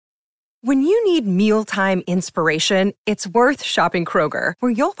When you need mealtime inspiration, it's worth shopping Kroger,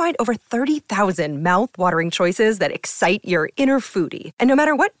 where you'll find over 30,000 mouth-watering choices that excite your inner foodie. And no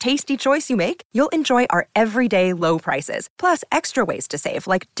matter what tasty choice you make, you'll enjoy our everyday low prices, plus extra ways to save,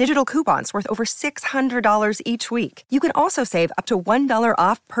 like digital coupons worth over $600 each week. You can also save up to $1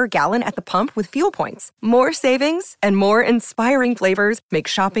 off per gallon at the pump with fuel points. More savings and more inspiring flavors make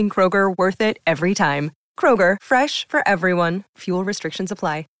shopping Kroger worth it every time. Kroger, fresh for everyone. Fuel restrictions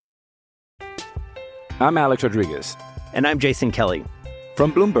apply. I'm Alex Rodriguez. And I'm Jason Kelly.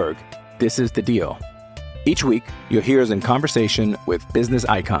 From Bloomberg, this is The Deal. Each week, you'll hear us in conversation with business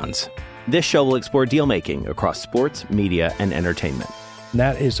icons. This show will explore deal-making across sports, media, and entertainment.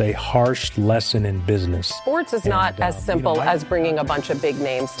 That is a harsh lesson in business. Sports is not as simple as bringing a bunch of big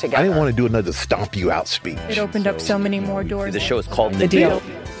names together. I didn't want to do another stomp you out speech. It opened up so many more doors. The show is called The Deal.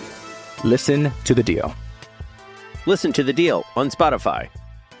 Listen to The Deal. Listen to The Deal on Spotify.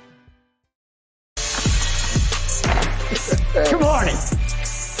 Good morning.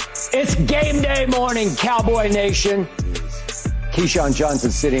 It's game day morning, Cowboy Nation. Keyshawn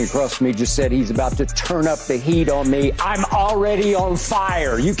Johnson sitting across from me just said he's about to turn up the heat on me. I'm already on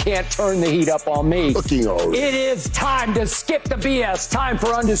fire. You can't turn the heat up on me. It is time to skip the BS. Time for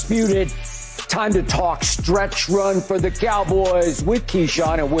Undisputed. Time to talk stretch run for the Cowboys with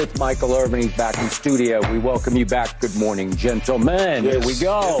Keyshawn and with Michael Irvin. He's back in studio. We welcome you back. Good morning, gentlemen. Yes. Here we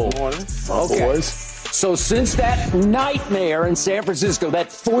go. Good morning, okay. Boys. So since that nightmare in San Francisco, that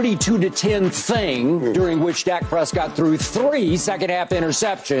 42-10 thing during which Dak Prescott threw 3 second-half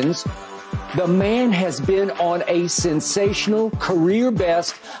interceptions, the man has been on a sensational,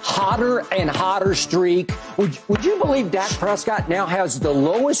 career-best, hotter and hotter streak. Would you believe Dak Prescott now has the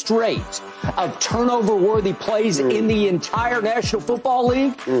lowest rate of turnover-worthy plays in the entire National Football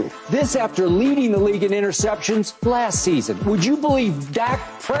League? This after leading the league in interceptions last season. Would you believe Dak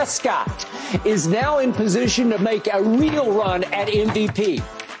Prescott is now in position to make a real run at MVP?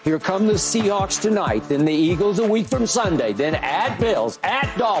 Here come the Seahawks tonight, then the Eagles a week from Sunday, then at Bills,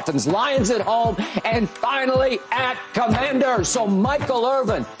 at Dolphins, Lions at home, and finally at Commanders. So Michael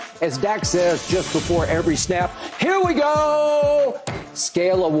Irvin, as Dak says just before every snap, here we go!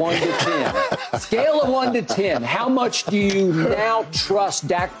 Scale of 1 to 10. Scale of 1 to 10. How much do you now trust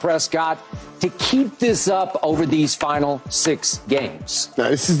Dak Prescott to keep this up over these final 6 games? Now,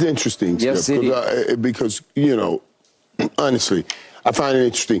 this is interesting. Yes, Skip, because, you know, honestly, I find it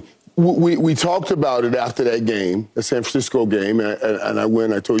interesting. We talked about it after that game, the San Francisco game, and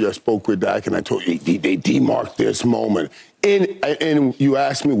I told you I spoke with Dak, and I told you they demarked this moment. And you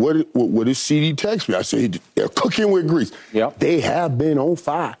asked me, what did CD text me? I said, they're cooking with grease. Yep. They have been on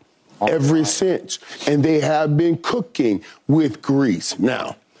fire ever since, and they have been cooking with grease.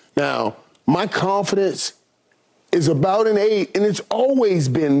 Now, my confidence is about an 8, and it's always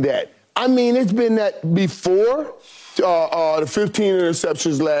been that. I mean, it's been that before the 15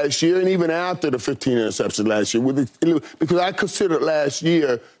 interceptions last year, and even after the 15 interceptions last year, because I considered last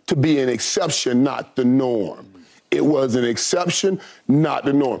year to be an exception, not the norm. It was an exception, not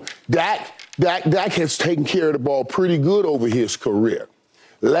the norm. Dak has taken care of the ball pretty good over his career.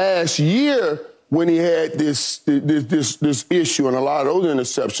 Last year, when he had this issue, and a lot of those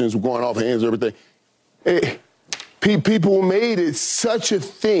interceptions were going off hands and everything, people made it such a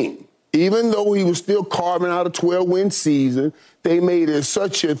thing. Even though he was still carving out a 12-win season, they made it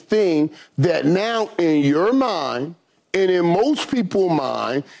such a thing that now in your mind and in most people's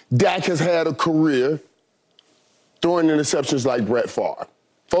mind, Dak has had a career throwing interceptions like Brett Favre.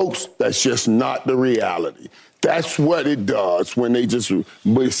 Folks, that's just not the reality. That's what it does when they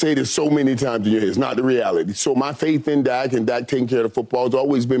say this so many times in your head. It's not the reality. So my faith in Dak and Dak taking care of the football has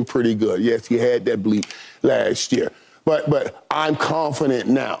always been pretty good. Yes, he had that bleep last year. But I'm confident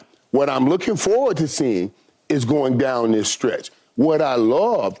now. What I'm looking forward to seeing is going down this stretch. What I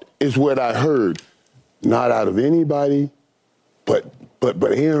loved is what I heard, not out of anybody, but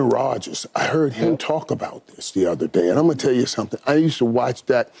Aaron Rodgers. I heard him talk about this the other day, and I'm going to tell you something. I used to watch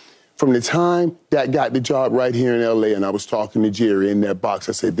that from the time that got the job right here in L.A., and I was talking to Jerry in that box.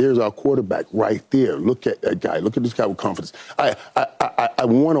 I said, there's our quarterback right there. Look at that guy. Look at this guy with confidence. I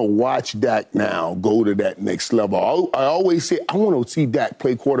want to watch Dak now go to that next level. I always say I want to see Dak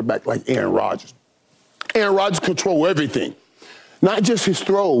play quarterback like Aaron Rodgers. Aaron Rodgers control everything, not just his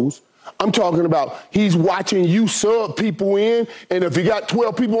throws. I'm talking about he's watching you sub people in, and if you got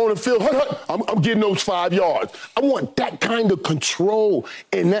 12 people on the field, I'm getting those 5 yards. I want that kind of control.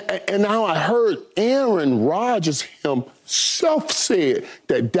 And now I heard Aaron Rodgers himself said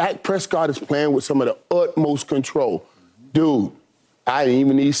that Dak Prescott is playing with some of the utmost control. Dude, I didn't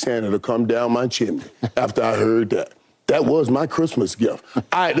even need Santa to come down my chimney after I heard that. That was my Christmas gift.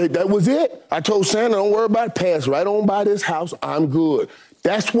 That was it. I told Santa, don't worry about it. Pass right on by this house. I'm good.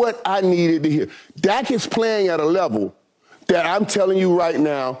 That's what I needed to hear. Dak is playing at a level that I'm telling you right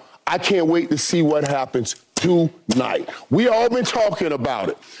now, I can't wait to see what happens tonight. We all been talking about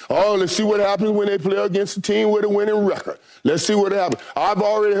it. Oh, let's see what happens when they play against a team with a winning record. Let's see what happens. I've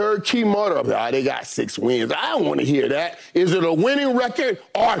already heard Key mutter, they got 6 wins. I don't want to hear that. Is it a winning record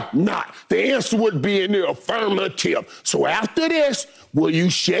or not? The answer would be in the affirmative. So after this, will you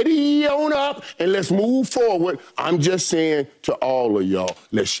shed it on up and let's move forward? I'm just saying to all of y'all,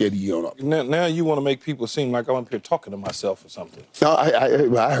 let's shed it on up. Now you want to make people seem like I'm up here talking to myself or something. No,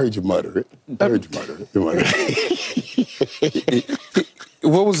 I heard you mutter it. I heard you mutter it.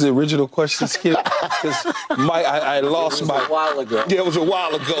 What was the original question, Skip? Because I lost my... a while ago. Yeah, it was a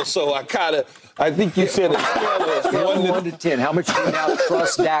while ago, so I think you said it. 1 to 10. How much do you now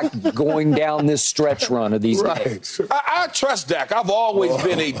trust Dak going down this stretch run of these games? I trust Dak. I've always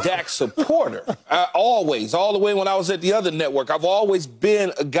been a Dak supporter. Always. All the way when I was at the other network. I've always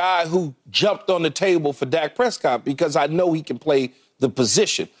been a guy who jumped on the table for Dak Prescott because I know he can play the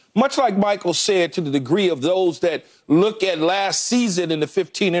position. Much like Michael said, to the degree of those that look at last season and the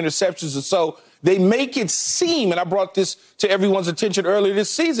 15 interceptions or so, they make it seem, and I brought this to everyone's attention earlier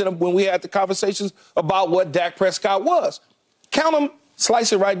this season when we had the conversations about what Dak Prescott was. Count them,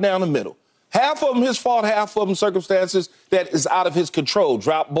 slice it right down the middle. Half of them his fault, half of them circumstances that is out of his control.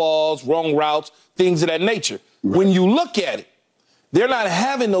 Drop balls, wrong routes, things of that nature. Right. When you look at it, they're not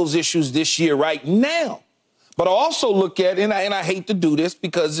having those issues this year right now. But I also look at, and I hate to do this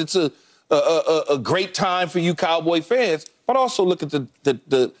because it's a great time for you Cowboy fans, but also look at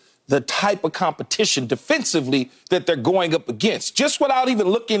the type of competition defensively that they're going up against. Just without even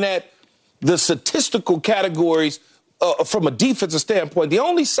looking at the statistical categories from a defensive standpoint, the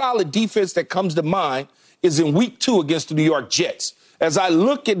only solid defense that comes to mind is in Week 2 against the New York Jets. As I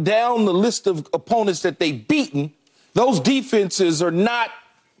look at down the list of opponents that they've beaten, those defenses are not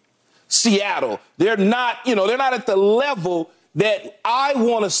Seattle. They're not at the level that I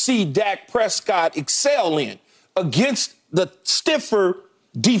want to see Dak Prescott excel in against the stiffer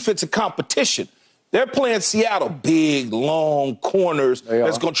defensive competition. They're playing Seattle, big, long corners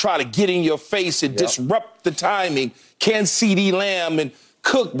that's going to try to get in your face and disrupt the timing. Can CeeDee Lamb and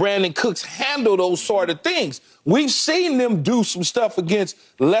Brandon Cooks handle those sort of things? We've seen them do some stuff against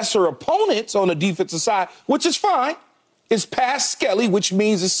lesser opponents on the defensive side, which is fine. It's past Skelly, which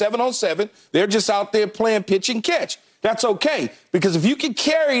means it's 7-on-7. They're just out there playing pitch and catch. That's okay, because if you can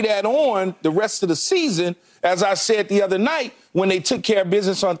carry that on the rest of the season, as I said the other night when they took care of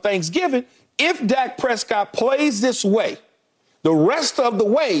business on Thanksgiving, if Dak Prescott plays this way, the rest of the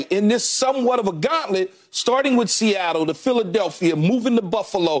way in this somewhat of a gauntlet, starting with Seattle to Philadelphia, moving to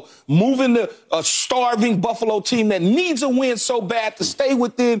Buffalo, moving to a starving Buffalo team that needs a win so bad to stay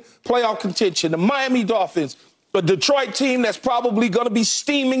within playoff contention, the Miami Dolphins, a Detroit team that's probably going to be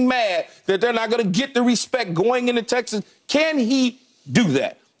steaming mad that they're not going to get the respect going into Texas. Can he do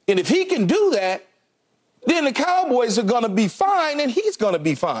that? And if he can do that, then the Cowboys are going to be fine and he's going to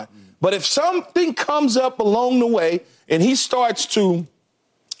be fine. But if something comes up along the way and he starts to,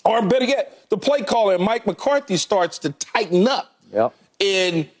 or better yet, the play caller, Mike McCarthy, starts to tighten up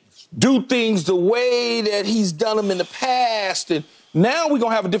and do things the way that he's done them in the past, and now we're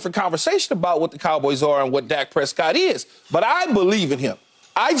going to have a different conversation about what the Cowboys are and what Dak Prescott is. But I believe in him.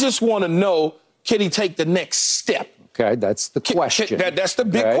 I just want to know, can he take the next step? Okay, that's the question. That's the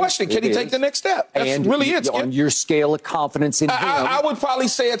big question. Can he take the next step? That's really it. On your scale of confidence in him. I would probably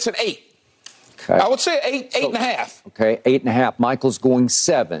say it's an 8. Okay. I would say 8.5. Okay, 8.5. Michael's going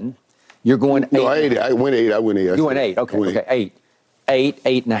 7. You're going 8. No, 8. I went 8. You went 8. Okay, 8.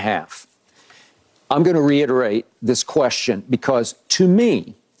 8.5. I'm going to reiterate this question because to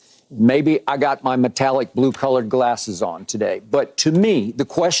me, maybe I got my metallic blue-colored glasses on today, but to me, the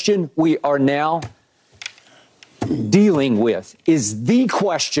question we are now dealing with is the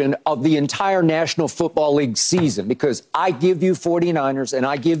question of the entire National Football League season, because I give you 49ers and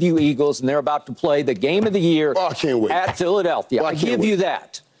I give you Eagles, and they're about to play the game of the year at Philadelphia. I give you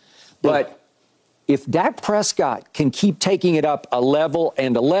that. But if Dak Prescott can keep taking it up a level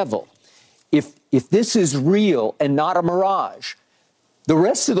and a level, if this is real and not a mirage, the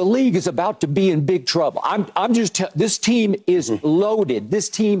rest of the league is about to be in big trouble. This team is loaded. This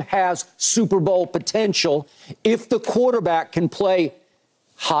team has Super Bowl potential if the quarterback can play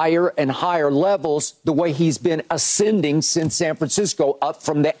higher and higher levels the way he's been ascending since San Francisco, up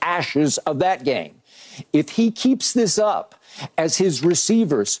from the ashes of that game. If he keeps this up as his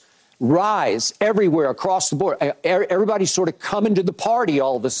receivers rise everywhere across the board, everybody's sort of coming to the party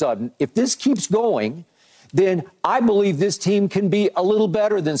all of a sudden. If this keeps going, then I believe this team can be a little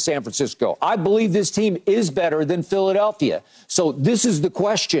better than San Francisco. I believe this team is better than Philadelphia. So this is the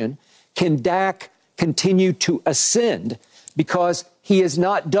question. Can Dak continue to ascend? Because he has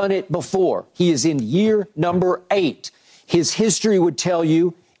not done it before. He is in year number 8. His history would tell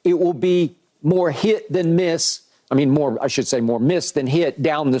you it will be more hit than miss. More miss than hit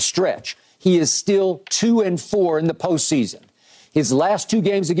down the stretch. He is still 2-4 in the postseason. His last 2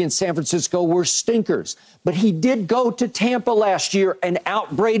 games against San Francisco were stinkers, but he did go to Tampa last year and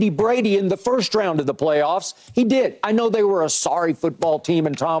out Brady in the first round of the playoffs. He did. I know they were a sorry football team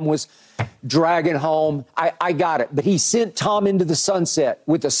and Tom was dragging home. I got it. But he sent Tom into the sunset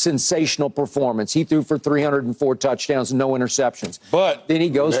with a sensational performance. He threw for 304 touchdowns and no interceptions. But then he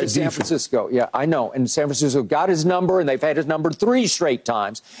goes to San Francisco. Yeah, I know. And San Francisco got his number, and they've had his number 3 straight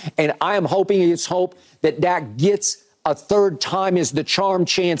times. And I am hoping it's hope that Dak gets a third time is the charm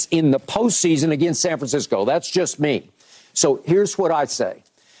chance in the postseason against San Francisco. That's just me. So here's what I say.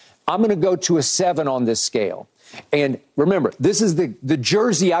 I'm going to go to a 7 on this scale. And remember, this is the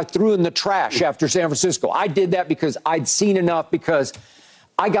jersey I threw in the trash after San Francisco. I did that because I'd seen enough, because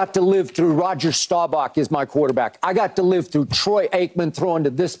I got to live through Roger Staubach as my quarterback. I got to live through Troy Aikman throwing to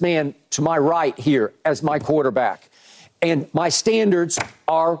this man to my right here as my quarterback. And my standards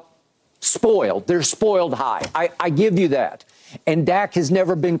are spoiled. They're spoiled high. I give you that. And Dak has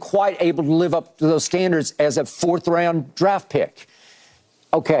never been quite able to live up to those standards as a 4th-round draft pick.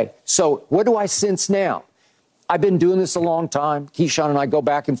 Okay, so what do I sense now? I've been doing this a long time. Keyshawn and I go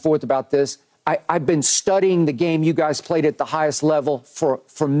back and forth about this. I've been studying the game you guys played at the highest level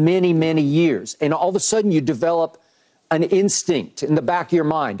for many, many years. And all of a sudden you develop an instinct in the back of your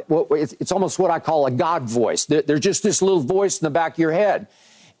mind. It's almost what I call a God voice. There's just this little voice in the back of your head.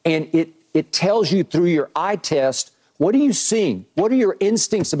 And it tells you through your eye test, what are you seeing? What are your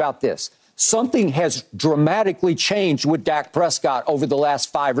instincts about this? Something has dramatically changed with Dak Prescott over the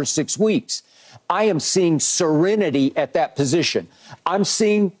last 5 or 6 weeks. I am seeing serenity at that position. I'm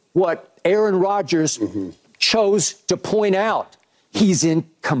seeing what Aaron Rodgers chose to point out. He's in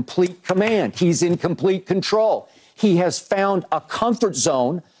complete command. He's in complete control. He has found a comfort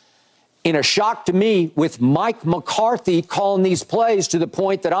zone, in a shock to me, with Mike McCarthy calling these plays to the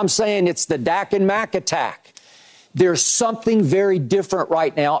point that I'm saying it's the Dak and Mac attack. There's something very different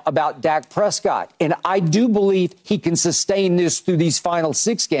right now about Dak Prescott. And I do believe he can sustain this through these final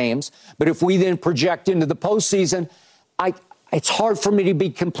 6 games. But if we then project into the postseason, it's hard for me to be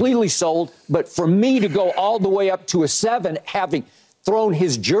completely sold. But for me to go all the way up to a 7, having thrown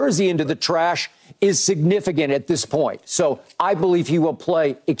his jersey into the trash, is significant at this point. So I believe he will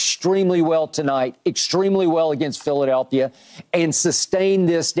play extremely well tonight, extremely well against Philadelphia, and sustain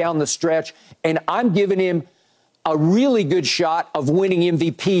this down the stretch. And I'm giving him a really good shot of winning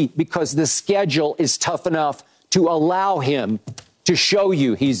MVP, because the schedule is tough enough to allow him to show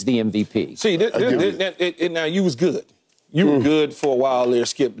you he's the MVP. See, now you was good. You were good for a while there,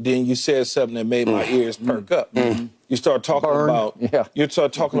 Skip. Then you said something that made my ears perk up. You start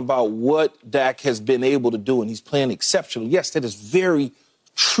talking about what Dak has been able to do, and he's playing exceptional. Yes, that is very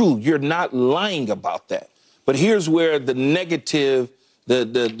true. You're not lying about that. But here's where the negative,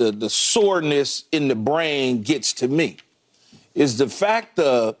 the soreness in the brain gets to me, is the fact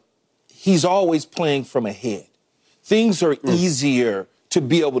that he's always playing from ahead. Things are easier to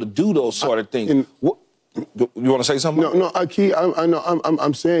be able to do those sort of things. You want to say something? No, Key,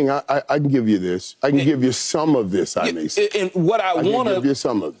 I'm saying I can give you this. I can give you some of this, I may say. And what I want to give you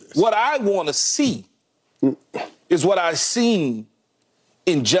some of this. What I want to see is what I seen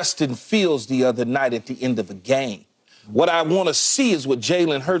in Justin Fields the other night at the end of a game. What I want to see is what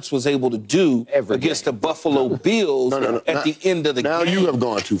Jalen Hurts was able to do against the Buffalo Bills at the end of the game. Now you have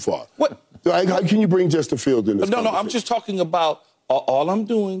gone too far. What? How can you bring Justin Fields in this conversation? I'm just talking about all I'm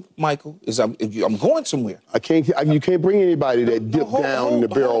doing, Michael, is I'm going somewhere. You can't bring anybody that dipped down in the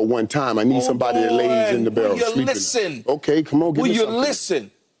barrel one time. I need somebody that lays in the barrel. Will you listen? Okay, come on, give me something. Will you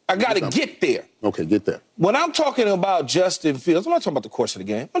listen? I got to get there. Okay, get there. When I'm talking about Justin Fields, I'm not talking about the course of the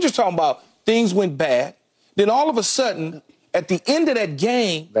game. I'm just talking about things went bad. Then all of a sudden, at the end of that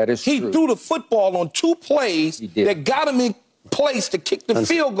game, he threw the football on 2 plays that got him in place to kick the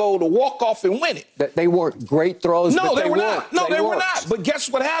field goal to walk off and win it. They weren't great throws. No, but they were not. No, they were not. But guess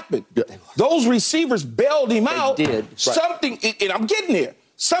what happened? Those receivers bailed him out. They did. Something, and I'm getting there.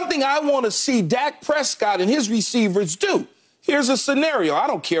 Something I want to see Dak Prescott and his receivers do. Here's a scenario. I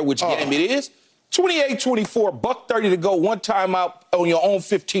don't care which game it is. 28-24, $1:30 to go, 1 timeout on your own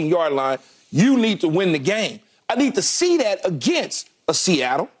 15-yard line. You need to win the game. I need to see that against a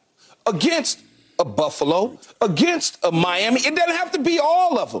Seattle, against a Buffalo, against a Miami. It doesn't have to be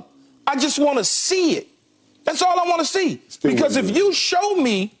all of them. I just want to see it. That's all I want to see. Because if you show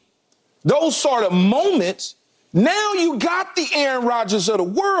me those sort of moments, now you got the Aaron Rodgers of the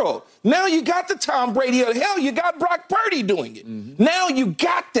world. Now you got the Tom Brady of the hell. You got Brock Purdy doing it. Mm-hmm. Now you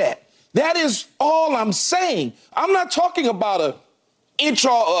got that. That is all I'm saying. I'm not talking about an inch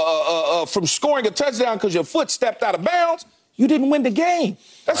from scoring a touchdown because your foot stepped out of bounds. You didn't win the game.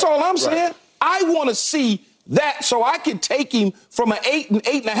 That's all I'm saying. I want to see that so I can take him from an 8 and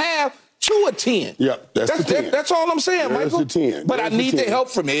 8.5 to a 10. Yeah, that's the 10. That's all I'm saying, There's Michael. The 10. But I need the help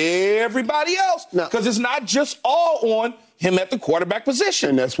from everybody else because it's not just all on him at the quarterback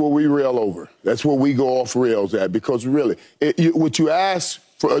position. And that's what we rail over. That's what we go off rails at because really, what you asked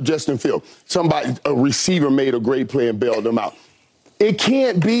for Justin Fields, a receiver made a great play and bailed him out. It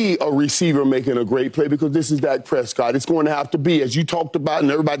can't be a receiver making a great play because this is Dak Prescott. It's going to have to be, as you talked about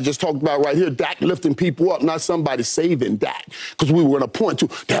and everybody just talked about right here, Dak lifting people up, not somebody saving Dak. Because we were going to point to,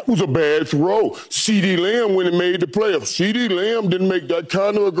 that was a bad throw. C.D. Lamb when he made the play. If C.D. Lamb didn't make that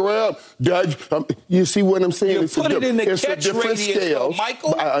kind of a grab, you see what I'm saying? You put it in the catch radius, scale.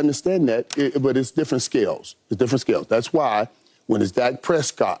 Michael. I understand that, but it's different scales. It's different scales. That's why when it's Dak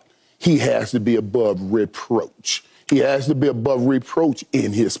Prescott, he has to be above reproach. He has to be above reproach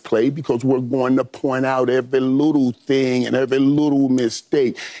in his play because we're going to point out every little thing and every little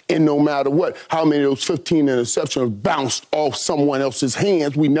mistake. And no matter what, how many of those 15 interceptions bounced off someone else's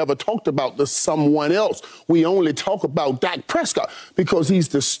hands, we never talked about the someone else. We only talk about Dak Prescott because he's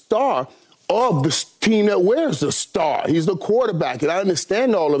the star of the team that wears the star. He's the quarterback, and I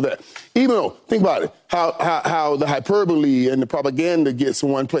understand all of that. Even though, think about it, how the hyperbole and the propaganda gets in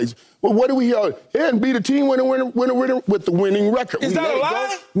one place. Well, what do we hear? And beat a team with the winning record. Is that a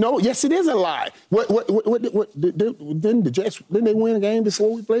lie? No, yes, it is a lie. Didn't the Jets, didn't they win a game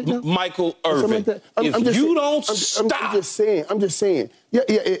before we played them? Michael Irvin, like I'm just saying. Yeah,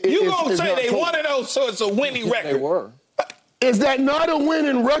 you gonna say they 1-0, so it's a winning record. They were. Is that not a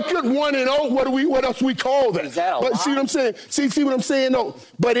winning record? 1-0. What else we call that? Is that a lie? See what I'm saying? See what I'm saying? No,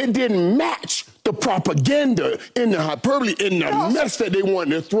 but it didn't match the propaganda and the hyperbole and the mess that they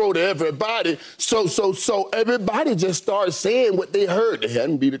wanted to throw to everybody. So everybody just started saying what they heard. They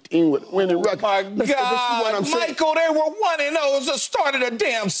hadn't beat a team with a winning record. My God, Michael, they were 1-0 at the start of the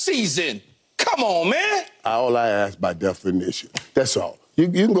damn season. Come on, man. All I ask by definition. That's all. You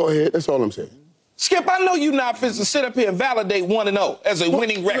can go ahead. That's all I'm saying. Skip, I know you're not fit to sit up here and validate 1-0 as a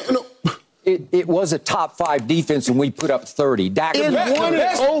winning record. No. It was a top 5 defense, and we put up 30. Dak the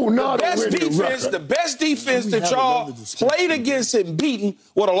best defense that y'all played against and beaten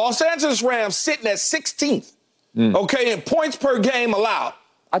were the Los Angeles Rams sitting at 16th, okay, in points per game allowed.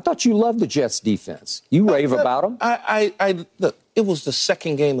 I thought you loved the Jets' defense. You rave about them. Look, it was the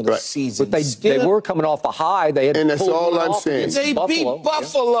second game of the season. But they were coming off a high. They had and that's all I'm saying. They beat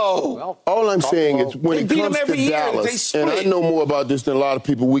Buffalo. Well, all I'm saying is when it comes to Dallas, and I know more about this than a lot of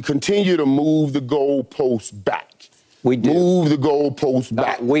people, we continue to move the goalposts back. We do. Move the goalposts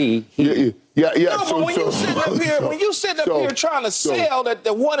back. We. Yeah. No, but when you sitting up here trying to sell that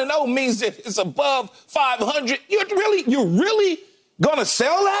the 1-0 means that it's above 500, you're really gonna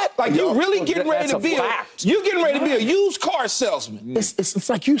sell that? Like you really getting ready to be a used car salesman? It's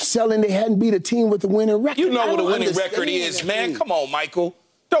like you selling they hadn't beat a team with a winning record. You know what a winning record is, man. Come on, Michael.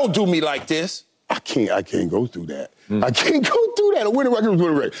 Don't do me like this. I can't go through that. I can't go through that. A winning record is a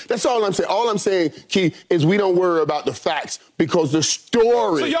winning record. That's all I'm saying. All I'm saying, Key, is we don't worry about the facts because the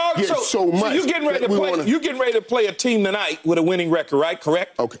story gets so much. So you getting ready to play? You getting ready to play a team tonight with a winning record, right?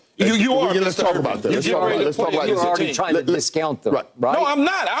 Correct. Okay. You are. Let's talk about that. You're already trying to discount them, right? No, I'm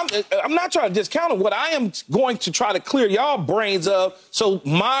not. I'm not trying to discount them. What I am going to try to clear y'all brains of so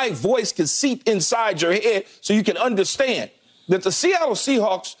my voice can seep inside your head so you can understand that the Seattle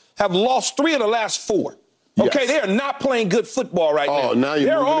Seahawks have lost 3 of the last 4. Okay, they are not playing good football right now. Oh, now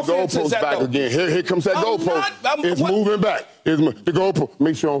you're moving the goalpost back again. Here comes that goalpost. It's moving back. The goalpost.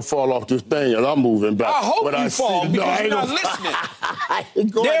 Make sure you don't fall off this thing, and I'm moving back. I hope you fall because you're not listening.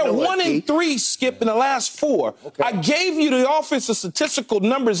 They're 1-3, Skip, in the last 4. Okay. I gave you the offensive statistical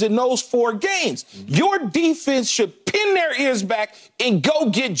numbers in those 4 games. Your defense should pin their ears back and go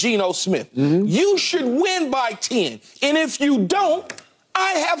get Geno Smith. You should win by 10. And if you don't,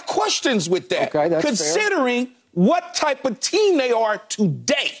 I have questions with that, considering what type of team they are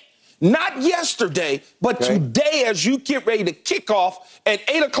today. Not yesterday, but today as you get ready to kick off at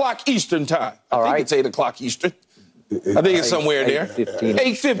 8 o'clock Eastern time. I think it's 8 o'clock Eastern. I think it's somewhere there.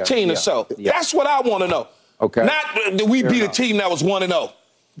 8:15 or so. That's what I want to know. Okay. Not that we beat a team that was 1-0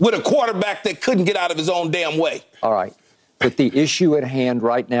 with a quarterback that couldn't get out of his own damn way. All right. But the issue at hand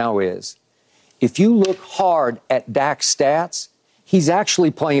right now is if you look hard at Dak's stats, he's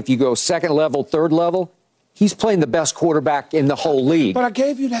actually playing, if you go second level, third level, He's playing the best quarterback in the whole league. But I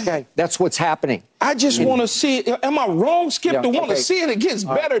gave you that. Okay, that's what's happening. I just want to see it. Am I wrong, Skip, to want to see it against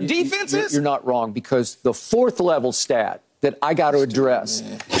better defenses? You're not wrong, because the fourth level stat that I got to address,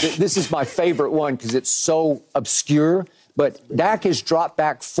 this is my favorite one because it's so obscure, but Dak has dropped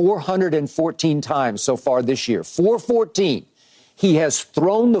back 414 times so far this year. 414. He has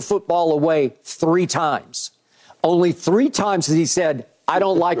thrown the football away 3 times. Only 3 times has he said, I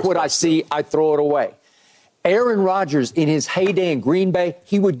don't like what I see, I throw it away. Aaron Rodgers, in his heyday in Green Bay,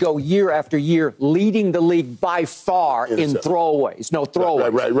 he would go year after year leading the league by far in throwaways. No,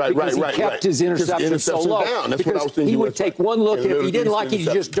 throwaways. Right. He kept his interceptions so low. That's because what I was thinking. He would take one look, and if he didn't like it, he'd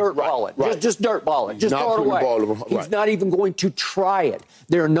just dirt ball it. Just dirt ball it. Just throw it away. He's not even going to try it.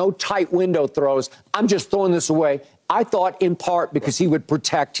 There are no tight window throws. I'm just throwing this away. I thought in part because he would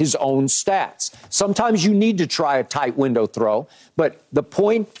protect his own stats. Sometimes you need to try a tight window throw. But the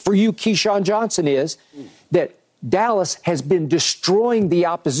point for you, Keyshawn Johnson, is that Dallas has been destroying the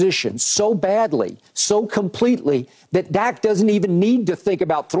opposition so badly, so completely, that Dak doesn't even need to think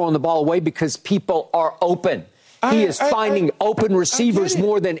about throwing the ball away because people are open. He is finding open receivers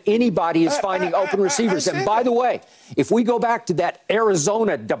more than anybody is finding open receivers. And by the way, if we go back to that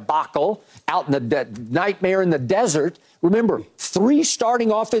Arizona debacle out in the nightmare in the desert, remember, 3 starting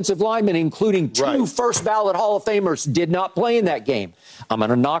offensive linemen, including 2 first-ballot Hall of Famers, did not play in that game. I'm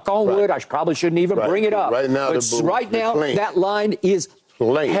going to knock on wood. I probably shouldn't even bring it up. Right now, that line is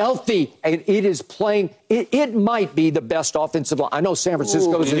healthy, and it is playing. It might be the best offensive line. I know San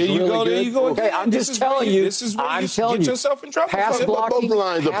Francisco's is really good. There you go. Okay, I'm just telling you. This is where you get yourself in trouble. Pass blocking. Both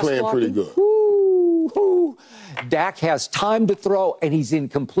lines are playing pretty good. Dak has time to throw, and he's in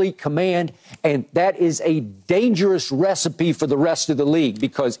complete command, and that is a dangerous recipe for the rest of the league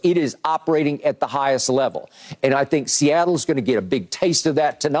because it is operating at the highest level. And I think Seattle's going to get a big taste of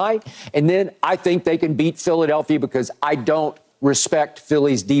that tonight, and then I think they can beat Philadelphia because I don't respect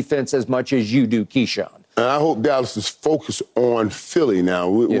Philly's defense as much as you do, Keyshawn. And I hope Dallas is focused on Philly now.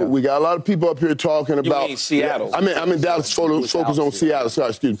 We got a lot of people up here talking about... You mean Seattle. I mean Dallas focused on Seattle. Sorry,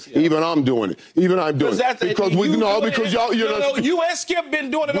 excuse me. Yeah. Even I'm doing it. Because y'all... You and Skip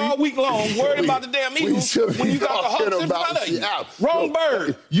been doing it all week long, worried about the damn Eagles when you got the Hawks in front of you. Wrong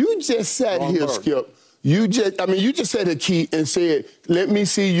bird. You just sat here, Skip. You just said a key and said, let me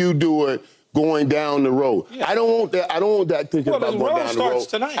see you do it going down the road. Yeah. I don't want that thinking about going down the road.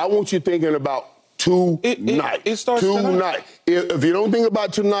 Tonight. I want you thinking about tonight. It starts tonight. If you don't think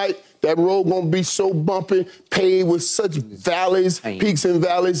about tonight, that road gonna be so bumpy, paved with such valleys, peaks and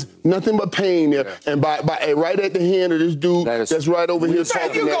valleys, nothing but pain there. Yeah. And by right at the hand of this dude that's right over here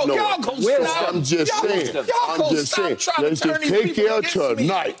talking that noise. I'm just saying. Let's just take care of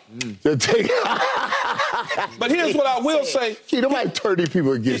tonight. But here's what I will say. There might 30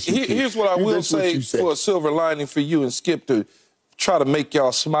 people against you. Here's what I will say for a silver lining for you and Skip to try to make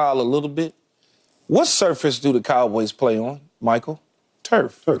y'all smile a little bit. What surface do the Cowboys play on, Michael?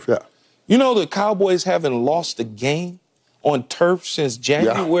 Turf. Turf, yeah. You know the Cowboys haven't lost a game on turf since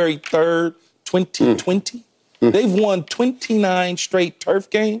January 3rd, 2020? They've won 29 straight turf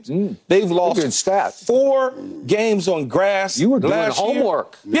games. They've lost 4 games on grass. You were doing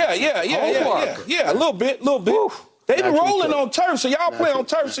homework. Yeah, a little bit. They've been rolling on turf, so y'all play on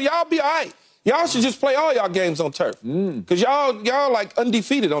turf, so y'all be all right. Y'all should just play all y'all games on turf. Because y'all like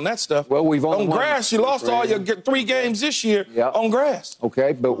undefeated on that stuff. Well, we've only on grass, you lost all your 3 games this year on grass.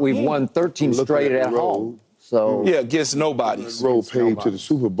 Okay, but we've won 13 straight at home. So yeah, against nobody. Road paved to the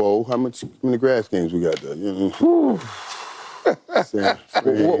Super Bowl. How many grass games we got there?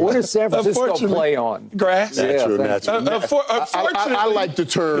 What does San Francisco play on? Grass. Natural. I like the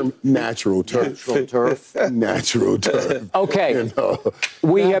term natural turf. Natural turf. Okay.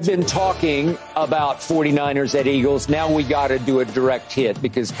 We have been talking about 49ers at Eagles. Now we got to do a direct hit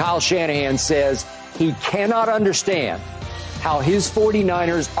because Kyle Shanahan says he cannot understand how his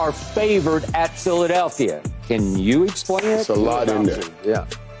 49ers are favored at Philadelphia. Can you explain it? It's a lot in there. Yeah.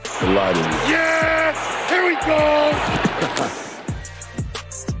 A lot in there. Yeah! Here we go!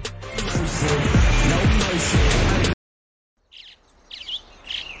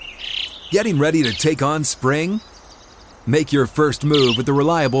 Getting ready to take on spring? Make your first move with the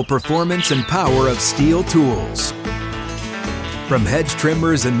reliable performance and power of Steel tools. From hedge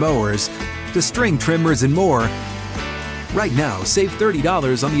trimmers and mowers to string trimmers and more, right now save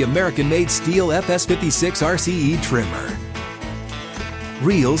 $30 on the American-made Steel FS56 RCE trimmer.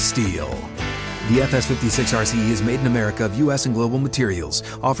 Real Steel. The FS56 RCE is made in America of U.S. and global materials.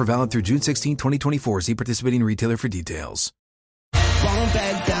 Offer valid through June 16, 2024. See participating retailer for details.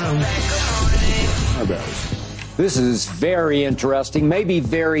 This is very interesting, maybe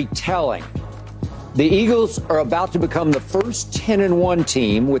very telling. The Eagles are about to become the first 10-1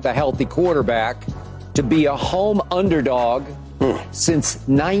 team with a healthy quarterback to be a home underdog since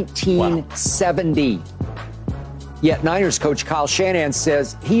 1970. Wow. Yet Niners coach Kyle Shanahan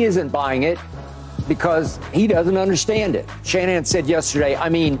says he isn't buying it because he doesn't understand it. Shanahan said yesterday,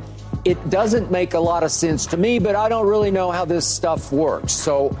 it doesn't make a lot of sense to me, but I don't really know how this stuff works.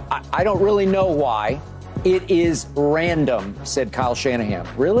 So I don't really know why. It is random, said Kyle Shanahan.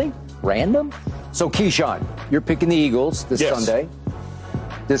 Really? Random? So, Keyshawn, you're picking the Eagles this Sunday.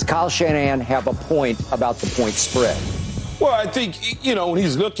 Does Kyle Shanahan have a point about the point spread? Well, I think, when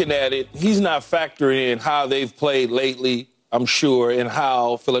he's looking at it, he's not factoring in how they've played lately, I'm sure, and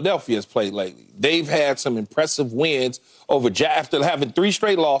how Philadelphia has played lately. They've had some impressive wins after having 3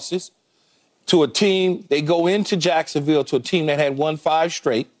 straight losses to a team. They go into Jacksonville to a team that had won 5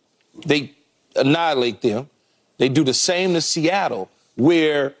 straight. They annihilate them. They do the same to Seattle,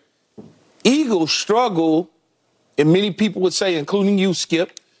 where Eagles struggle, and many people would say, including you,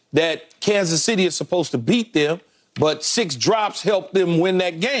 Skip, that Kansas City is supposed to beat them, but 6 drops helped them win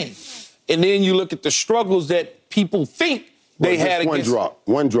that game. And then you look at the struggles that people think they had against...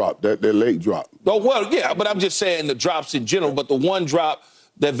 One drop, that late drop. Oh, well, yeah, but I'm just saying the drops in general, but the one drop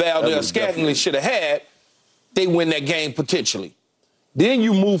that Valdez-Scantling should have had, they win that game potentially. Then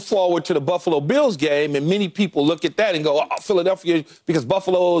you move forward to the Buffalo Bills game, and many people look at that and go, Philadelphia, because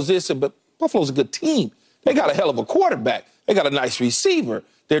Buffalo is this, but Buffalo's a good team. They got a hell of a quarterback. They got a nice receiver.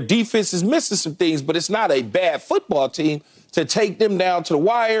 Their defense is missing some things, but it's not a bad football team to take them down to the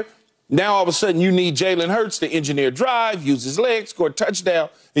wire. Now, all of a sudden, you need Jalen Hurts to engineer drive, use his legs, score a touchdown.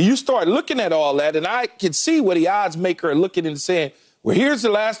 And you start looking at all that, and I can see where the odds maker are looking and saying, well, here's the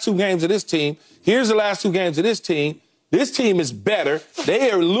last 2 games of this team. Here's the last 2 games of this team. This team is better.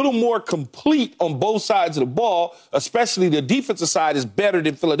 They are a little more complete on both sides of the ball, especially the defensive side is better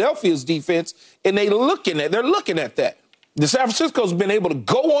than Philadelphia's defense, and they're looking at that. The San Francisco's been able to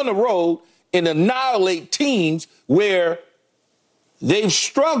go on the road and annihilate teams where they've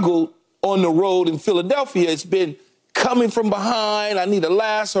struggled on the road in Philadelphia. It's been coming from behind. I need a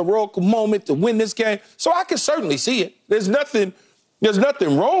last heroic moment to win this game. So I can certainly see it. There's nothing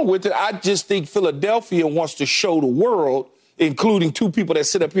wrong with it. I just think Philadelphia wants to show the world, including 2 people that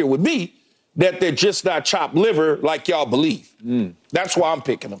sit up here with me, that they're just not chopped liver like y'all believe. That's why I'm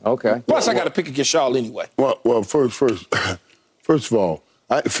picking them. Okay. Plus, I got to pick against y'all anyway. Well, first of all,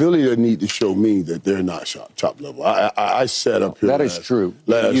 Philly doesn't need to show me that they're not chopped liver. I sat up here. That is true.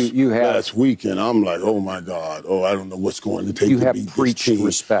 Last week, and I'm like, oh my God, I don't know what's going to take to beat this team. You have preached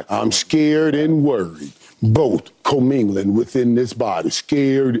respect. I'm scared and worried. Both commingling within this body,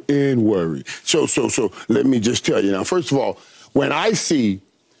 scared and worried. So let me just tell you now. First of all, when I see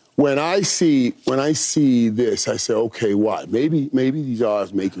this, I say, okay, why? Maybe these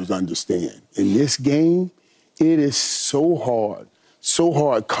odds makers understand. In this game, it is so hard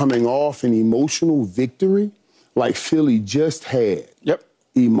coming off an emotional victory like Philly just had. Yep.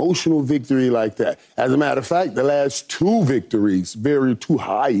 Emotional victory like that. As a matter of fact, the last 2 victories, 2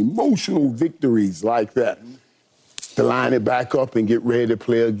 high emotional victories like that. To line it back up and get ready to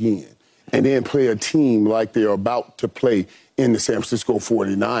play again. And then play a team like they're about to play in the San Francisco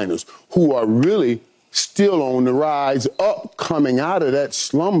 49ers, who are really still on the rise up, coming out of that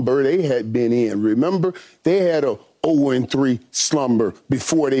slumber they had been in. Remember, they had a 0-3 slumber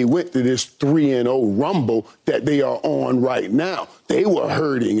before they went to this 3-0 rumble that they are on right now. They were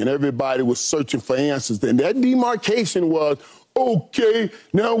hurting, and everybody was searching for answers. And that demarcation was, okay,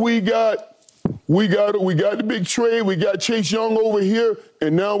 now we got the big trade. We got Chase Young over here,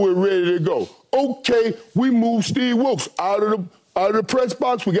 and now we're ready to go. Okay, we moved Steve Wilkes out of the press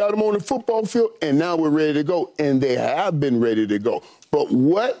box. We got him on the football field, and now we're ready to go. And they have been ready to go. But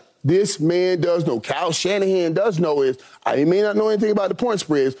what this man does know, Kyle Shanahan does know, is he may not know anything about the point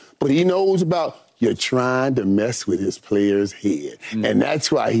spreads, but he knows about you're trying to mess with his player's head. And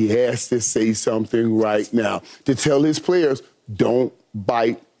that's why he has to say something right now to tell his players, don't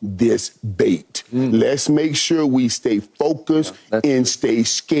bite this bait. Let's make sure we stay focused and stay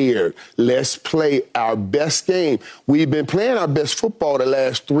scared. Let's play our best game. We've been playing our best football the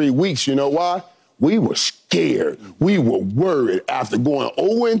last 3 weeks. You know why? We were scared. We were worried. After going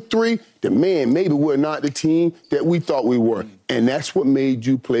 0-3, maybe we're not the team that we thought we were. And that's what made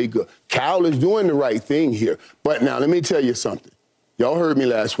you play good. Kyle is doing the right thing here. But now, let me tell you something. Y'all heard me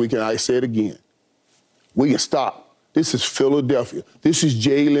last week, and I say it again. We can stop. This is Philadelphia. This is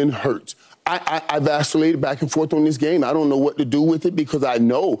Jalen Hurts. I vacillated back and forth on this game. I don't know what to do with it because I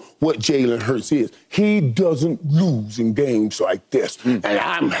know what Jalen Hurts is. He doesn't lose in games like this. And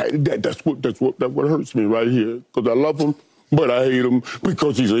that's what hurts me right here because I love him, but I hate him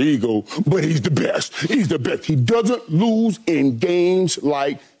because he's an ego, but he's the best. He's the best. He doesn't lose in games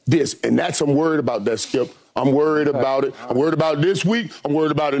like this, and I'm worried about that, Skip. I'm worried about it. I'm worried about it this week. I'm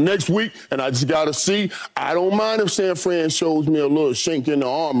worried about it next week, and I just got to see. I don't mind if San Fran shows me a little shink in the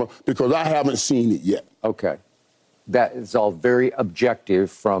armor because I haven't seen it yet. Okay. That is all very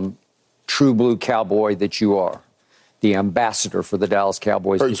objective from true blue cowboy that you are, the ambassador for the Dallas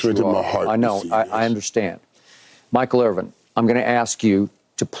Cowboys. Hurts into my heart. I know. I understand. Michael Irvin, I'm going to ask you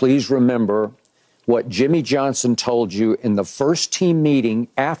to please remember what Jimmy Johnson told you in the first team meeting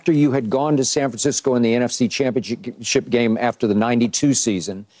after you had gone to San Francisco in the NFC Championship game after the 92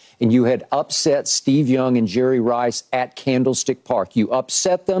 season, and you had upset Steve Young and Jerry Rice at Candlestick Park. You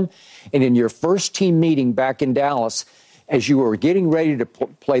upset them, and in your first team meeting back in Dallas, as you were getting ready to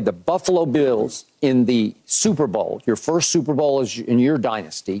play the Buffalo Bills in the Super Bowl, your first Super Bowl in your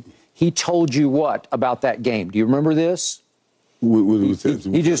dynasty, he told you what about that game? Do you remember this?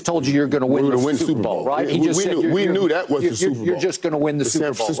 He just told you you're going to win the Super Bowl, right? We knew that was the Super Bowl. You're just going to win the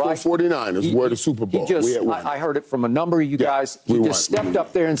Super Bowl, right? San Francisco 49ers were the Super Bowl. I heard it from a number of you guys. He just stepped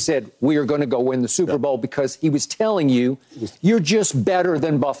up there and said, we are going to go win the Super Bowl because he was telling you, you're just better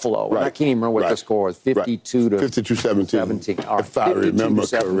than Buffalo. Right. And I can't even remember what the score was, 52-17. All right, if I remember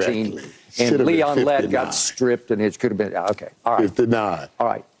correctly. And Leon Lett got stripped, and it could have been, okay, all right. 59. All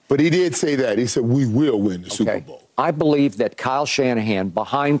right. But he did say that. He said, we will win the Super Bowl. I believe that Kyle Shanahan,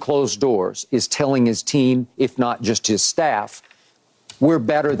 behind closed doors, is telling his team, if not just his staff, we're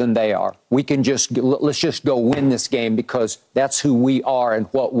better than they are. We can let's just go win this game because that's who we are and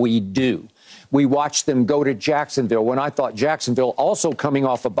what we do. We watched them go to Jacksonville when I thought Jacksonville, also coming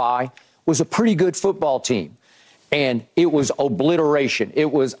off a bye, was a pretty good football team. And it was obliteration.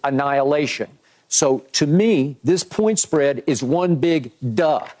 It was annihilation. So to me, this point spread is one big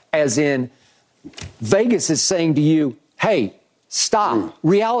duh, as in Vegas is saying to you, hey, stop,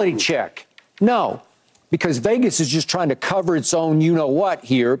 reality check. No, because Vegas is just trying to cover its own you-know-what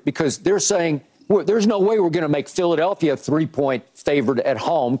here because they're saying, well, there's no way we're going to make Philadelphia 3-point favored at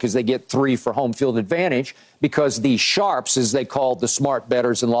home because they get 3 for home field advantage because the sharps, as they call the smart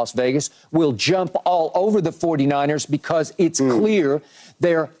bettors in Las Vegas, will jump all over the 49ers because it's clear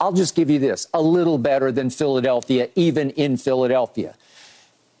they're, I'll just give you this, a little better than Philadelphia, even in Philadelphia.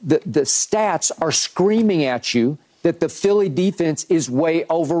 The stats are screaming at you that the Philly defense is way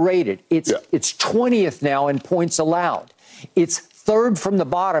overrated. It's 20th now in points allowed. It's third from the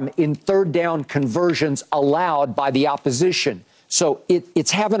bottom in third down conversions allowed by the opposition. So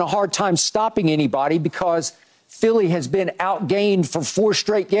it's having a hard time stopping anybody because Philly has been outgained for 4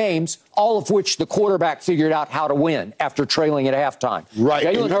 straight games, all of which the quarterback figured out how to win after trailing at halftime. Right.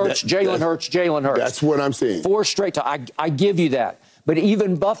 Jalen Hurts. That's what I'm saying. 4 straight times. I give you that. But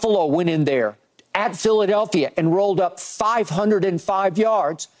even Buffalo went in there at Philadelphia and rolled up 505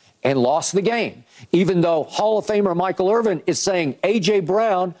 yards and lost the game, even though Hall of Famer Michael Irvin is saying A.J.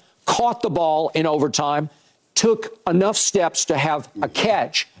 Brown caught the ball in overtime, took enough steps to have a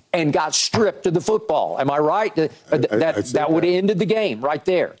catch, and got stripped of the football. Am I right? That would have ended the game right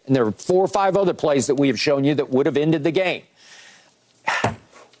there. And there are 4 or 5 other plays that we have shown you that would have ended the game.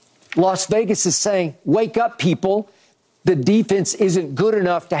 Las Vegas is saying, wake up, people. The defense isn't good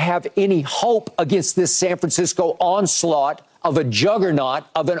enough to have any hope against this San Francisco onslaught of a juggernaut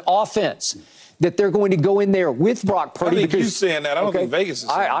of an offense. That they're going to go in there with Brock Purdy. I think you're saying that. I don't think Vegas is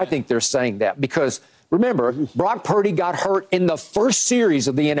saying that. I think they're saying that because, remember, Brock Purdy got hurt in the first series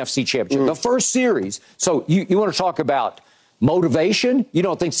of the NFC Championship. The first series. So you want to talk about motivation? You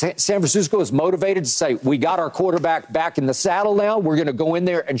don't think San Francisco is motivated to say, we got our quarterback back in the saddle now. We're going to go in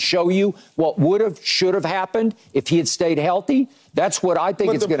there and show you what would have, should have happened if he had stayed healthy? That's what I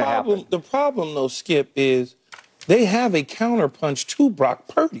think is going to happen. The problem, though, Skip, is they have a counterpunch to Brock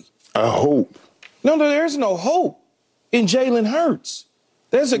Purdy. A hope. No, there's no hope in Jalen Hurts.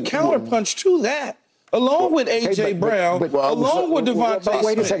 There's a counterpunch to that. Along with A.J. Brown, along with Devontae Smith.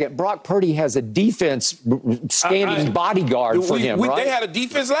 Wait a second. Brock Purdy has a defense standing bodyguard for him, right? They had a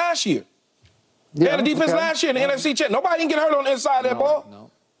defense last year. They had a defense last year in the NFC Championship. Nobody didn't get hurt on the inside of that ball. No.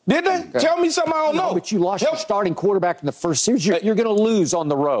 Did they? Okay. Tell me something I don't know. But you lost your starting quarterback in the first series. You're going to lose on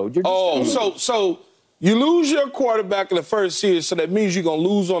the road. So you lose your quarterback in the first series, so that means you're going to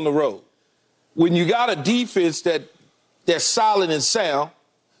lose on the road. When you got a defense that's solid and sound,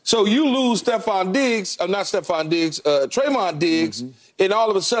 so you lose Trayvon Diggs, and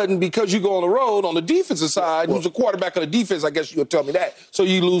all of a sudden, because you go on the road on the defensive side, who's a quarterback of the defense, I guess you'll tell me that, so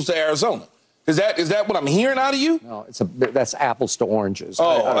you lose to Arizona. Is that what I'm hearing out of you? No, that's apples to oranges.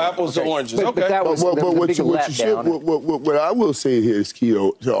 Apples to oranges. Okay. But that was a big letdown. What I will say here is key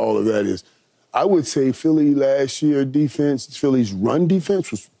to all of that is, I would say Philly last year defense, Philly's run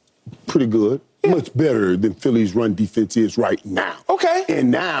defense was pretty good. Yeah. Much better than Philly's run defense is right now. Okay.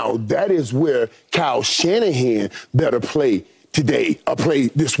 And now that is where Kyle Shanahan better play today, or play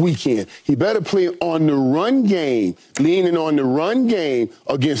this weekend. He better play on the run game, leaning on the run game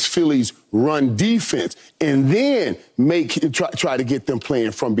against Philly's run defense, and then try to get them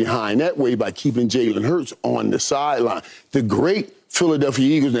playing from behind that way by keeping Jalen Hurts on the sideline. The great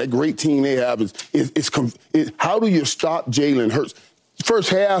Philadelphia Eagles, that great team they have, is how do you stop Jalen Hurts? First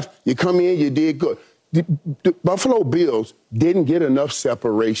half, you come in, you did good. The Buffalo Bills didn't get enough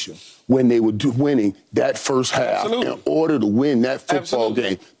separation when they were winning that first half in order to win that football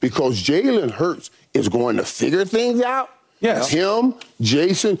game, because Jalen Hurts is going to figure things out. Yes. Him,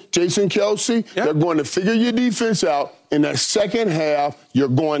 Jason Kelsey, they're going to figure your defense out. In that second half, you're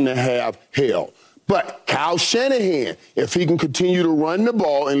going to have hell. But Kyle Shanahan, if he can continue to run the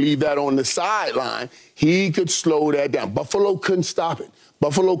ball and leave that on the sideline, he could slow that down. Buffalo couldn't stop it.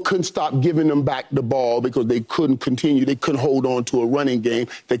 Buffalo couldn't stop giving them back the ball because they couldn't continue. They couldn't hold on to a running game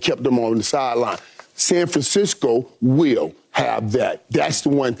that kept them on the sideline. San Francisco will have that. That's the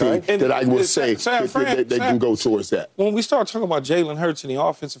one thing that I would say they can go towards that. When we start talking about Jalen Hurts and the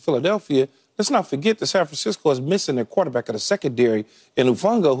offense of Philadelphia, let's not forget that San Francisco is missing their quarterback of the secondary in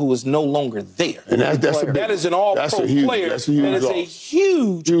Ufunga, who is no longer there. And that is an all-pro player. That's a huge loss. That is a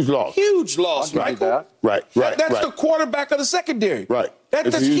huge loss. Huge loss, Michael. Right. That's the quarterback of the secondary. Right.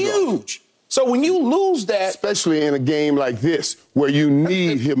 That's huge. So when you lose that... Especially in a game like this, where you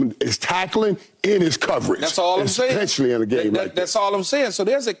need him, his tackling and his coverage. That's all I'm saying. Especially in a game like this. That's all I'm saying. So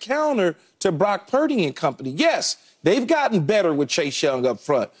there's a counter to Brock Purdy and company. Yes, they've gotten better with Chase Young up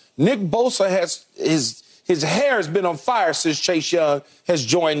front. Nick Bosa has his hair has been on fire since Chase Young has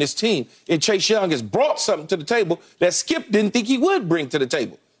joined this team. And Chase Young has brought something to the table that Skip didn't think he would bring to the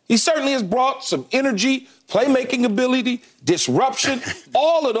table. He certainly has brought some energy, playmaking ability, disruption,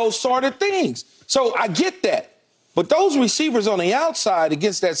 all of those sort of things. So I get that. But those receivers on the outside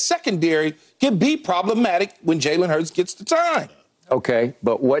against that secondary can be problematic when Jalen Hurts gets the time. Okay,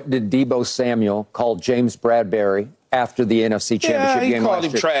 but what did Deebo Samuel call James Bradbury after the NFC Championship game? He called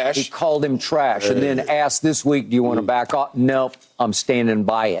him trash. He called him trash, and then asked this week, do you want to back off? Nope, I'm standing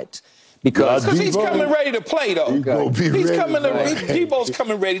by it. Because he's coming ready to play, though. Debo's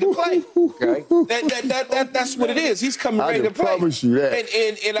coming ready to play. Okay. That's what it is. He's coming ready to play. I promise you that.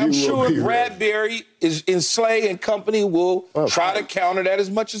 And I'm sure Bradbury and Slay and company will try to counter that as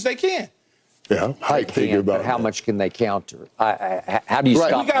much as they can. Yeah, but how much can they counter? How do you stop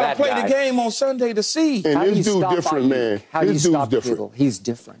that? We got to play the game on Sunday to see. And this dude's different, man. How do you stop different? He's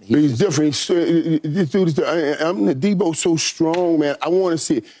different. He's different. This dude is Debo's so strong, man. I want to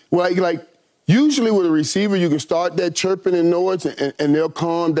see it. Like usually with a receiver, you can start that chirping and noise, and they'll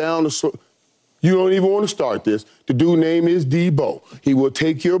calm down. You don't even want to start this. The dude's name is Debo. He will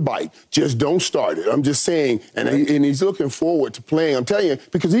take your bite. Just don't start it. I'm just saying. And he's looking forward to playing. I'm telling you,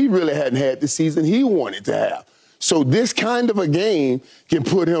 because he really hadn't had the season he wanted to have. So this kind of a game can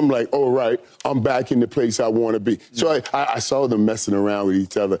put him like, all right, I'm back in the place I want to be. So I saw them messing around with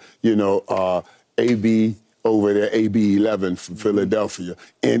each other. You know, AB over there, AB11 from Philadelphia,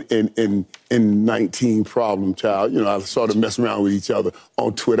 and 19 problem child. You know, I saw them messing around with each other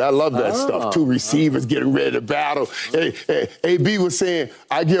on Twitter. I love that stuff. Two receivers getting ready to battle. AB was saying,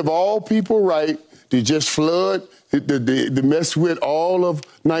 I give all people right to just flood, to mess with all of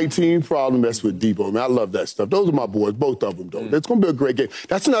 19 problem, mess with Debo. Man, I love that stuff. Those are my boys, both of them, though. It's going to be a great game.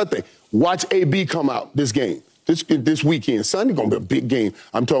 That's another thing. Watch AB come out this game, this weekend. Sunday going to be a big game.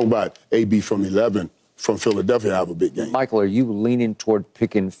 I'm talking about AB from 11. From Philadelphia, have a big game. Michael, are you leaning toward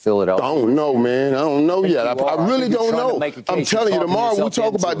picking Philadelphia? I don't know, man. I don't know yet. I really don't know. I'm telling you, tomorrow we'll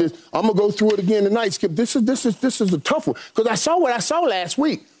talk about this. I'm gonna go through it again tonight, Skip. This is a tough one because I saw what I saw last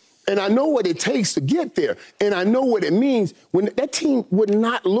week, and I know what it takes to get there, and I know what it means when that team would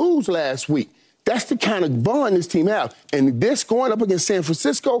not lose last week. That's the kind of bond this team has, and this going up against San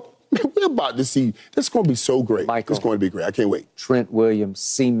Francisco. Man, we're about to see. This is going to be so great. Michael, it's going to be great. I can't wait. Trent Williams,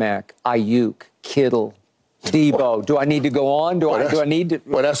 C-Mac, Ayuk, Kittle, Debo. Do I need to go on? Do I need to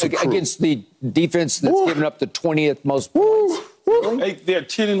against the defense that's given up the 20th most points? They're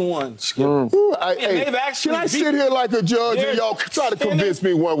 10-1. Can I sit here like a judge and y'all try to convince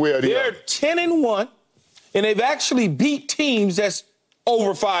me one way or the other? They're 10-1, and they've actually beat teams that's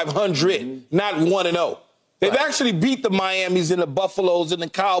over 500, not 1-0. They've actually beat the Miamis and the Buffaloes and the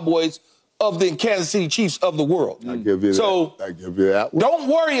Cowboys of the Kansas City Chiefs of the world. I give you that one. Don't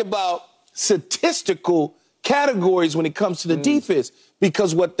worry about statistical categories when it comes to the defense,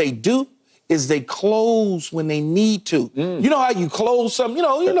 because what they do is they close when they need to. You know how you close something?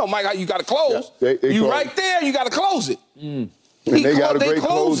 You know, Mike, how you got to close. Yeah, they you close. Right there, you got to close it. And they got a great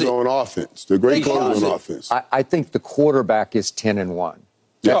close on offense. They're great close on offense. I think the quarterback is 10-1.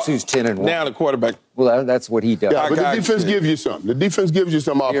 That's who's 10-1. Now the quarterback. Well, that's what he does. Yeah, but the defense gives you something. The defense gives you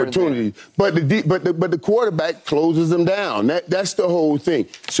some opportunity. But the quarterback closes them down. That's the whole thing.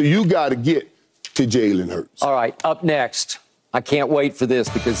 So you got to get to Jalen Hurts. All right, up next. I can't wait for this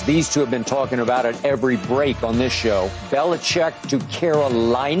because these two have been talking about it every break on this show. Belichick to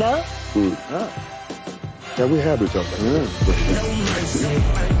Carolina? Yeah, we have been talking about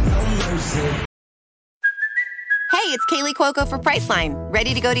that. Hey, it's Kaylee Cuoco for Priceline.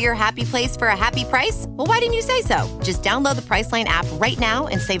 Ready to go to your happy place for a happy price? Well, why didn't you say so? Just download the Priceline app right now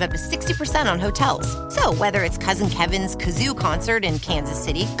and save up to 60% on hotels. So whether it's Cousin Kevin's Kazoo Concert in Kansas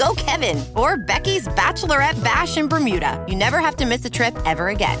City, go Kevin, or Becky's Bachelorette Bash in Bermuda, you never have to miss a trip ever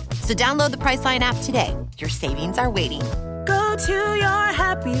again. So download the Priceline app today. Your savings are waiting. Go to your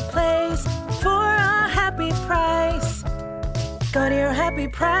happy place for a happy price. Go to your happy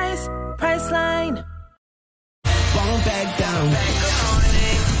price, Priceline. Back down.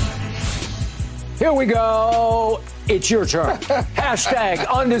 Here we go. It's your turn. Hashtag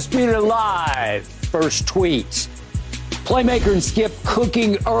Undisputed Live. First tweet. Playmaker and Skip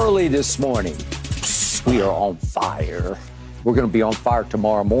cooking early this morning. We are on fire. We're going to be on fire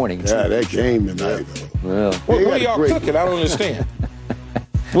tomorrow morning. Yeah, that game tonight. Well, what are y'all cooking? I don't understand.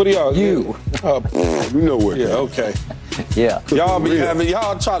 What are y'all? You know what? Yeah, okay. Yeah.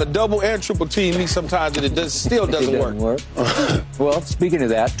 Y'all try to double and triple team me sometimes, and it still doesn't work. Well, speaking of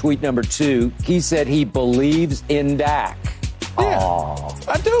that, tweet number 2, he said he believes in Dak. Yeah,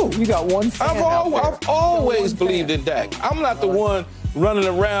 I do. You got one fan I've always believed in Dak. I'm not the one running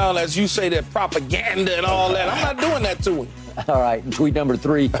around, as you say, that propaganda and all that. I'm not doing that to him. All right, and tweet number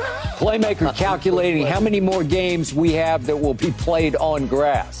 3, Playmaker calculating how many more games we have that will be played on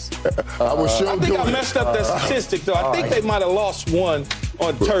grass. I think I messed up that statistic, though. I think they might have lost one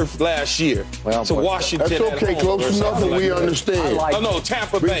on turf last year to Washington. That's okay, close enough, and we understand.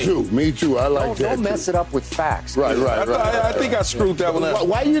 Tampa Bay. Me too. I like that. Don't mess it up with facts. Right. I think I screwed that one up.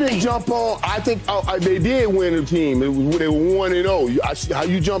 Why you didn't jump on? I think they did win the team. They were 1-0. How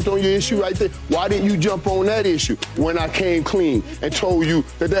you jumped on your issue right there? Why didn't you jump on that issue when I came clean and told you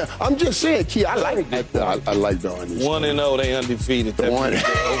that? I'm just saying, Key, I like that. I like that one. 1-0, they undefeated.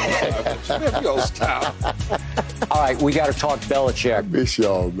 Stop. All right, we got to talk Belichick. Miss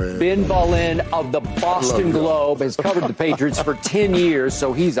y'all, man. Ben Bolin of the Boston Globe has covered the Patriots for 10 years,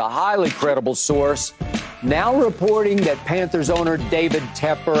 so he's a highly credible source. Now reporting that Panthers owner David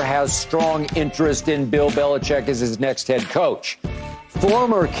Tepper has strong interest in Bill Belichick as his next head coach.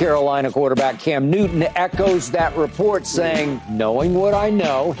 Former Carolina quarterback Cam Newton echoes that report, saying, knowing what I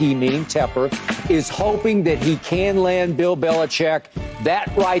know, he meaning Tepper, is hoping that he can land Bill Belichick.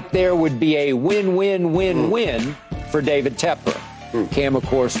 That right there would be a win-win-win-win for David Tepper. Cam, of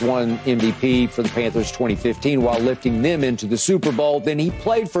course, won MVP for the Panthers 2015 while lifting them into the Super Bowl. Then he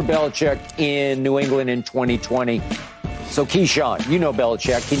played for Belichick in New England in 2020. So, Keyshawn, you know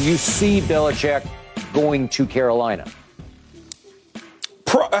Belichick. Can you see Belichick going to Carolina?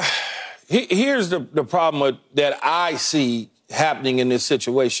 Here's the problem that I see happening in this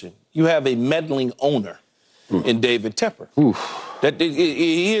situation. You have a meddling owner in David Tepper. That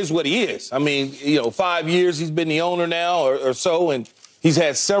he is what he is. I mean, 5 years he's been the owner now or so, and he's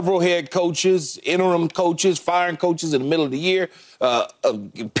had several head coaches, interim coaches, firing coaches in the middle of the year,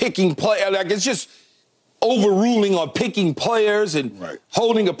 picking players. Like, it's just overruling on picking players and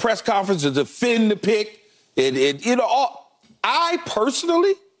holding a press conference to defend the pick. I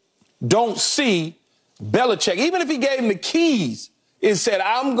personally don't see Belichick, even if he gave him the keys and said,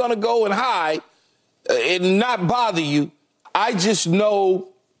 I'm going to go and hide and not bother you, I just know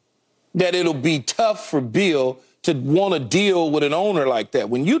that it'll be tough for Bill to want to deal with an owner like that.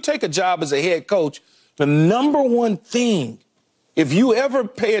 When you take a job as a head coach, the number one thing, if you ever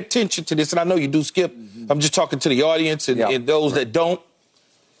pay attention to this, and I know you do, Skip, I'm just talking to the audience and those that don't,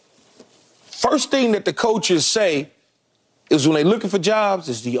 first thing that the coaches say is when they're looking for jobs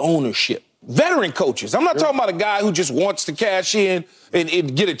is the ownership. Veteran coaches. I'm not talking about a guy who just wants to cash in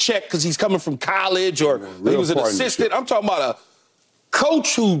and get a check because he's coming from college or he was an assistant. I'm talking about a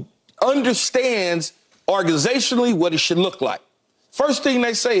coach who understands organizationally what it should look like. First thing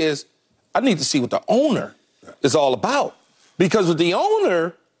they say is, I need to see what the owner is all about. Because if the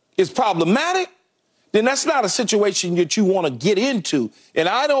owner is problematic, then that's not a situation that you want to get into. And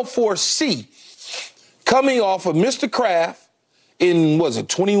I don't foresee coming off of Mr. Kraft in,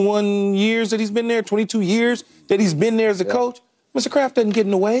 21 years that he's been there, 22 years that he's been there as a coach, Mr. Kraft doesn't get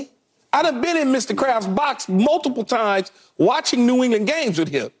in the way. I done been in Mr. Kraft's box multiple times watching New England games with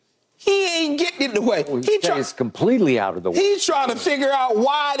him. He ain't getting in the way. He's completely out of the way. He's trying to figure out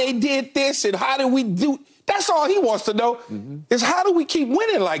why they did this and how did we do. That's all he wants to know is how do we keep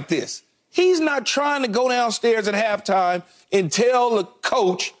winning like this? He's not trying to go downstairs at halftime and tell the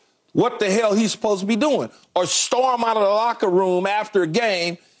coach what the hell he's supposed to be doing or storm out of the locker room after a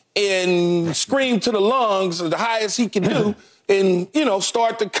game and scream to the lungs the highest he can do and,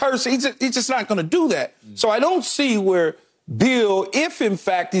 start to curse. He's just not going to do that. So I don't see where Bill, if in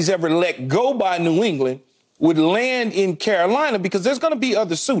fact he's ever let go by New England, would land in Carolina because there's going to be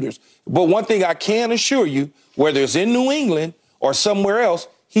other suitors. But one thing I can assure you, whether it's in New England or somewhere else,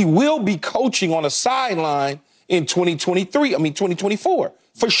 he will be coaching on a sideline in 2024,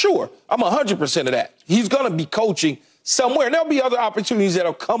 for sure. I'm 100% of that. He's going to be coaching somewhere. And there'll be other opportunities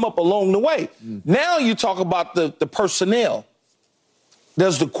that'll come up along the way. Now you talk about the personnel.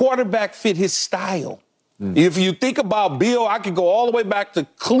 Does the quarterback fit his style? If you think about Bill, I could go all the way back to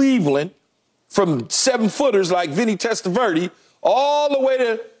Cleveland from 7-footers like Vinny Testaverde all the way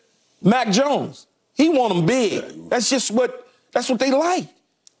to Mac Jones. He want them big. That's what they like.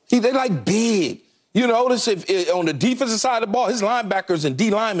 They like big. You notice if on the defensive side of the ball, his linebackers and D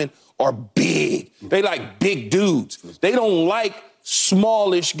linemen are big. They like big dudes. They don't like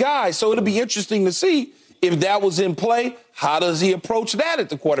smallish guys. So it'll be interesting to see if that was in play. How does he approach that at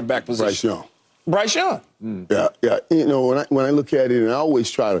the quarterback position? Bryce Young. Yeah. When I look at it, and I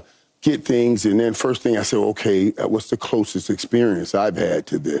always try to get things, and then first thing I say, okay, what's the closest experience I've had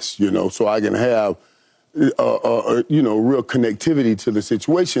to this, so I can have, real connectivity to the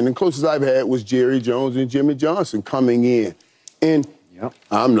situation. And closest I've had was Jerry Jones and Jimmy Johnson coming in. And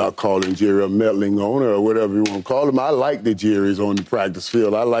I'm not calling Jerry a meddling owner or whatever you want to call him. I like the Jerry's on the practice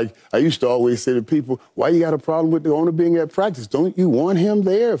field. I used to always say to people, why you got a problem with the owner being at practice? Don't you want him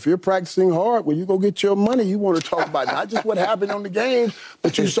there? If you're practicing hard, when you go get your money, you want to talk about not just what happened on the game,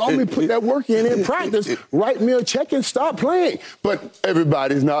 but you saw me put that work in practice, write me a check and stop playing. But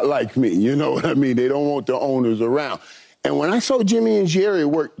everybody's not like me. You know what I mean? They don't want the owners around. And when I saw Jimmy and Jerry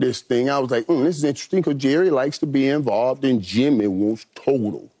work this thing, I was like, this is interesting because Jerry likes to be involved and Jimmy wants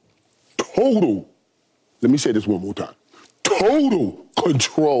total, let me say this one more time, total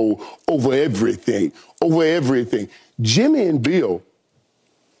control over everything. Jimmy and Bill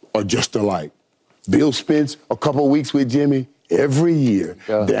are just alike. Bill spends a couple of weeks with Jimmy every year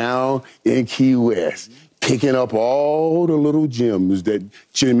down in Key West, picking up all the little gems that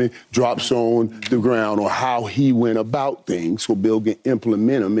Jimmy drops on the ground or how he went about things so Bill can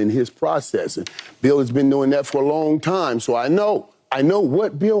implement them in his process. And Bill has been doing that for a long time. So I know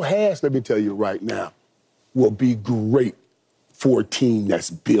what Bill has, let me tell you right now, will be great for a team that's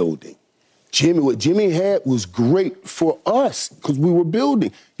building. What Jimmy had was great for us because we were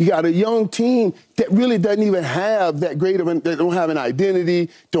building. You got a young team that really doesn't even have that great of they don't have an identity,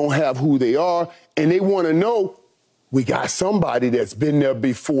 don't have who they are, and they want to know we got somebody that's been there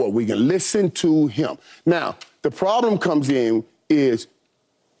before. We can listen to him. Now, the problem comes in is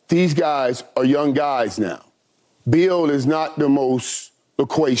these guys are young guys now. Bill is not the most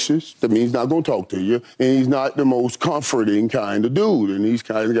loquacious. That means he's not going to talk to you. And he's not the most comforting kind of dude. And these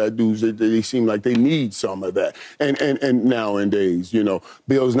kind of dudes, they seem like they need some of that. And nowadays,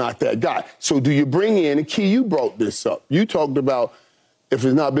 Bill's not that guy. So do you bring in, and Key, you brought this up. You talked about if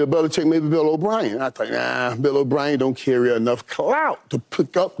it's not Bill Belichick, maybe Bill O'Brien. I thought, Bill O'Brien don't carry enough clout to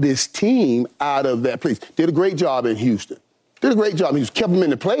pick up this team out of that place. Did a great job in Houston. Kept them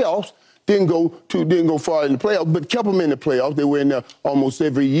in the playoffs. Didn't go far in the playoffs, but kept them in the playoffs. They were in there almost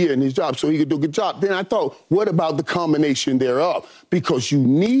every year in his job, so he could do a good job. Then I thought, what about the combination thereof? Because you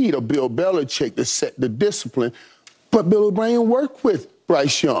need a Bill Belichick to set the discipline, but Bill O'Brien worked with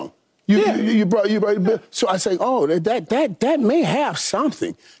Bryce Young. You brought Bill. So I say, that may have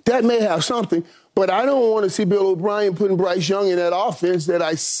something. But I don't want to see Bill O'Brien putting Bryce Young in that offense that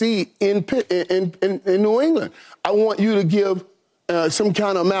I see in New England. I want you to give some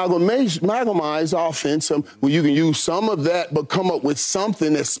kind of amalgamized offense where you can use some of that but come up with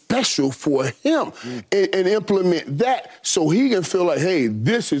something that's special for him and implement that so he can feel like, hey,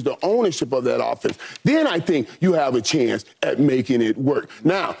 this is the ownership of that offense. Then I think you have a chance at making it work.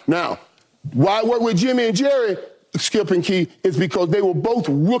 Now, why I work with Jimmy and Jerry, Skip and Key, is because they were both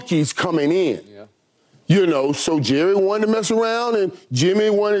rookies coming in. So Jerry wanted to mess around and Jimmy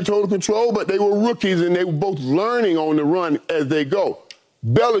wanted total control, but they were rookies and they were both learning on the run as they go.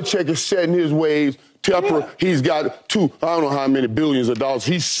 Belichick is setting his ways. Tepper, he's got I don't know how many billions of dollars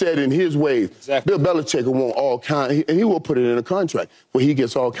he's set in his ways. Exactly. Bill Belichick will want all kinds, and he will put it in a contract where he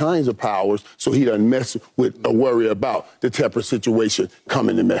gets all kinds of powers so he doesn't mess with or worry about the Tepper situation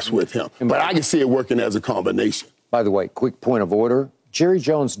coming to mess with him. But I can see it working as a combination. By the way, quick point of order. Jerry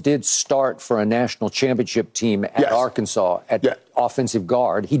Jones did start for a national championship team at Arkansas at offensive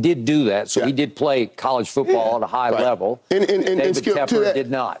guard. He did do that, so he did play college football at a high level. And David Skip, Tepper to that, did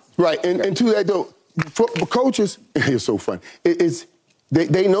not. Right, and to that, though, for coaches, it's so funny.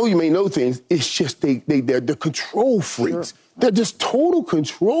 They know you may know things. It's just they're the control freaks. Sure. They're just total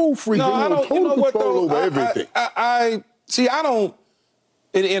control freaks. No, they want total control over everything. I don't.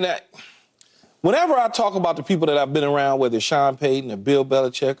 Whenever I talk about the people that I've been around, whether it's Sean Payton or Bill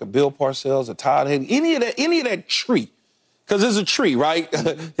Belichick or Bill Parcells or Todd Haley, any of that tree, because there's a tree, right?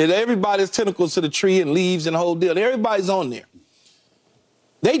 And everybody's tentacles to the tree and leaves and the whole deal. Everybody's on there.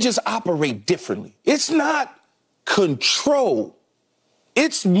 They just operate differently. It's not control.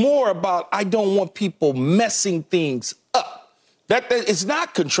 It's more about I don't want people messing things up. That it's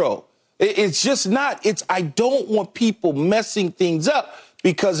not control. It's just not. It's I don't want people messing things up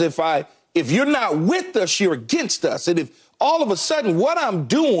because if you're not with us, you're against us. And if all of a sudden what I'm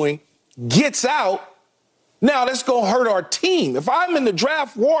doing gets out, now that's going to hurt our team. If I'm in the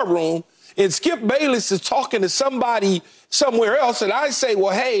draft war room and Skip Bayless is talking to somebody somewhere else and I say,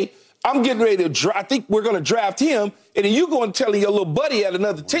 well, hey, I'm getting ready to draft. I think we're going to draft him. And then you go and tell your little buddy at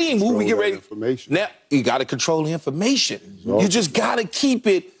another team who we get ready. Now, you got to control the information. Exactly. You just got to keep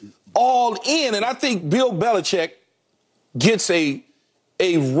it all in. And I think Bill Belichick gets a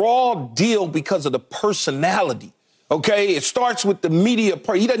raw deal because of the personality, okay? It starts with the media.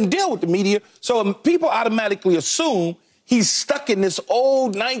 He doesn't deal with the media, so people automatically assume he's stuck in this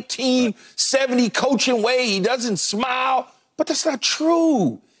old 1970 coaching way. He doesn't smile, but that's not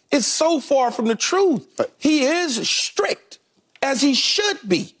true. It's so far from the truth. He is strict, as he should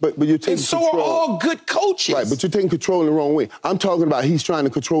be. But you're taking and so control. Are all good coaches. Right, but you're taking control in the wrong way. I'm talking about he's trying to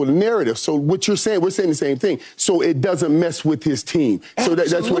control the narrative. So what you're saying, we're saying the same thing. So it doesn't mess with his team. So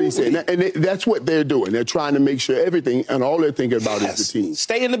that's what he's saying. And that's what they're doing. They're trying to make sure everything, and all they're thinking about is the team.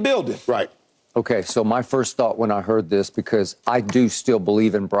 Stay in the building. Right. Okay, so my first thought when I heard this, because I do still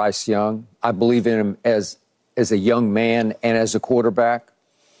believe in Bryce Young. I believe in him as a young man and as a quarterback.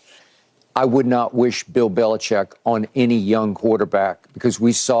 I would not wish Bill Belichick on any young quarterback because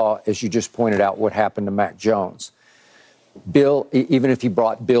we saw, as you just pointed out, what happened to Mac Jones. Bill, even if he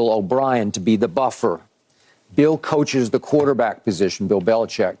brought Bill O'Brien to be the buffer, Bill coaches the quarterback position, Bill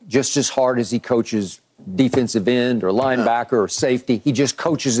Belichick, just as hard as he coaches defensive end or linebacker or safety. He just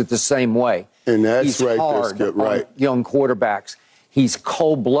coaches it the same way. And that's He's right, hard Skip, right. on young quarterbacks. He's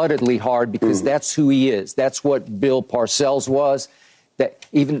cold-bloodedly hard because that's who he is. That's what Bill Parcells was. That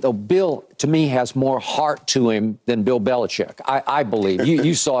even though Bill, to me, has more heart to him than Bill Belichick, I believe.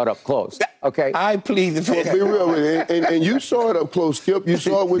 You saw it up close, okay? I plead the fifth. Be real with it. And you saw it up close, Skip. You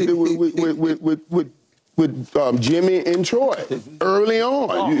saw it with Jimmy and Troy early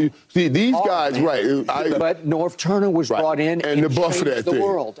on. You see, these guys, right. But Norv Turner was brought in and the buffer changed the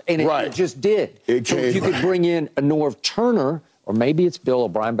world. And it just did. So if you could bring in a Norv Turner, or maybe it's Bill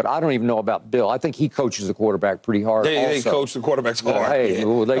O'Brien, but I don't even know about Bill. I think he coaches the quarterback pretty hard. They coach the quarterbacks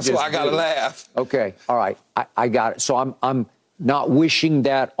hard. That's why I got to laugh. Okay, all right, I got it. So I'm not wishing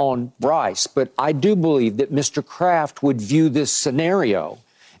that on Bryce, but I do believe that Mr. Kraft would view this scenario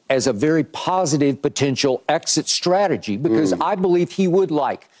as a very positive potential exit strategy because I believe he would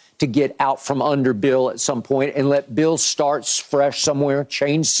like to get out from under Bill at some point and let Bill start fresh somewhere,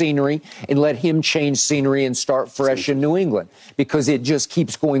 change scenery, and let him change scenery and start fresh in New England because it just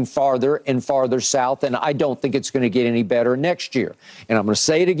keeps going farther and farther south, and I don't think it's going to get any better next year. And I'm going to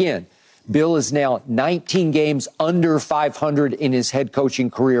say it again. Bill is now 19 games under 500 in his head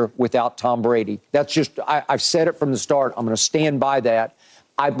coaching career without Tom Brady. That's just, I've said it from the start. I'm going to stand by that.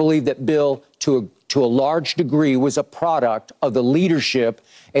 I believe that Bill, to a large degree, was a product of the leadership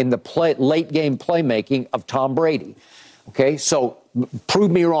and the late game playmaking of Tom Brady. Okay, so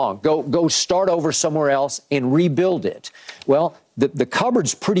prove me wrong. Go start over somewhere else and rebuild it. Well, the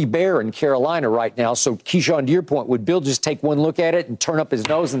cupboard's pretty bare in Carolina right now. So, Keyshawn, to your point, would Bill just take one look at it and turn up his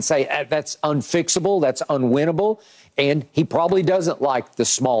nose and say, that's unfixable, that's unwinnable? And he probably doesn't like the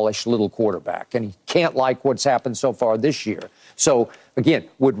smallish little quarterback, and he can't like what's happened so far this year. So, again,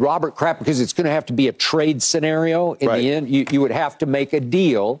 would Robert Kraft, because it's going to have to be a trade scenario in the end, you would have to make a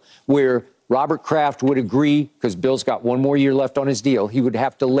deal where Robert Kraft would agree, because Bill's got one more year left on his deal, he would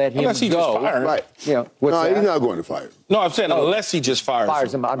have to let him unless he go. Just fire him. Right. You know, what's he's not going to fire him. No, I'm saying unless he just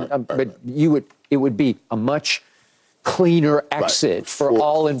fires him. But it would be a much cleaner exit for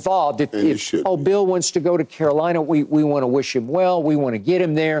all involved. If Bill wants to go to Carolina, we want to wish him well. We want to get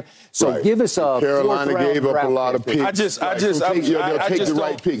him there. So give us a Carolina gave up a lot of picks. They'll take the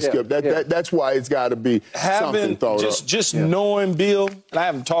right pick, Skip. That's why it's got to be something thought up. Just knowing Bill, and I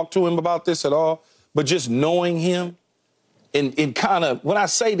haven't talked to him about this at all, but just knowing him, and kind of, when I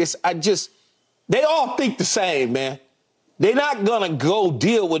say this, they all think the same, man. They're not going to go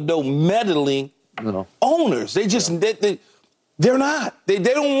deal with no meddling owners. They just, they're not. They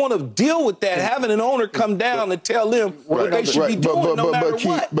don't want to deal with that, having an owner come down and tell them what they should be doing no matter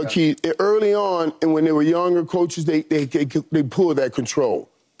what. But Keith, early on, and when they were younger coaches, they pulled that control.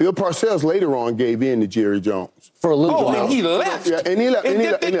 Bill Parcells later on gave in to Jerry Jones. For a little while. And he left. Yeah, and he left.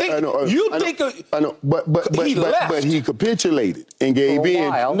 I know. But he capitulated and gave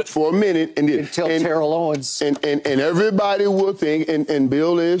in for a minute. Until Terrell Owens. And everybody will think, and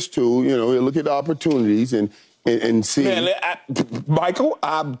Bill is too, he'll look at the opportunities and see. Man, Michael,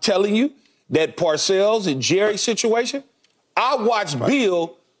 I'm telling you, that Parcells and Jerry situation, I watched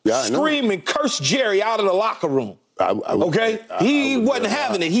Bill scream and curse Jerry out of the locker room. He wasn't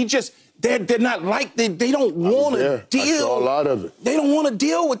having it. He just, they're not like, they don't want to deal. I saw a lot of it. They don't want to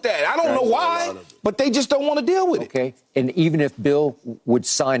deal with that. I don't know why, but they just don't want to deal with it. Okay. And even if Bill would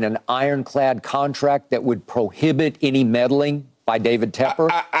sign an ironclad contract that would prohibit any meddling by David Tepper,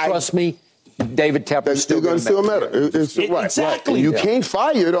 trust me, David Tepper's still going to meddle. Exactly. You can't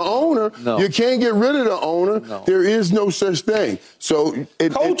fire the owner. No. You can't get rid of the owner. No. There is no such thing. So and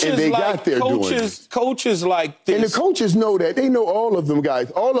they got there doing it. Coaches like this. And the coaches know that. They know all of them guys.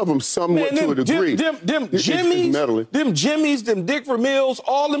 All of them somewhat to a degree. Them Jimmys, them Dick Vermeils,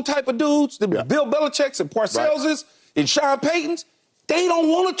 all them type of dudes, the Bill Belichick's and Parcells's and Sean Payton's, they don't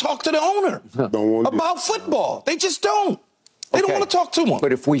want to talk to the owner about football. They just don't. They don't want to talk to him.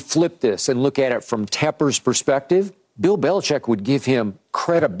 But if we flip this and look at it from Tepper's perspective, Bill Belichick would give him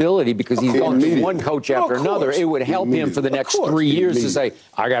credibility because he's gone through one coach after another. It would help him for the next 3 years to say,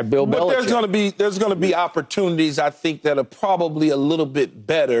 I got Bill Belichick. There's going to be opportunities, I think, that are probably a little bit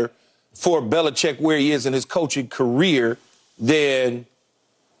better for Belichick where he is in his coaching career than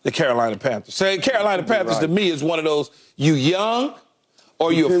the Carolina Panthers. So Carolina Panthers, to me, is one of those, you young,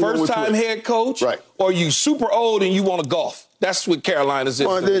 or you a first-time head coach, or you super old and you want to golf. That's what Carolina's is.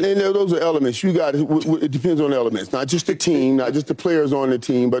 And those are elements. It depends on the elements. Not just the team, not just the players on the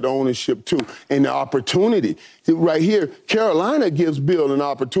team, but the ownership too. And the opportunity. Right here, Carolina gives Bill an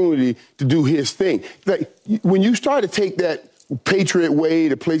opportunity to do his thing. Like, when you start to take that Patriot way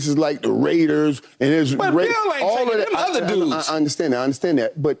to places like the Raiders, and there's Bill ain't all of them other dudes. I understand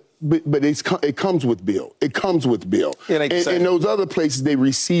that. But it comes with Bill. It comes with Bill. And those other places, they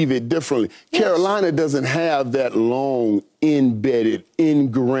receive it differently. Yes. Carolina doesn't have that long, embedded,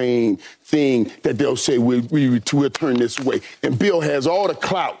 ingrained thing that they'll say, we'll turn this way. And Bill has all the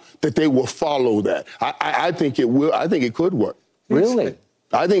clout that they will follow that. I think it will. I think it could work. Really?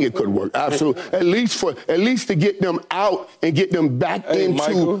 I think it could work, absolutely. At least to get them out and get them back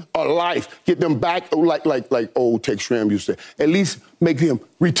into a life, get them back like old Tex Schramm used to say. At least make them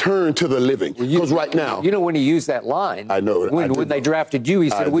return to the living. Because right now, when he used that line, I know when they drafted you, he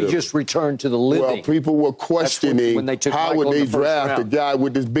said we just returned to the living. Well, people were questioning how would they draft a guy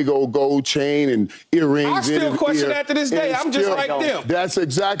with this big old gold chain and earrings. I still question that to this day. I'm just like them. That's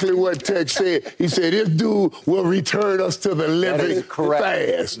exactly what Tex said. He said this dude will return us to the living fast.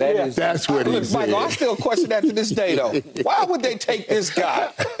 That's what he said. Michael, I still question that to this day, though. Why would they take this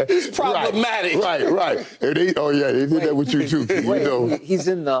guy? He's problematic. Right. They did that with you too. He's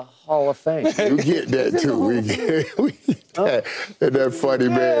in the Hall of Fame. You get that too. We get that. That funny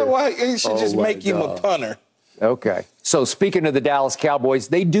man. Well, you should just make him a punter. Okay. So speaking of the Dallas Cowboys,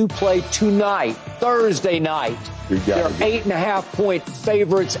 they do play tonight, Thursday night. They're 8.5-point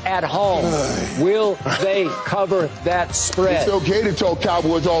favorites at home. Will they cover that spread? It's okay to talk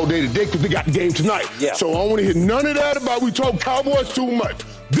Cowboys all day today because they got the game tonight. Yeah. So I don't want to hear none of that about we talk Cowboys too much.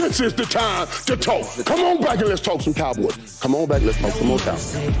 This is the time to talk. Come on back and let's talk some Cowboys. Come on back, let's talk some more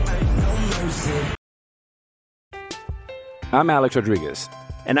Cowboys. I'm Alex Rodriguez.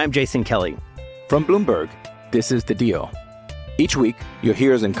 And I'm Jason Kelly. From Bloomberg, this is The Deal. Each week, you'll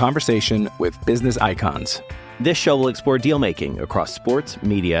hear us in conversation with business icons. This show will explore deal-making across sports,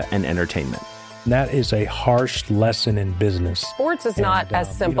 media, and entertainment. That is a harsh lesson in business. Sports is not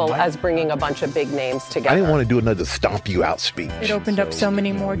as simple as bringing a bunch of big names together. I didn't want to do another stomp you out speech. It opened up so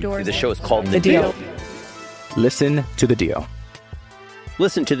many more doors. The show is called The Deal. Listen to The Deal.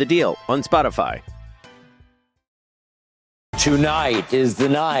 Listen to The Deal on Spotify. Tonight is the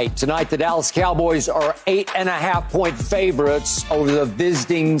night. Tonight, the Dallas Cowboys are 8.5-point favorites over the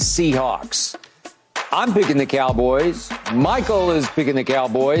visiting Seahawks. I'm picking the Cowboys. Michael is picking the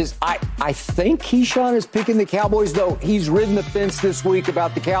Cowboys. I think Keyshawn is picking the Cowboys, though he's ridden the fence this week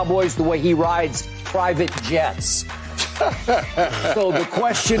about the Cowboys the way he rides private jets. So the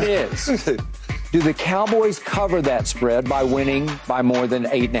question is, do the Cowboys cover that spread by winning by more than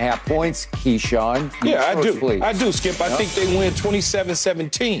 8.5 points? Keyshawn? Yeah, I do. Please. I do, Skip. I think they win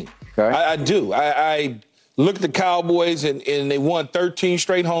 27-17. Okay. I do. I look at the Cowboys, and they won 13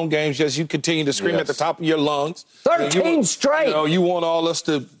 straight home games. As you continue to scream at the top of your lungs. 13 straight. You want all us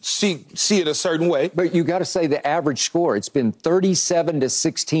to see it a certain way. But you got to say the average score. It's been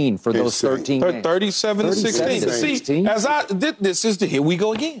 37-16 for those 13 games. 37-16. See, this is here we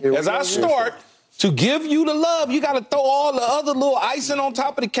go again. As I start to give you the love, you got to throw all the other little icing on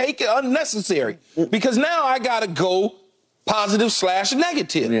top of the cake. Unnecessary. Because now I got to go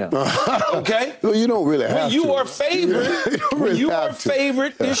positive/negative. Yeah. Okay? Well, you don't really have when you to. Are favored, when you are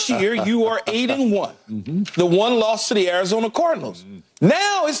favored this year, you are 8-1. Mm-hmm. The one loss to the Arizona Cardinals. Mm-hmm.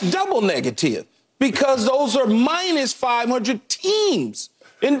 Now it's double negative because those are minus 500 teams.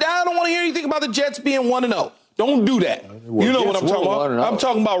 And I don't want to hear anything about the Jets being 1-0. Don't do that. You know what I'm talking about? I'm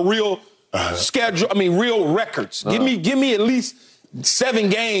talking about real schedule. I mean, real records. Give me at least 7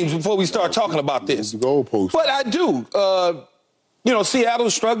 games before we start talking about this. But I do.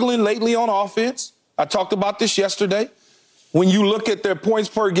 Seattle's struggling lately on offense. I talked about this yesterday. When you look at their points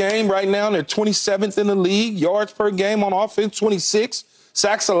per game right now, they're 27th in the league. Yards per game on offense, 26.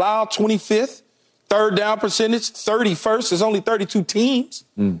 Sacks allowed, 25th. Third down percentage, 31st. There's only 32 teams.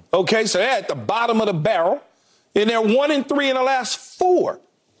 Okay, so they're at the bottom of the barrel. And they're 1-3 in the last 4.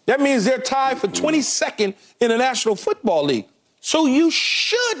 That means they're tied for 22nd in the National Football League. So you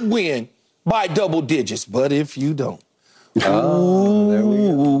should win by double digits. But if you don't, there we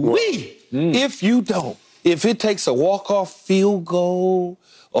go. If you don't, if it takes a walk-off field goal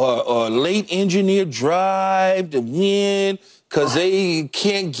or a late engineered drive to win because they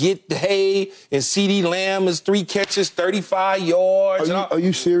can't get the hay and CeeDee Lamb is 3 catches, 35 yards. Are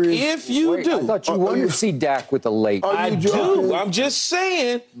you serious? If you do. I thought you wanted to see Dak with a late. I do. I'm just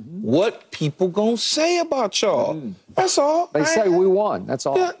saying what people going to say about y'all. That's all. They say we won. That's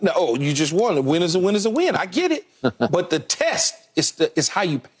all. Yeah. No, you just won. A win is a win is a win. I get it. But the test is how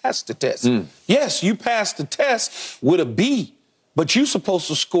you pass the test. Yes, you passed the test with a B. But you're supposed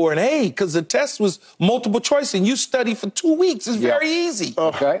to score an A because the test was multiple choice and you study for 2 weeks. It's very easy.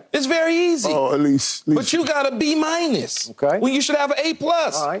 Okay. It's very easy. Oh, at least. But you got a B-. Okay. Well, you should have an A+.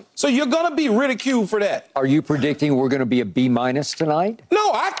 All right. So you're going to be ridiculed for that. Are you predicting we're going to be a B- tonight?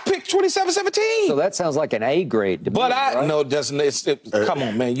 No, I picked 27-17. So that sounds like an A grade to me. But right? no, it doesn't. Come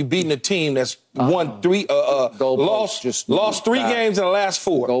on, man. You beating a team that's lost 3 games in the last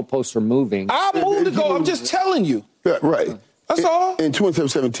 4. Goalposts are moving. I moved the goal. I'm just telling you. Yeah, right. That's all. In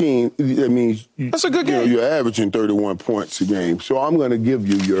 27-17, that means that's a good game. You're averaging 31 points a game. So I'm going to give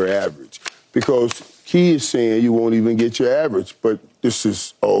you your average because he is saying you won't even get your average, but this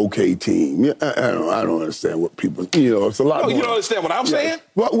is an okay team. Yeah, I don't understand what people, it's a lot. No, you don't understand what I'm saying?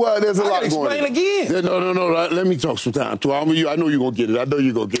 Well, there's a lot going on. Explain again. No. Let me talk some time. I know you're going to get it. I know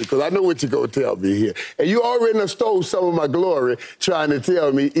you're going to get it because I know what you're going to tell me here. And you already done stole some of my glory trying to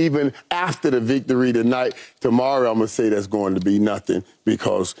tell me even after the victory tonight, tomorrow I'm going to say that's going to be nothing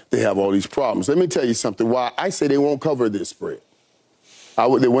because they have all these problems. Let me tell you something. Why I say they won't cover this spread.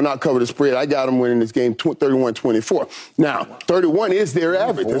 They will not cover the spread. I got them winning this game 31-24. Now, 31 is their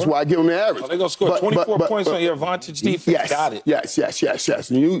average. That's why I give them the average. They're going to score 24 points on your advantage defense. Yes, got it. Yes.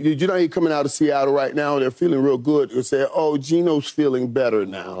 And you know, you're coming out of Seattle right now. They're feeling real good. They say, Geno's feeling better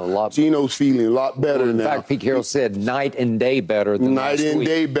now. Geno's feeling a lot better now. In fact, Pete Carroll said night and day better than last week. Night and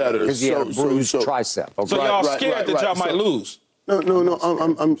day better. Because he had a bruised tricep. Okay. So y'all scared that y'all might lose? No.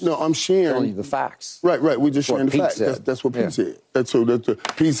 I'm sharing. Telling you the facts. Right. We're just sharing the facts. That's what Pete said.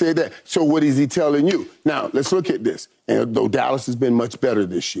 Pete said that. So what is he telling you? Now, let's look at this. And though Dallas has been much better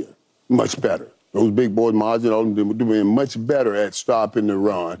this year, much better. Those big boys, Margin, all of them doing much better at stopping the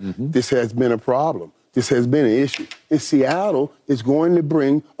run. This has been a problem. This has been an issue. And Seattle is going to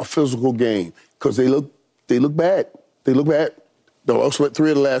bring a physical game because they look bad. They look bad. They also let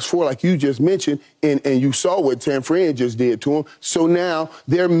 3 of the last 4, like you just mentioned, and you saw what San Fran just did to them. So now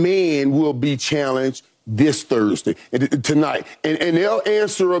their man will be challenged this Thursday, tonight. And they'll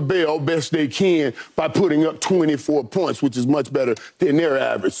answer a bell best they can by putting up 24 points, which is much better than their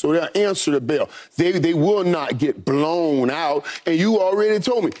average. So they'll answer the bell. They will not get blown out. And you already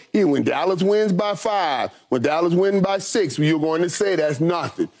told me, when Dallas wins by 5, when Dallas wins by 6, you're going to say that's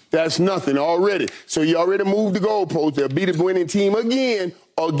nothing. That's nothing already. So you already moved the goalpost. They'll be the winning team again,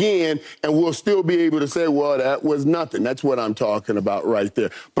 and we'll still be able to say, well, that was nothing. That's what I'm talking about right there.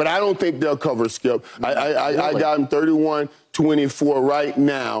 But I don't think they'll cover, Skip. I got them 31-24 right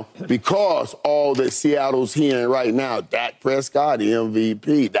now because all that Seattle's hearing right now, Dak Prescott, the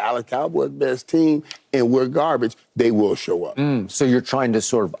MVP, Dallas Cowboys' best team, and we're garbage, they will show up. So you're trying to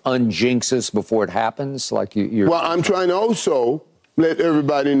sort of unjinx us before it happens? Like you're... Well, I'm trying to also let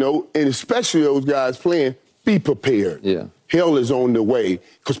everybody know, and especially those guys playing, be prepared. Yeah. Hell is on the way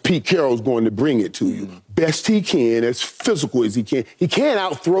because Pete Carroll's going to bring it to you. Best he can, as physical as he can. He can't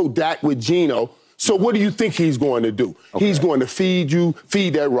out-throw Dak with Geno. So what do you think he's going to do? Okay. He's going to feed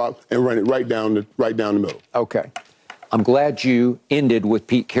that rock, and run it right down the middle. Okay. I'm glad you ended with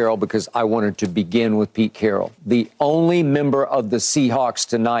Pete Carroll because I wanted to begin with Pete Carroll. The only member of the Seahawks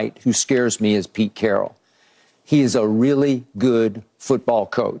tonight who scares me is Pete Carroll. He is a really good football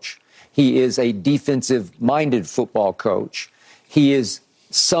coach. He is a defensive-minded football coach. He is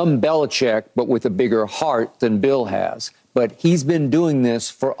some Belichick, but with a bigger heart than Bill has. But he's been doing this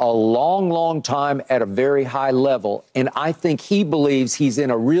for a long, long time at a very high level. And I think he believes he's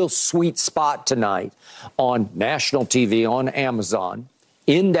in a real sweet spot tonight on national TV, on Amazon,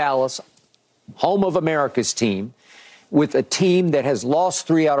 in Dallas, home of America's team, with a team that has lost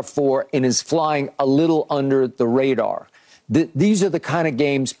 3 out of 4 and is flying a little under the radar. These are the kind of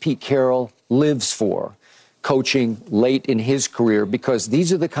games Pete Carroll lives for, coaching late in his career, because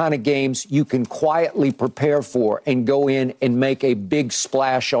these are the kind of games you can quietly prepare for and go in and make a big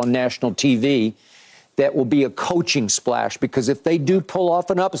splash on national TV that will be a coaching splash. Because if they do pull off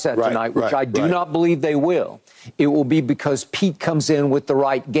an upset tonight, which I do not believe they will, it will be because Pete comes in with the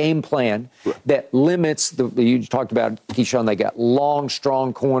right game plan that limits you talked about, Keyshawn, they got long,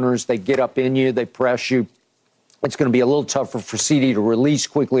 strong corners. They get up in you. They press you. It's going to be a little tougher for CD to release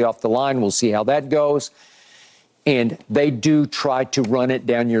quickly off the line. We'll see how that goes. And they do try to run it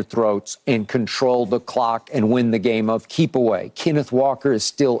down your throats and control the clock and win the game of keep away. Kenneth Walker is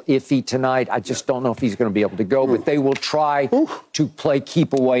still iffy tonight. I just don't know if he's going to be able to go, but they will try to play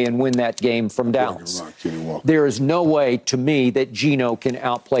keep away and win that game from Dallas. There is no way, to me, that Geno can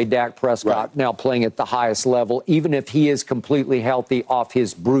outplay Dak Prescott now playing at the highest level, even if he is completely healthy off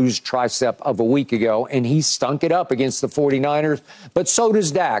his bruised tricep of a week ago, and he stunk it up against the 49ers, but so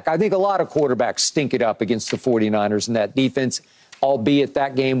does Dak. I think a lot of quarterbacks stink it up against the 49ers in that defense, albeit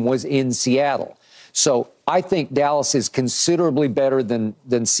that game was in Seattle. So I think Dallas is considerably better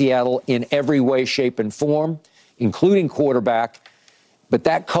than Seattle in every way, shape, and form, including quarterback. But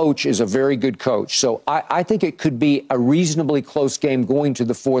that coach is a very good coach. So I think it could be a reasonably close game going to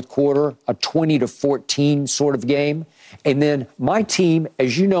the fourth quarter, a 20-14 sort of game. And then my team,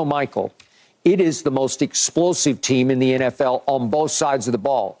 as you know, Michael, it is the most explosive team in the NFL on both sides of the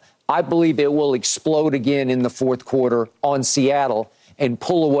ball. I believe it will explode again in the fourth quarter on Seattle and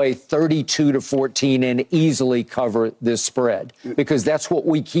pull away 32-14 and easily cover this spread, because that's what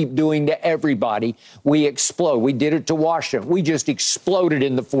we keep doing to everybody. We explode. We did it to Washington. We just exploded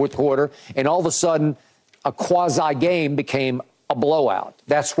in the fourth quarter, and all of a sudden a quasi game became a blowout.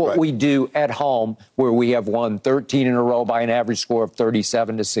 That's what we do at home, where we have won 13 in a row by an average score of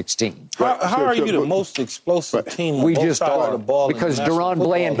 37-16. How are you the most explosive team on both sides of the ball? Because Deron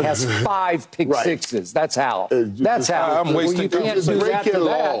Bland has 5 pick sixes. That's how. That's how. I'm wasting time. You can't do that to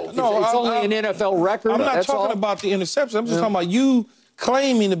that. No, it's only an NFL record. I'm not talking about the interception. I'm just talking about you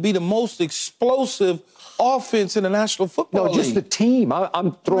claiming to be the most explosive offense in the National Football League. No, just the team.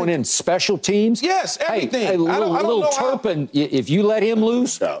 I'm throwing in special teams. Yes, everything. Hey, little Turpin, if you let him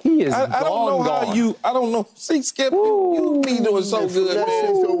loose, he is gone. I don't know. See, Skip, you be doing so good,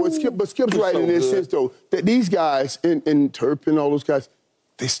 man. But Skip's right in this sense, though, that these guys, in Turpin, all those guys,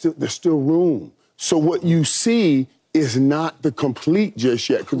 there's still room. So what you see is not the complete just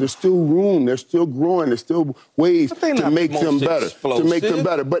yet, because there's still room. They're still growing. There's still ways to make them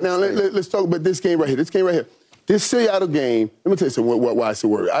better. But now let's talk about this game right here. This Seattle game, let me tell you something, why I say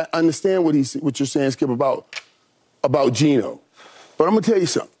worried. I understand what you're saying, Skip, about Geno. But I'm going to tell you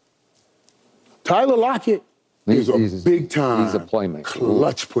something. Tyler Lockett is a big-time He's a playmaker.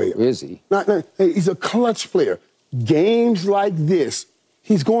 Clutch player. Is he? He's a clutch player. Games like this,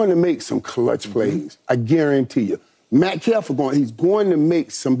 he's going to make some clutch plays. I guarantee you. Matt Carroll he's going to make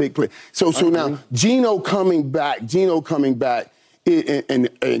some big plays. So now Geno coming back,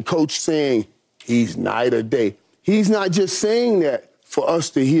 and Coach saying he's night or day. He's not just saying that for us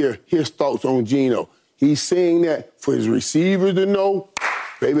to hear his thoughts on Geno. He's saying that for his receivers to know,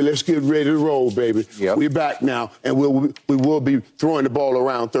 baby, let's get ready to roll, baby. Yep. We're back now, and we will be throwing the ball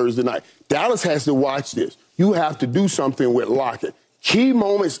around Thursday night. Dallas has to watch this. You have to do something with Lockett. key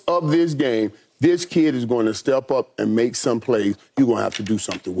moments of this game, this kid is going to step up and make some plays. You're going to have to do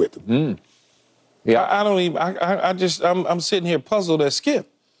something with him. Yeah, I'm sitting here puzzled at Skip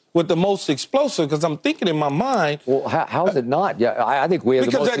with the most explosive because I'm thinking in my mind. Well, how is it not? Yeah, I think we have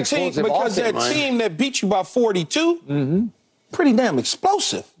the most explosive offense. Because that team that beat you by 42, pretty damn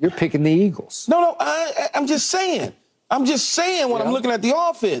explosive. You're picking the Eagles. No, I'm just saying. I'm just saying when I'm looking at the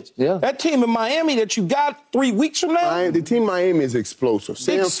offense. Yeah. That team in Miami that you got 3 weeks from now. The team in Miami is explosive.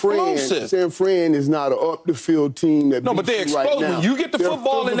 San Fran is not an up-the-field team that but they're explosive. Right now. When you get the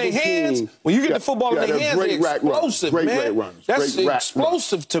football in their hands, they're explosive, man. That's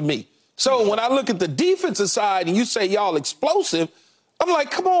explosive to me. So when I look at the defensive side and you say y'all explosive, I'm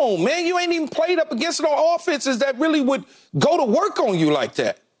like, come on, man. You ain't even played up against no offenses that really would go to work on you like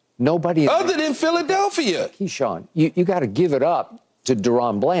that. Nobody other than Philadelphia. Keyshawn, you got to give it up to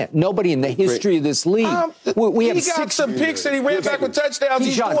Deron Bland. Nobody in the history of this league. We have got some picks and he ran back with touchdowns.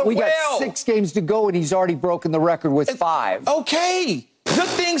 He's doing we got 6 games to go and he's already broken the record with 5. Okay. Good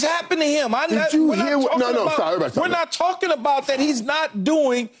things happen to him. We're not talking about that he's not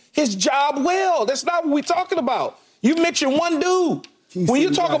doing his job well. That's not what we're talking about. You mentioned one dude. When you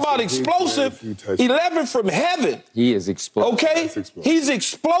talk about explosive, 11 from heaven. He is explosive. Okay? He's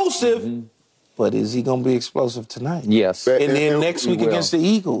explosive. But is he going to be explosive tonight? Yes. And then next week against the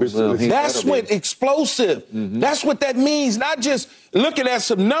Eagles. That's what explosive. That's what that means. Not just looking at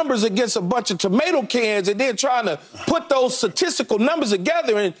some numbers against a bunch of tomato cans and then trying to put those statistical numbers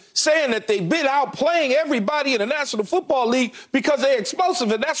together and saying that they've been outplaying everybody in the National Football League because they're explosive.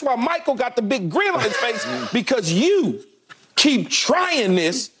 And that's why Michael got the big grin on his face because you keep trying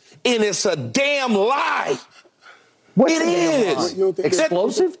this, and it's a damn lie. What's it is.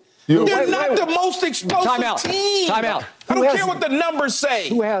 Explosive? They're not the most explosive team. Time out. I don't care what the numbers say.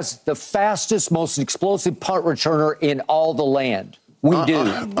 Who has the fastest, most explosive punt returner in all the land? We do.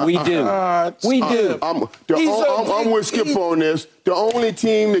 We do. I'm with Skip on this. The only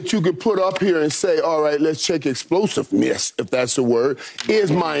team that you could put up here and say, all right, let's check explosiveness, if that's the word,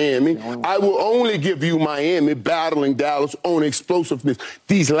 is Miami. I will only give you Miami battling Dallas on explosiveness.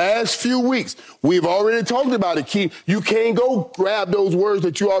 These last few weeks, we've already talked about it, Keith. You can't go grab those words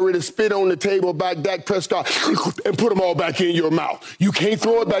that you already spit on the table about Dak Prescott and put them all back in your mouth. You can't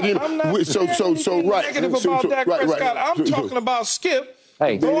throw it back in. I'm not negative about Dak Prescott. I'm talking about Skip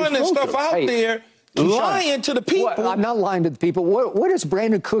throwing this stuff out there. Lying to the people. I'm not lying to the people. What has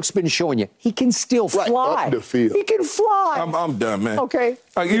Brandon Cooks been showing you? He can still fly. Up the field. He can fly. I'm done, man. Okay.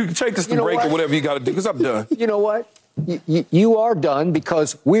 You can take us to break or whatever you got to do, because I'm done. You know what? You are done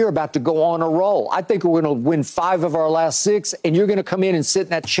because we're about to go on a roll. I think we're going to win 5 of our last 6, and you're going to come in and sit in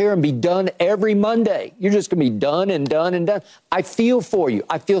that chair and be done every Monday. You're just going to be done and done and done. I feel for you.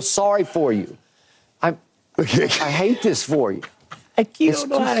 I feel sorry for you. I hate this for you. You don't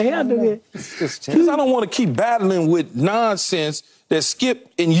know how to handle it. Because I don't want to keep battling with nonsense that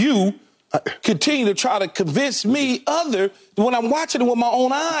Skip and you continue to try to convince me when I'm watching it with my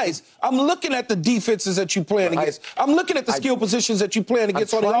own eyes. I'm looking at the defenses that you're playing against. I'm looking at the skill positions that you're playing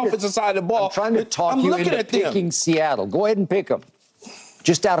against on the offensive side of the ball. I'm trying to talk you into picking Seattle. Go ahead and pick them.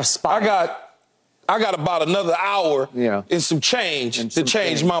 Just out of spite. I got about another hour and some change to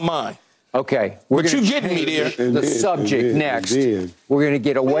change my mind. Okay. But you getting me there. The subject next. We're going to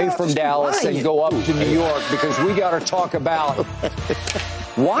get away from Dallas and go up to New York because we got to talk about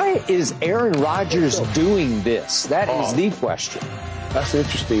why is Aaron Rodgers doing this? That is the question. That's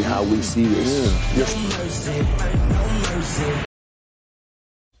interesting how we see this.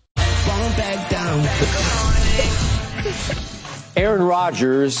 Aaron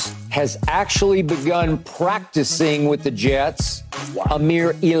Rodgers has actually begun practicing with the Jets a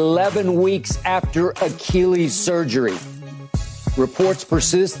mere 11 weeks after Achilles surgery. Reports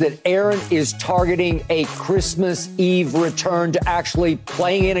persist that Aaron is targeting a Christmas Eve return to actually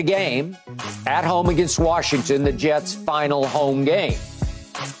playing in a game at home against Washington, the Jets' final home game.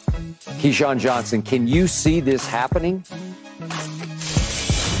 Keyshawn Johnson, can you see this happening?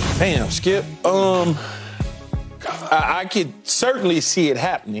 Damn, Skip. I could certainly see it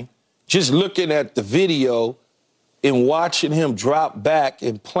happening. Just looking at the video and watching him drop back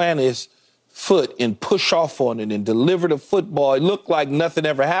and plant his foot and push off on it and deliver the football, it looked like nothing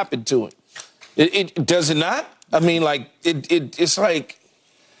ever happened to him. It does it not? I mean, like, it's like,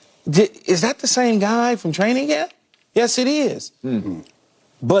 is that the same guy from training camp? Yes, it is. Mm-hmm.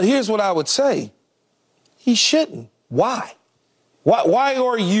 But here's what I would say. He shouldn't. Why? Why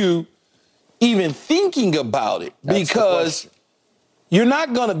are you even thinking about it? Because you're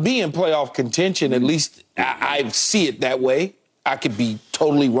not going to be in playoff contention. At least I see it that way. I could be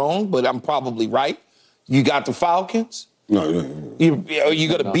totally wrong, but I'm probably right. You got the Falcons. No. Are you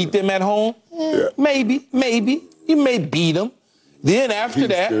going to beat them at home? Yeah. Maybe. You may beat them. Then after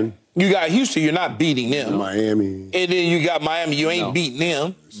that, you got Houston. You're not beating them. Miami. And then you got Miami. You ain't beating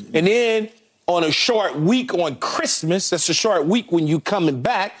them. And then on a short week on Christmas, that's a short week when you coming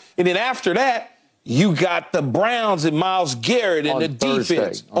back. And then after that, you got the Browns and Myles Garrett and the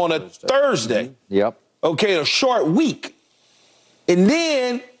defense on a Thursday. Mm-hmm. Yep. Okay, a short week. And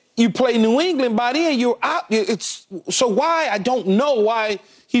then you play New England. By then, you're out. So why? I don't know why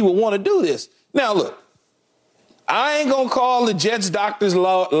he would want to do this. Now, look, I ain't going to call the Jets doctors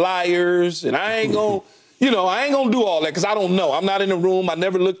liars, and I ain't going to, I ain't going to do all that because I don't know. I'm not in the room. I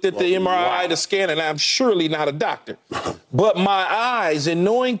never looked at the MRI, the scan, and I'm surely not a doctor. But my eyes and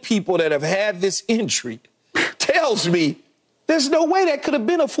knowing people that have had this injury tells me there's no way that could have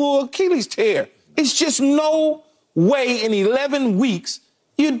been a full Achilles tear. It's just no way in 11 weeks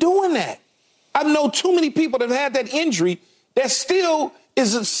you're doing that. I know too many people that have had that injury that still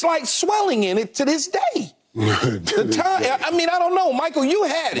is a slight swelling in it to this day. The time, I mean, I don't know. Michael, you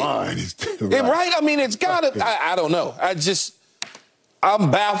had it. Right? I mean, it's got to, I don't know.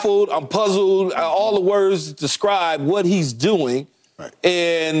 I'm baffled. I'm puzzled. All the words describe what he's doing. Right.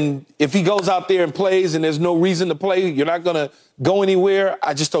 And if he goes out there and plays and there's no reason to play, you're not going to go anywhere.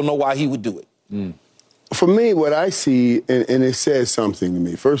 I just don't know why he would do it. Mm. For me, what I see, and it says something to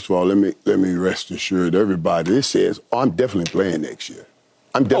me. First of all, let me rest assured, everybody. It says, I'm definitely playing next year.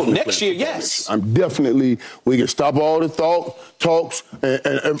 I'm definitely next year, yes. I'm definitely, we can stop all the talks,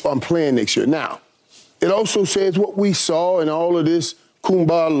 and I'm playing next year. Now, it also says what we saw and all of this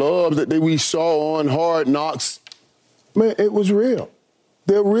kumbaya love that we saw on Hard Knocks, man, it was real.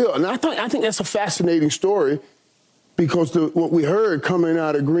 They're real. And I think that's a fascinating story because what we heard coming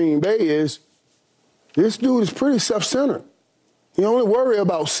out of Green Bay is this dude is pretty self-centered. He only worries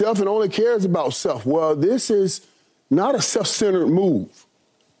about self and only cares about self. Well, this is not a self-centered move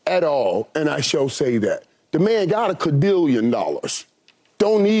at all, and I shall say that. The man got $1 quadrillion.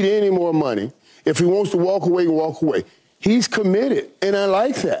 Don't need any more money. If he wants to walk away, walk away. He's committed, and I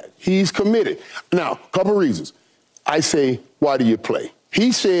like that. He's committed. Now, a couple reasons. I say, why do you play?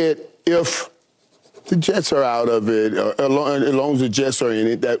 He said if the Jets are out of it, as long as the Jets are in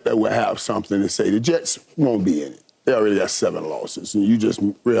it, that will have something to say. The Jets won't be in it. They already got 7 losses, and you just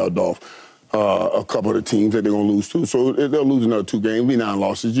railed off a couple of the teams that they're going to lose to. So they'll lose another 2 games, be 9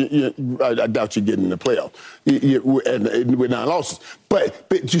 losses. I doubt you're getting in the playoffs with 9 losses. But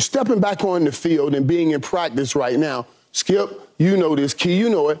you're stepping back on the field and being in practice right now, Skip, you know this, Key, you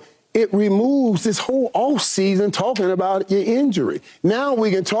know it. It removes this whole offseason talking about your injury. Now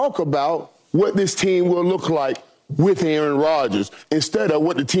we can talk about what this team will look like with Aaron Rodgers instead of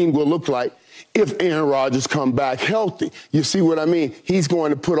what the team will look like if Aaron Rodgers come back healthy. You see what I mean? He's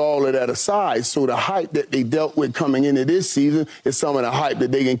going to put all of that aside. So the hype that they dealt with coming into this season is some of the hype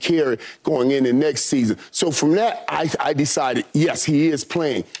that they can carry going into next season. So from that, I decided, yes, he is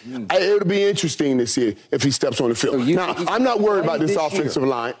playing. It'll be interesting to see if he steps on the field. So now, I'm not worried about this offensive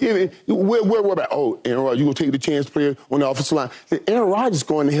line. We're about, Aaron Rodgers, you going to take the chance player on the offensive line. Aaron Rodgers is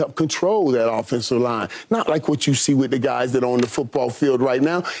going to help control that offensive line. Not like what you see with the guys that are on the football field right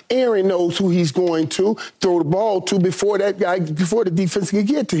now. Aaron knows who he's going to throw the ball to before the defense can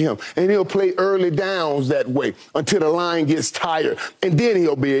get to him. And he'll play early downs that way until the line gets tired. And then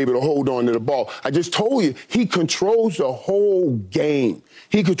he'll be able to hold on to the ball. I just told you, he controls the whole game.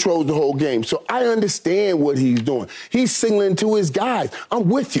 He controls the whole game. So I understand what he's doing. He's signaling to his guys, I'm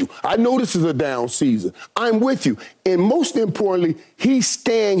with you. I know this is a down season. I'm with you. And most importantly, he's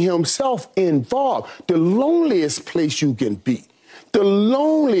staying himself involved. The loneliest place you can be. The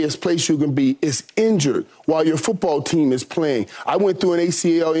loneliest place you can be is injured while your football team is playing. I went through an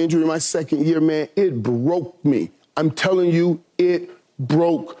ACL injury my second year, man. It broke me. I'm telling you, it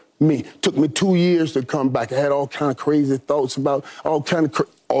broke me. Took me 2 years to come back. I had all kind of crazy thoughts about all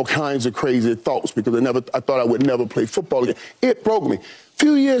kinds of crazy thoughts because I thought I would never play football again. It broke me. A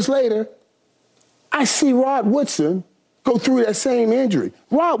few years later, I see Rod Woodson go through that same injury.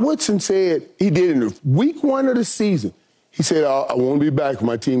 Rod Woodson said he did it in week 1 of the season. He said, I want to be back when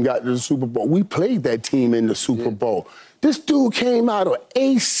my team got to the Super Bowl. We played that team in the Super Bowl. This dude came out of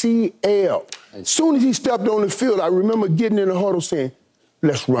ACL. As soon as he stepped on the field, I remember getting in the huddle saying,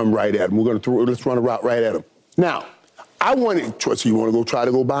 let's run right at him. Let's run a route right at him. Now, I wanted, Troy, so you want to try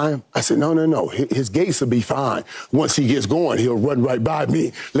to go by him? I said, no. His gates will be fine. Once he gets going, he'll run right by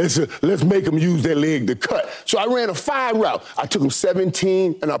me. Let's make him use that leg to cut. So I ran a 5 route. I took him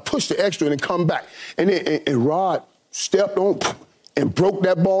 17, and I pushed the extra and then come back. And then Rod stepped on and broke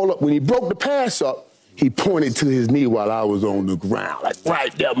that ball up. When he broke the pass up, he pointed to his knee while I was on the ground, like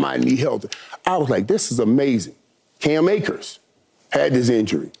right there, my knee held it. I was like, this is amazing. Cam Akers had this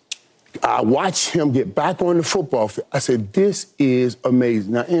injury. I watched him get back on the football field. I said, this is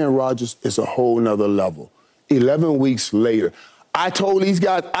amazing. Now, Aaron Rodgers is a whole nother level. 11 weeks later, I told these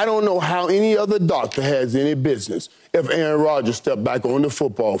guys, I don't know how any other doctor has any business if Aaron Rodgers stepped back on the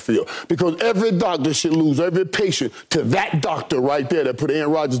football field. Because every doctor should lose every patient to that doctor right there that put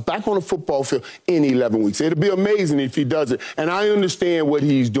Aaron Rodgers back on the football field in 11 weeks. It'll be amazing if he does it. And I understand what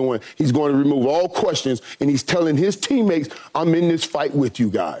he's doing. He's going to remove all questions, and he's telling his teammates, I'm in this fight with you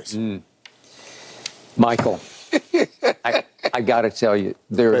guys. Michael, I got to tell you,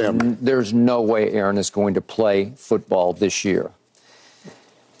 there's no way Aaron is going to play football this year.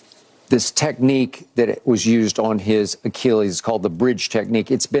 This technique that was used on his Achilles is called the bridge technique.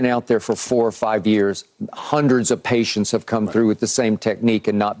 It's been out there for 4 or 5 years. Hundreds of patients have come through with the same technique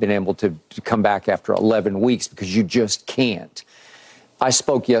and not been able to come back after 11 weeks because you just can't. I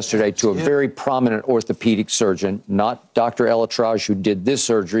spoke yesterday to a very prominent orthopedic surgeon, not Dr. Elatrage, who did this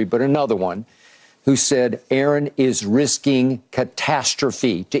surgery, but another one, who said Aaron is risking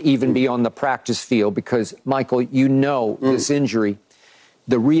catastrophe to even be on the practice field because, Michael, you know this injury,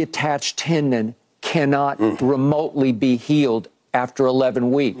 the reattached tendon cannot remotely be healed after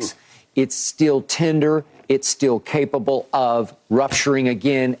 11 weeks. It's still tender. It's still capable of rupturing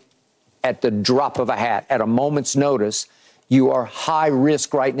again at the drop of a hat, at a moment's notice. You are high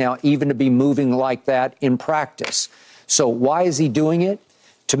risk right now, even to be moving like that in practice. So why is he doing it?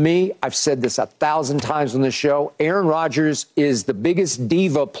 To me, I've said this 1,000 times on the show, Aaron Rodgers is the biggest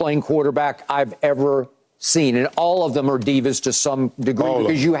diva playing quarterback I've ever seen. And all of them are divas to some degree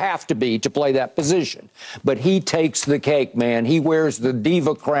because you have to be to play that position. But he takes the cake, man. He wears the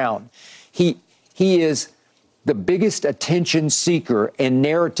diva crown. He is the biggest attention seeker and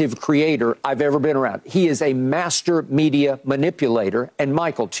narrative creator I've ever been around. He is a master media manipulator. And,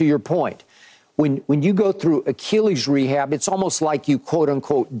 Michael, to your point, when you go through Achilles rehab, it's almost like you, quote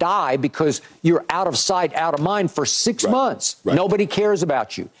unquote, die because you're out of sight, out of mind for 6 months. Nobody cares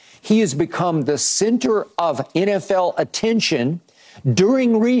about you. He has become the center of NFL attention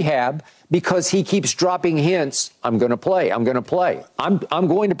during rehab because he keeps dropping hints. I'm going to play. I'm going to play. I'm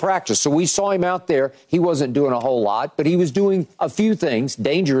going to practice. So we saw him out there. He wasn't doing a whole lot, but he was doing a few things,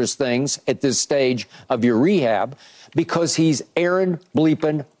 dangerous things at this stage of your rehab because he's Aaron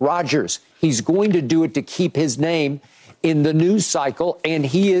bleeping Rodgers. He's going to do it to keep his name in the news cycle, and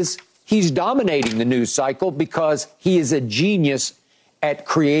he's dominating the news cycle because he is a genius at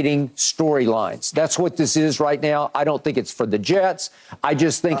creating storylines. That's what this is right now. I don't think it's for the Jets. I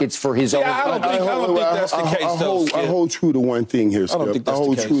just think it's for his own. I don't think that's the case, I hold true to one thing here, Skip. I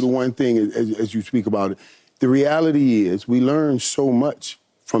hold true to one thing as you speak about it. The reality is we learn so much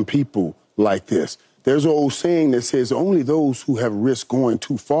from people like this. There's an old saying that says only those who have risked going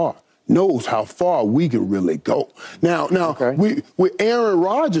too far knows how far we can really go. Now, with Aaron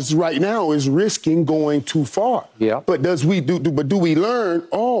Rodgers right now is risking going too far. Yeah. But do we learn?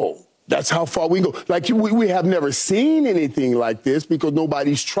 Oh, that's how far we go. Like we have never seen anything like this because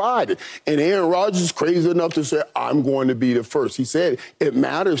nobody's tried it. And Aaron Rodgers is crazy enough to say, I'm going to be the first. He said, it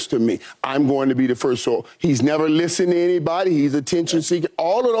matters to me. I'm going to be the first. So he's never listened to anybody. He's attention seeking.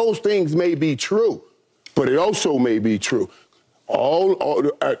 All of those things may be true, but it also may be true.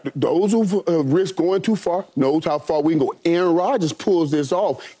 Those who risk going too far knows how far we can go. Aaron Rodgers pulls this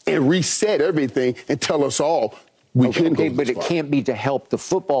off and reset everything and tell us all we can go. But it can't be to help the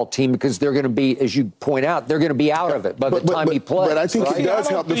football team because they're going to be, as you point out, they're going to be out of it by the time he plays. But I think it does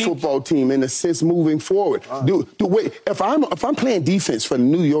help the football team in a sense moving forward. Wait, if I'm playing defense for the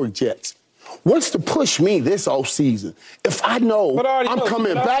New York Jets, what's to push me this offseason? If I know I'm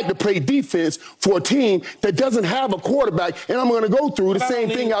coming back to play defense for a team that doesn't have a quarterback and I'm going to go through the same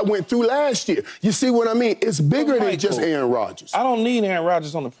thing I went through last year. You see what I mean? It's bigger than just Aaron Rodgers. I don't need Aaron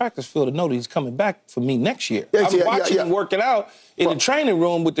Rodgers on the practice field to know that he's coming back for me next year. I'm watching him working out in the training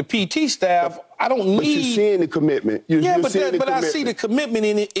room with the PT staff. I don't need. But you're seeing the commitment. But I see the commitment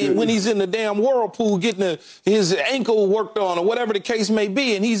in it when he's in the damn whirlpool getting his ankle worked on or whatever the case may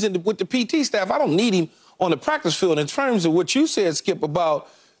be, and he's with the PT staff. I don't need him on the practice field. In terms of what you said, Skip, about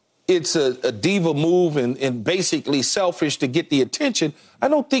it's a diva move and basically selfish to get the attention, I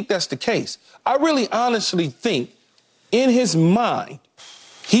don't think that's the case. I really honestly think in his mind,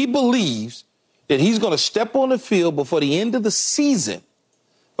 he believes that he's going to step on the field before the end of the season,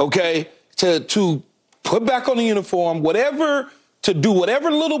 okay, to put back on the uniform, to do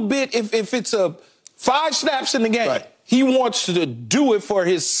whatever little bit, if it's 5 snaps in the game, he wants to do it for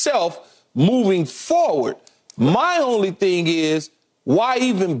himself moving forward. My only thing is, why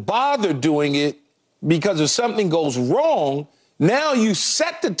even bother doing it? Because if something goes wrong, now you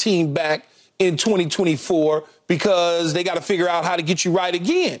set the team back in 2024 because they got to figure out how to get you right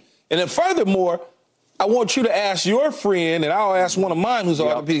again. And then furthermore, I want you to ask your friend, and I'll ask one of mine who's an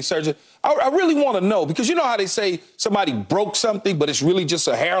orthopedic surgeon. I really want to know, because you know how they say somebody broke something, but it's really just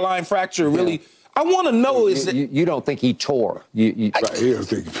a hairline fracture. Really, I want to know is that you don't think he tore? I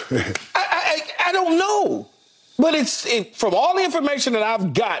don't know, but it's from all the information that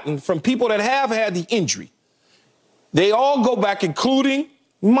I've gotten from people that have had the injury, they all go back, including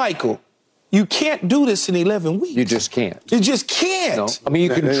Michael. You can't do this in 11 weeks. You just can't. You just can't. No. I mean, you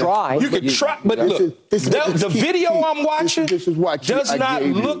can try. You can try, but look, the video I'm watching does not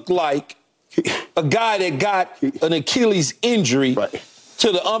look like a guy that got an Achilles injury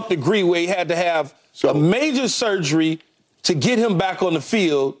to the nth degree where he had to have a major surgery to get him back on the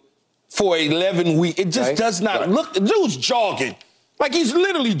field for 11 weeks. It just does not look. The dude's jogging. Like, he's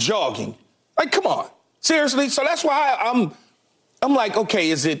literally jogging. Like, come on. Seriously? So that's why I'm like, okay,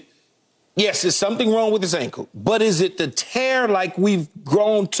 yes, there's something wrong with his ankle, but is it the tear like we've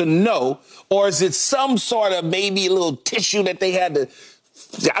grown to know, or is it some sort of maybe a little tissue that they had to,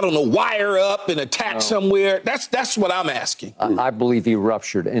 I don't know, wire up and attach somewhere? That's what I'm asking. I believe he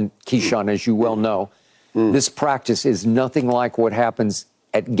ruptured. And Keyshawn, as you well know, this practice is nothing like what happens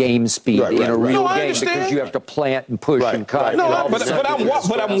at game speed in a real game, because you have to plant and push and cut. No, but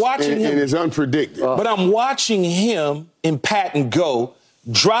I'm watching him. And it's unpredictable. But I'm watching him in pat and go,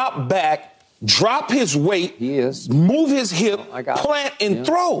 drop back, drop his weight, move his hip, plant and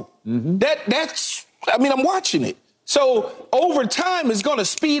throw. That's, I mean, I'm watching it. So over time, it's going to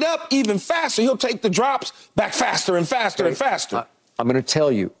speed up even faster. He'll take the drops back faster and faster and faster. I'm going to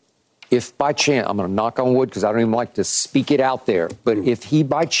tell you, if by chance, I'm going to knock on wood because I don't even like to speak it out there, but if he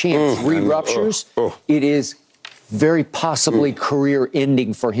by chance re-ruptures, it is very possibly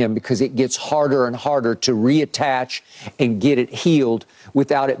career-ending for him, because it gets harder and harder to reattach and get it healed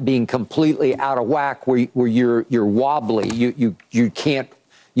without it being completely out of whack, where you're wobbly. You can't.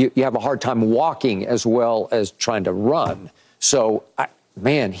 You have a hard time walking as well as trying to run. So,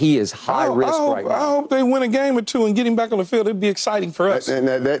 man, he is high risk right now. I hope they win a game or two and get him back on the field. It'd be exciting for us. And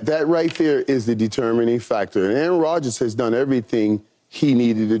that right there is the determining factor. And Aaron Rodgers has done everything he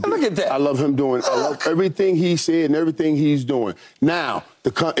needed to do. Look at that. I love him doing. I love everything he said and everything he's doing. Now,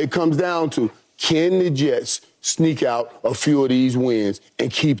 it comes down to, can the Jets sneak out a few of these wins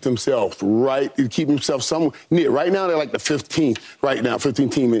and keep themselves somewhere near? Right now, they're like the 15th right now,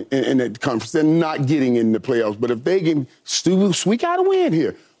 15th team in that conference. They're not getting in the playoffs. But if they can squeak out a win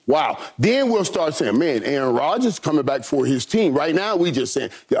here, wow, then we'll start saying, man, Aaron Rodgers coming back for his team. Right now, we just saying,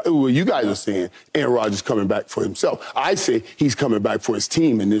 well, you guys are saying Aaron Rodgers coming back for himself. I say he's coming back for his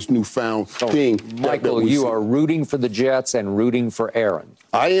team in this newfound thing. Michael, you are rooting for the Jets and rooting for Aaron.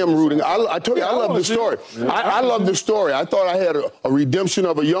 I am rooting. I told you, I love the story. I love the story. I thought I had a redemption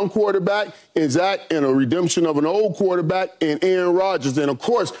of a young quarterback in Zach and a redemption of an old quarterback in Aaron Rodgers. And, of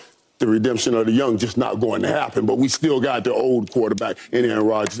course, the redemption of the young just not going to happen, but we still got the old quarterback in Aaron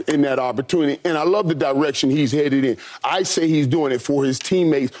Rodgers in that opportunity, and I love the direction he's headed in. I say he's doing it for his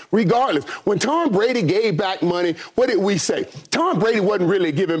teammates, regardless. When Tom Brady gave back money, what did we say? Tom Brady wasn't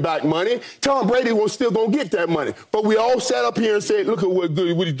really giving back money. Tom Brady was still going to get that money, but we all sat up here and said, look at what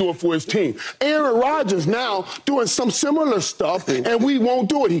he's doing for his team. Aaron Rodgers now doing some similar stuff, and we won't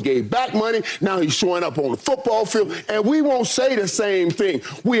do it. He gave back money. Now he's showing up on the football field, and we won't say the same thing.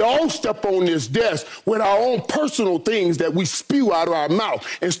 We all step on this desk with our own personal things that we spew out of our mouth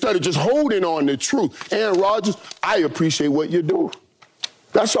instead of just holding on to truth. Aaron Rodgers, I appreciate what you're doing.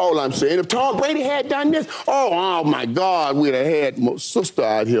 That's all I'm saying. If Tom Brady had done this, oh my God, we'd have had my sister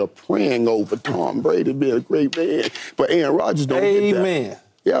out here praying over Tom Brady being a great man. But Aaron Rodgers don't get that. Amen.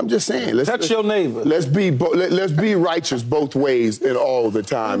 Yeah, I'm just saying. Touch your neighbor. Let's be righteous both ways and all the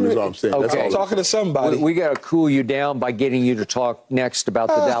time, is what I'm saying. Okay. That's all talking to somebody. We got to cool you down by getting you to talk next about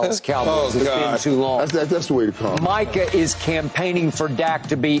the Dallas Cowboys. It's been too long. That's the way to come. Micah is campaigning for Dak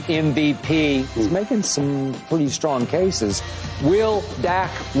to be MVP. He's making some pretty strong cases. Will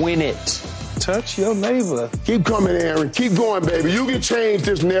Dak win it? Touch your neighbor. Keep coming, Aaron. Keep going, baby. You can change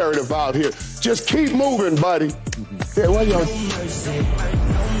this narrative out here. Just keep moving, buddy. Yeah, what y'all?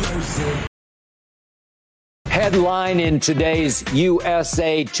 Headline in today's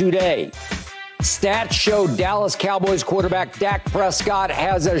USA Today. Stats show Dallas Cowboys quarterback Dak Prescott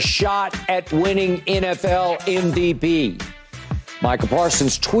has a shot at winning NFL MVP. Micah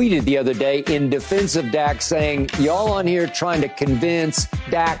Parsons tweeted the other day in defense of Dak, saying, y'all on here trying to convince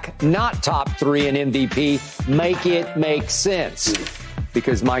Dak not top 3 in MVP, make it make sense.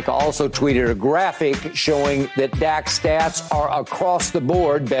 Because Micah also tweeted a graphic showing that Dak's stats are across the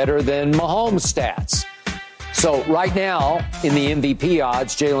board better than Mahomes' stats. So right now, in the MVP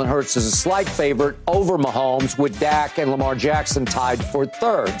odds, Jalen Hurts is a slight favorite over Mahomes, with Dak and Lamar Jackson tied for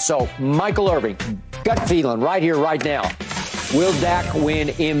third. So, Michael Irving, gut feeling right here, right now. Will Dak win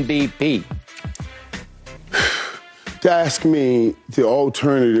MVP? To ask me the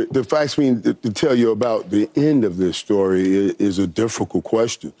alternative, to ask me to tell you about the end of this story is a difficult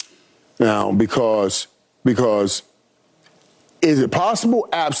question. Now, because is it possible?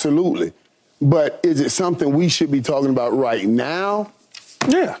 Absolutely. But is it something we should be talking about right now?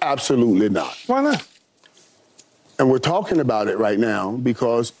 Yeah. Absolutely not. Why not? And we're talking about it right now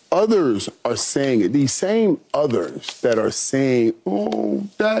because others are saying it. These same others that are saying, oh,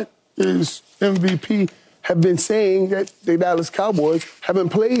 that is MVP, have been saying that the Dallas Cowboys haven't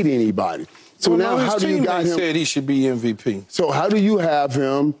played anybody. So now how do you got him? Said he should be MVP. So how do you have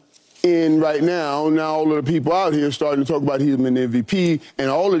him in right now? Now all of the people out here starting to talk about him in MVP,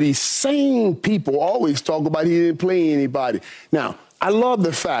 and all of these same people always talk about he didn't play anybody. Now, I love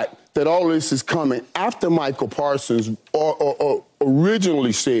the fact that all this is coming after Michael Parsons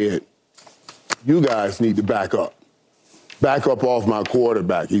originally said, you guys need to back up. Back up off my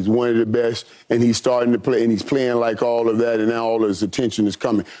quarterback. He's one of the best, and he's starting to play, and he's playing like all of that, and now all of his attention is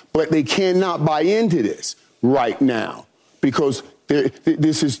coming. But they cannot buy into this right now because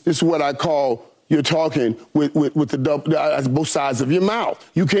this is what I call you're talking with the both sides of your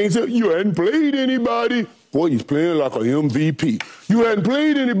mouth. You can't say, you hadn't played anybody. Boy, he's playing like an MVP. You hadn't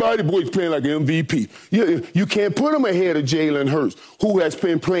played anybody. Boy, he's playing like an MVP. You can't put him ahead of Jalen Hurts, who has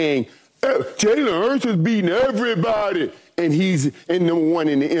been playing. Jalen Hurts is beating everybody, and he's in number one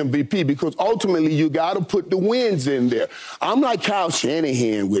in the MVP because ultimately you got to put the wins in there. I'm like Kyle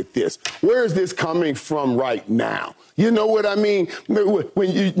Shanahan with this. Where is this coming from right now? You know what I mean?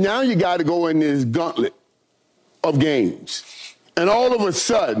 Now you got to go in this gauntlet of games, and all of a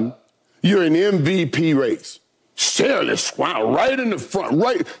sudden you're in the MVP race. Shirley Squire right in the front,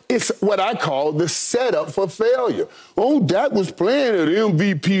 right. It's what I call the setup for failure. Oh, Dak was playing at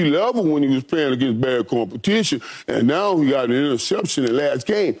MVP level when he was playing against bad competition, and now he got an interception in the last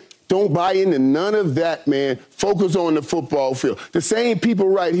game. Don't buy into none of that, man. Focus on the football field. The same people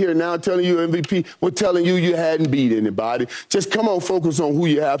right here now telling you MVP were telling you you hadn't beat anybody. Just come on, focus on who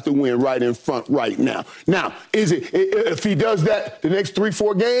you have to win right in front right now. Now, if he does that the next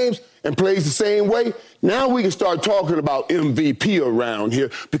 3-4 games and plays the same way, now we can start talking about MVP around here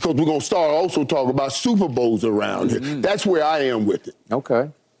because we're going to start also talking about Super Bowls around here. That's where I am with it.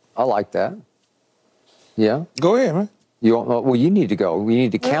 Okay. I like that. Yeah? Go ahead, man. Well, you need to go. We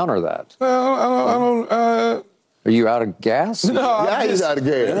need to counter that. I don't. Are you out of gas? No, he's out of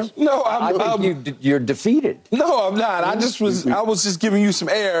gas. No, I think you're defeated. No, I'm not. I was just giving you some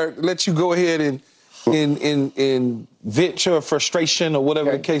air, let you go ahead and vent your frustration or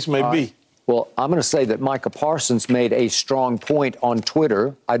whatever the case may be. Well, I'm going to say that Micah Parsons made a strong point on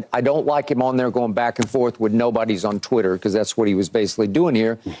Twitter. I don't like him on there going back and forth with nobody's on Twitter because that's what he was basically doing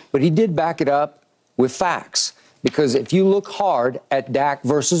here. But he did back it up with facts. Because if you look hard at Dak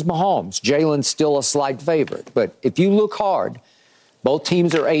versus Mahomes, Jalen's still a slight favorite. But if you look hard, both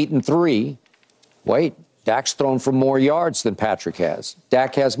teams are 8-3. Wait, Dak's thrown for more yards than Patrick has.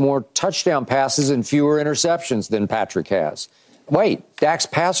 Dak has more touchdown passes and fewer interceptions than Patrick has. Wait, Dak's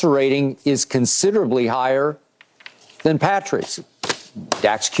passer rating is considerably higher than Patrick's.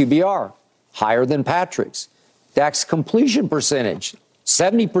 Dak's QBR, higher than Patrick's. Dak's completion percentage,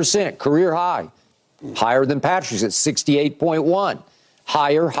 70%, career high. Higher than Patrick's at 68.1.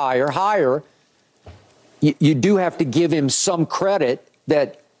 Higher. You do have to give him some credit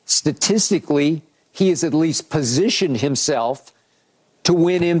that statistically he has at least positioned himself to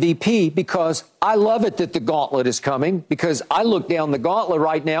win MVP because I love it that the gauntlet is coming because I look down the gauntlet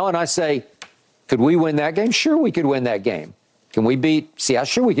right now and I say, could we win that game? Sure, we could win that game. Can we beat Seattle?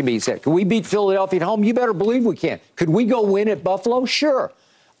 Sure, we can beat Seattle. Can we beat Philadelphia at home? You better believe we can. Could we go win at Buffalo? Sure.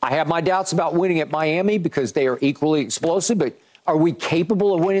 I have my doubts about winning at Miami because they are equally explosive, but are we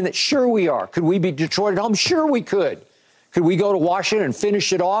capable of winning that? Sure we are. Could we beat Detroit at home? Sure we could. Could we go to Washington and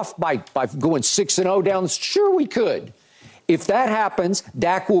finish it off by going 6-0 down? Sure we could. If that happens,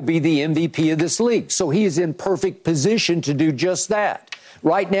 Dak will be the MVP of this league. So he is in perfect position to do just that.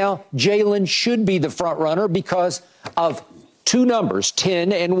 Right now, Jalen should be the front runner because of two numbers,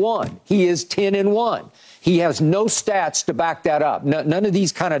 10 and 1. He is 10 and 1. He has no stats to back that up. None of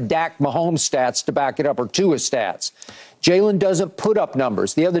these kind of Dak Mahomes stats to back it up or Tua stats. Jalen doesn't put up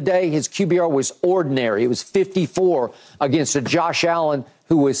numbers. The other day, his QBR was ordinary. It was 54 against a Josh Allen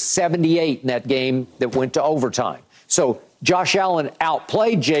who was 78 in that game that went to overtime. So Josh Allen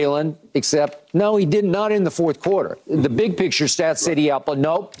outplayed Jalen, except, no, he did not in the fourth quarter. The big picture stats said he outplayed.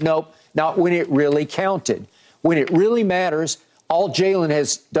 Nope, not when it really counted. When it really matters, all Jalen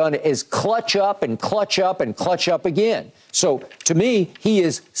has done is clutch up and clutch up and clutch up again. So, to me, he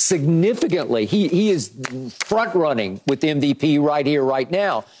is significantly, he is front-running with MVP right here, right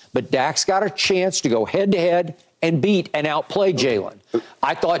now. But Dak's got a chance to go head-to-head and beat and outplay Jalen.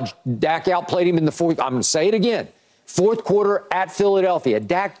 I thought Dak outplayed him in the fourth. I'm going to say it again. Fourth quarter at Philadelphia.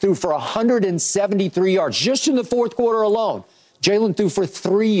 Dak threw for 173 yards just in the fourth quarter alone. Jalen threw for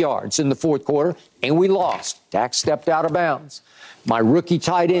 3 yards in the fourth quarter, and we lost. Dak stepped out of bounds. My rookie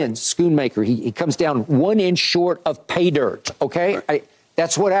tight end, Schoonmaker, he comes down 1 inch short of pay dirt, okay?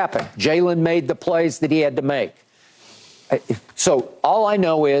 That's what happened. Jalen made the plays that he had to make. So all I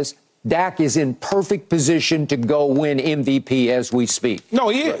know is Dak is in perfect position to go win MVP as we speak. No,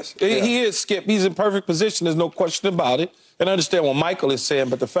 he is. Yeah. He is, Skip. He's in perfect position. There's no question about it. And I understand what Michael is saying,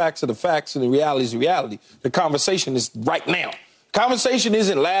 but the facts are the facts and the reality is the reality. The conversation is right now. Conversation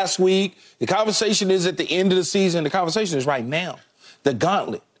isn't last week. The conversation is at the end of the season. The conversation is right now. The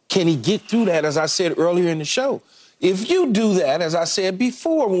gauntlet. Can he get through that, as I said earlier in the show? If you do that, as I said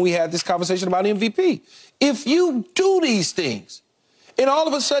before when we had this conversation about MVP, if you do these things, and all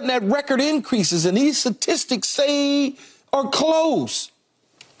of a sudden that record increases and these statistics say are close,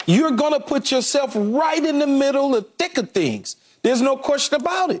 you're going to put yourself right in the middle, the thick of things. There's no question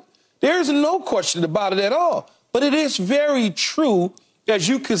about it. There's no question about it at all. But it is very true, as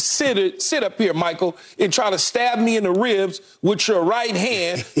you could sit up here, Michael, and try to stab me in the ribs with your right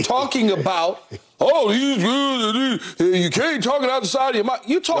hand, talking about, oh, you can't talk it out the side of your mouth.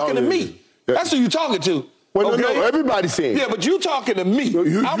 You're talking to me. That's who you're talking to. Well, okay? no, everybody's saying. Yeah, but you talking to me.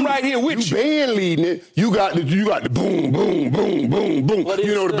 I'm right here with you. Band leading it. You got the boom, boom, boom, boom, boom.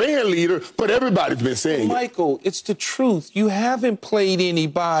 The band leader, but everybody's been saying Michael, it's the truth. You haven't played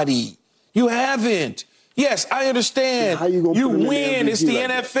anybody. You haven't. Yes, I understand. You win. It's the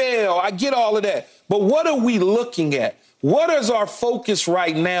NFL. I get all of that. But what are we looking at? What is our focus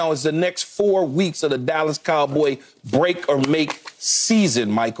right now is the next 4 weeks of the Dallas Cowboy break or make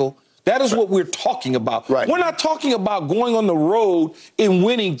season, Michael. That is what we're talking about. Right. We're not talking about going on the road and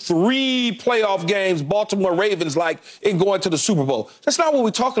winning 3 playoff games, Baltimore Ravens like, and going to the Super Bowl. That's not what we're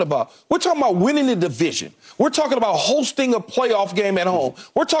talking about. We're talking about winning the division. We're talking about hosting a playoff game at home.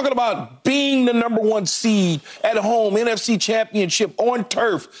 We're talking about being the number 1 seed at home, NFC Championship on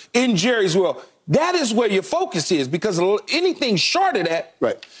turf in Jerry's World. That is where your focus is, because anything short of that,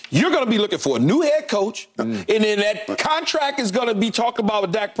 you're going to be looking for a new head coach, and then that contract is going to be talked about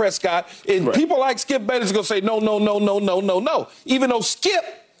with Dak Prescott, and people like Skip Bayless are going to say, no. Even though Skip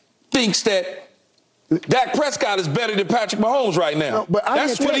thinks that Dak Prescott is better than Patrick Mahomes right now. No, but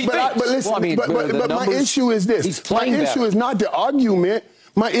that's what he thinks. But listen, but my issue is this. My issue is not the argument.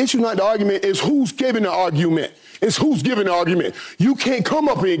 My issue, not the argument, is who's giving the argument. It's who's giving the argument. You can't come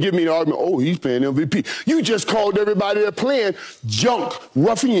up here and give me the argument, oh, he's playing MVP. You just called everybody that playing junk,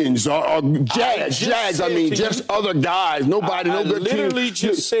 ruffians, or Jags, just other guys. Nobody, no good team. I literally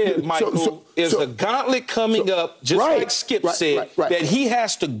just said, Michael, is a gauntlet coming up, just like Skip said, that he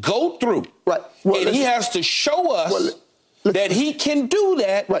has to go through. Well, and he has to show us that he can do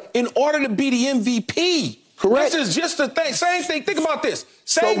that in order to be the MVP. Correct. This is just the thing. Same thing. Think about this.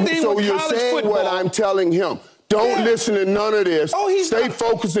 Same thing with college football. So you're saying what I'm telling him. Don't listen to none of this. Stay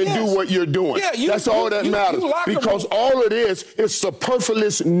focused and do what you're doing. That's all that matters. Because all of this is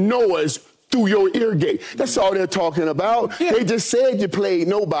superfluous noise through your ear gate. That's all they're talking about. They just said you played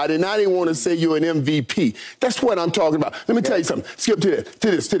nobody. Now they want to say you're an MVP. That's what I'm talking about. Let me tell you something. Skip to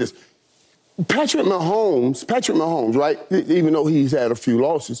this. Patrick Mahomes, right? Even though he's had a few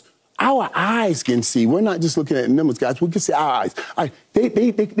losses, our eyes can see. We're not just looking at numbers, guys. We can see our eyes. They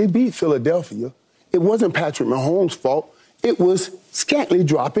beat Philadelphia. It wasn't Patrick Mahomes' fault. It was Scantling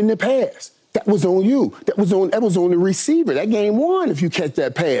dropping the pass. That was on you. That was on the receiver. That game won if you catch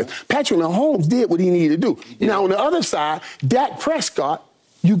that pass. Patrick Mahomes did what he needed to do. Now, on the other side, Dak Prescott,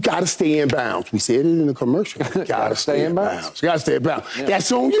 you got to stay in bounds. We said it in the commercial. You got to stay in bounds. You got to stay in bounds. Yeah.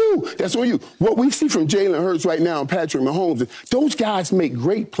 That's on you. That's on you. What we see from Jalen Hurts right now and Patrick Mahomes, those guys make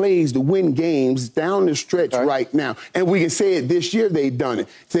great plays to win games down the stretch right now. And we can say it this year, they've done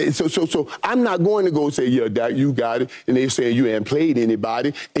it. So I'm not going to go say, yeah, Dak, you got it. And they're saying you haven't played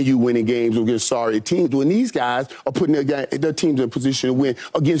anybody and you winning games against sorry teams. When these guys are putting their teams in a position to win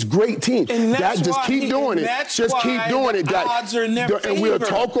against great teams. And that's Dak, just keep doing it. Just keep doing it, Dak. Odds are in their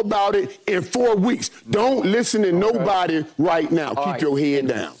favor. Talk about it in 4 weeks. Don't listen to nobody right now. Keep your head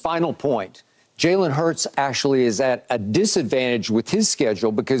down. Final point. Jalen Hurts actually is at a disadvantage with his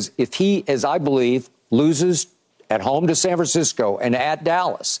schedule because if he, as I believe, loses at home to San Francisco and at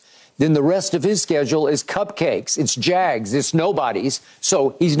Dallas, then the rest of his schedule is cupcakes. It's Jags. It's nobodies.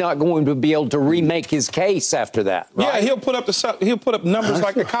 So he's not going to be able to remake his case after that. Right? Yeah, he'll put up numbers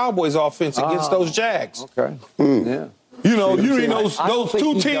like the Cowboys offense against those Jags. Okay. Yeah. You know, those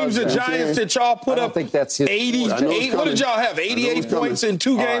two teams, the Giants that y'all put up. I think that's his 88. What did y'all have? 88 points in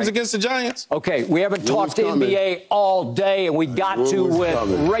 2 games against the Giants? Okay, we haven't talked NBA all day, and we got to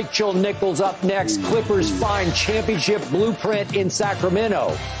with Rachel Nichols up next. Clippers find championship blueprint in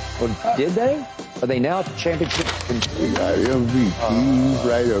Sacramento. Or did they? Are they now championship? We got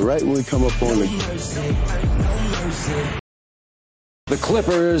MVP right when we come up on The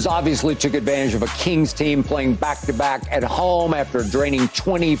Clippers obviously took advantage of a Kings team playing back-to-back at home after a draining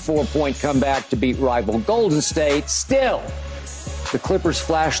 24-point comeback to beat rival Golden State. Still, the Clippers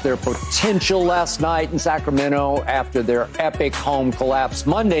flashed their potential last night in Sacramento after their epic home collapse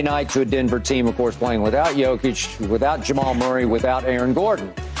Monday night to a Denver team, of course, playing without Jokic, without Jamal Murray, without Aaron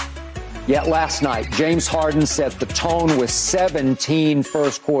Gordon. Yet last night, James Harden set the tone with 17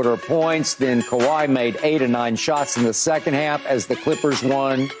 first-quarter points. Then Kawhi made 8 of 9 shots in the second half as the Clippers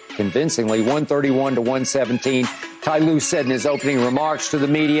won convincingly, 131-117. Ty Lue said in his opening remarks to the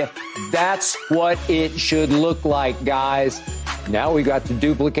media, "That's what it should look like, guys." Now we got to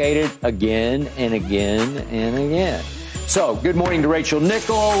duplicate it again and again and again. So, good morning to Rachel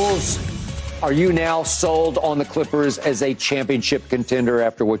Nichols. Are you now sold on the Clippers as a championship contender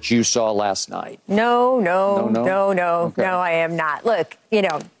after what you saw last night? No, Okay. I am not. Look,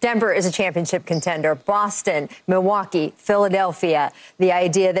 Denver is a championship contender. Boston, Milwaukee, Philadelphia. The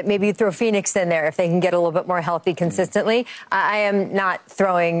idea that maybe you throw Phoenix in there if they can get a little bit more healthy consistently. I am not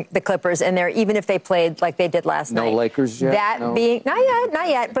throwing the Clippers in there, even if they played like they did last night. No Lakers yet? Being, not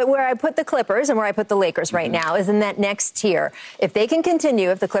yet. But where I put the Clippers and where I put the Lakers right now is in that next tier. If they can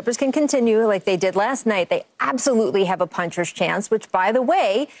continue, if the Clippers can continue like they did last night, they absolutely have a puncher's chance, which, by the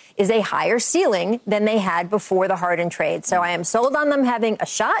way, is a higher ceiling than they had before the Harden trade. So I am sold on them having a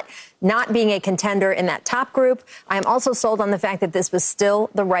shot, not being a contender in that top group. I'm also sold on the fact that this was still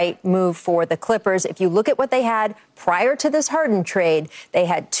the right move for the Clippers. If you look at what they had prior to this Harden trade, they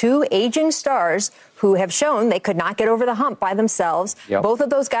had 2 aging stars who have shown they could not get over the hump by themselves. Yep. Both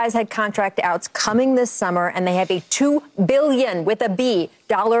of those guys had contract outs coming this summer, and they have a $2 billion with a B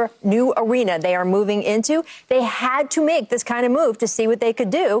dollar new arena they are moving into. They had to make this kind of move to see what they could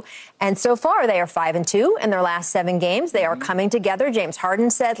do. And so far, they are 5-2 in their last 7 games. They are coming together. James Harden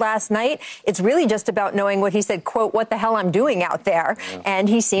said last night, it's really just about knowing what he said, quote, "what the hell I'm doing out there." Yeah. And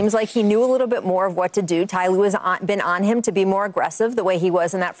he seems like he knew a little bit more of what to do. Ty Lue has been on him to be more aggressive the way he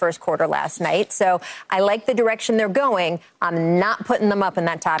was in that first quarter last night. So I like the direction they're going. I'm not putting them up in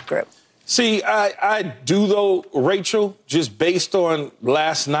that top group. See, I do, though, Rachel, just based on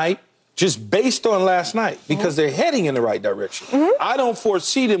last night, because they're heading in the right direction. I don't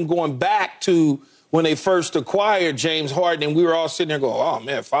foresee them going back to when they first acquired James Harden, and we were all sitting there going, oh,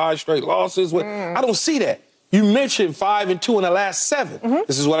 man, 5 straight losses. I don't see that. You mentioned 5-2 in the last 7.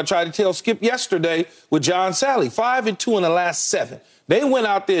 This is what I tried to tell Skip yesterday with John Sally. 5-2 in the last 7. They went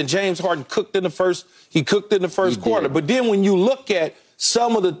out there and James Harden cooked in the first quarter. But then when you look at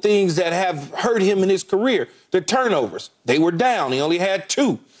some of the things that have hurt him in his career, the turnovers, they were down. He only had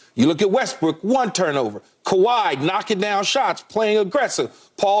 2. You look at Westbrook, 1 turnover. Kawhi knocking down shots, playing aggressive.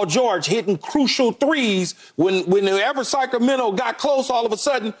 Paul George hitting crucial threes. Whenever Sacramento got close, all of a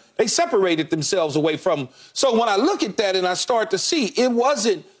sudden, they separated themselves away from him. So when I look at that and I start to see, it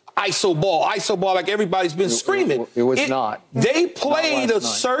wasn't ISO ball like everybody's been screaming. It was not. They played a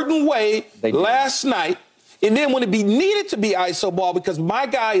certain way last night. And then when it needed to be ISO ball because my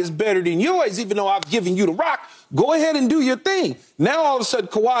guy is better than yours, even though I've given you the rock, go ahead and do your thing. Now, all of a sudden,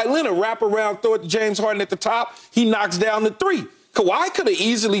 Kawhi Leonard wrap around, throw it to James Harden at the top. He knocks down the 3. Kawhi could have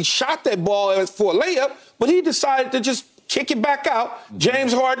easily shot that ball for a layup, but he decided to just kick it back out.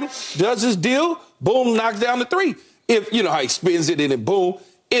 James Harden does his deal. Boom, knocks down the 3. If you know how he spins it in and boom.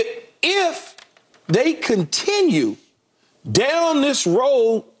 If they continue down this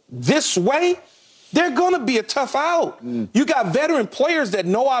road this way, they're going to be a tough out. You got veteran players that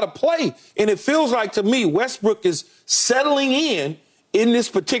know how to play. And it feels like to me Westbrook is settling in this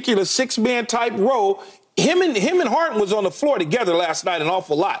particular 6-man type role. Him and Harden was on the floor together last night an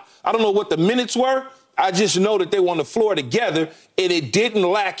awful lot. I don't know what the minutes were. I just know that they were on the floor together, and it didn't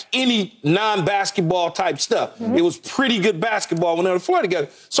lack any non-basketball type stuff. It was pretty good basketball when they were on the floor together.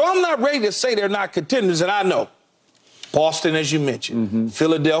 So I'm not ready to say they're not contenders, and I know. Boston, as you mentioned.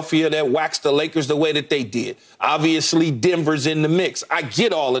 Philadelphia, that waxed the Lakers the way that they did. Obviously, Denver's in the mix. I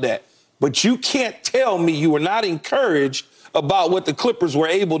get all of that. But you can't tell me you were not encouraged about what the Clippers were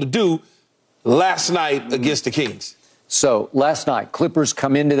able to do last night against the Kings. So last night, Clippers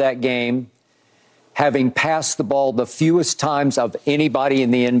come into that game having passed the ball the fewest times of anybody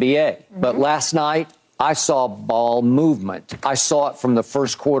in the NBA. Mm-hmm. But last night, I saw ball movement. I saw it from the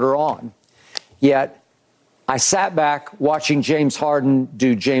first quarter on. Yet, I sat back watching James Harden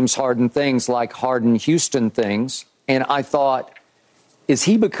do James Harden things like Harden Houston things, and I thought, is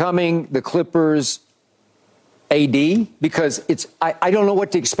he becoming the Clippers' AD? Because I don't know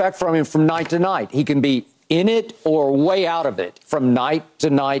what to expect from him from night to night. He can be in it or way out of it from night to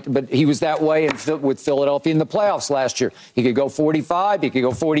night, but he was that way with Philadelphia in the playoffs last year. He could go 45, he could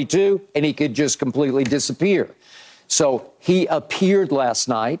go 42, and he could just completely disappear. So he appeared last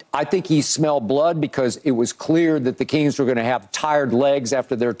night. I think he smelled blood because it was clear that the Kings were going to have tired legs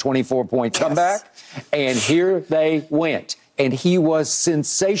after their 24-point comeback. And here they went. And he was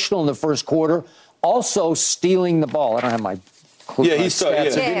sensational in the first quarter, also stealing the ball. I don't have my Yeah, he saw. Yeah.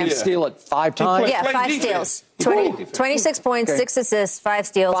 Didn't he steal it 5 times? Yeah, 5 steals. 26 points, 6 assists, 5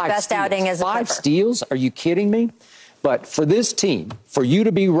 steals. Best outing as a Clipper. 5 steals? Are you kidding me? But for this team, for you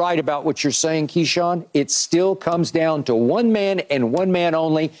to be right about what you're saying, Keyshawn, it still comes down to one man and one man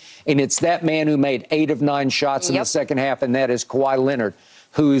only, and it's that man who made 8 of 9 shots in the second half, and that is Kawhi Leonard,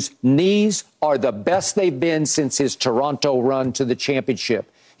 whose knees are the best they've been since his Toronto run to the championship.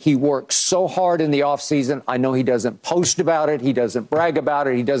 He works so hard in the offseason. I know he doesn't post about it. He doesn't brag about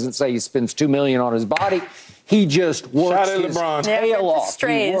it. He doesn't say he spends $2 million on his body. He just works his tail off.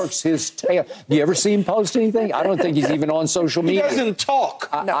 He works his tail. Do you ever see him post anything? I don't think he's even on social media. He doesn't talk.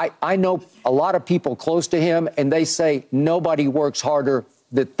 I know a lot of people close to him, and they say nobody works harder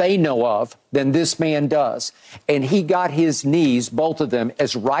that they know of than this man does. And he got his knees, both of them,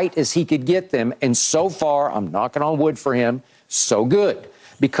 as right as he could get them. And so far, I'm knocking on wood for him, so good.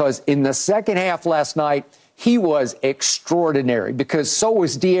 Because in the second half last night, he was extraordinary, because so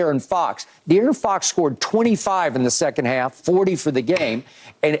was De'Aaron Fox. De'Aaron Fox scored 25 in the second half, 40 for the game.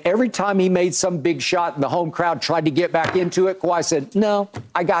 And every time he made some big shot and the home crowd tried to get back into it, Kawhi said, no,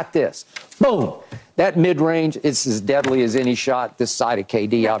 I got this. Boom. That mid-range, it's as deadly as any shot this side of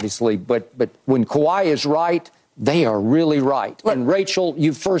KD, obviously. But when Kawhi is right, they are really right. Look, and Rachel,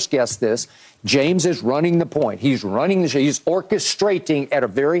 you first guessed this. James is running the point. He's running the show. He's orchestrating at a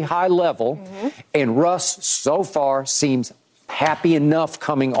very high level. Mm-hmm. And Russ, so far, seems happy enough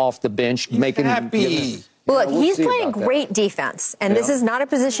coming off the bench. He's happy. Look, he's playing great defense, and this is not a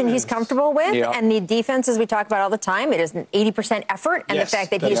position he's comfortable with. Yeah. And the defense, as we talk about all the time, it is an 80% effort, and the fact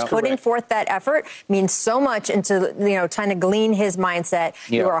that he's putting forth that effort means so much into, trying to glean his mindset.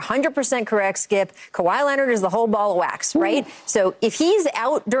 Yeah. You are 100% correct, Skip. Kawhi Leonard is the whole ball of wax, right? So if he's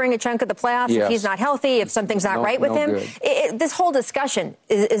out during a chunk of the playoffs, if he's not healthy, if something's not right with him, this whole discussion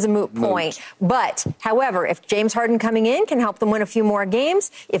is a moot point. But, however, if James Harden coming in can help them win a few more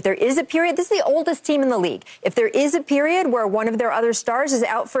games, if there is a period, this is the oldest team in the league. If there is a period where one of their other stars is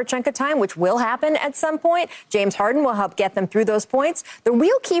out for a chunk of time, which will happen at some point, James Harden will help get them through those points. The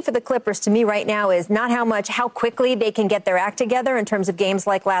real key for the Clippers to me right now is not how quickly they can get their act together in terms of games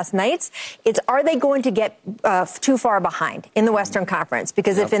like last night's. It's, are they going to get too far behind in the Western Conference?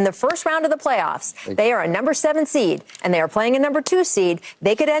 Because if in the first round of the playoffs, they are a number 7 seed and they are playing a number 2 seed,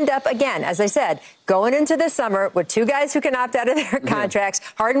 they could end up, again, as I said, going into this summer with 2 guys who can opt out of their contracts.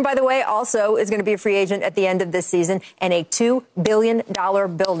 Harden, by the way, also is going to be a free agent at the end of this season, and a $2 billion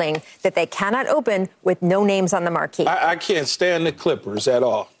building that they cannot open with no names on the marquee. I can't stand the Clippers at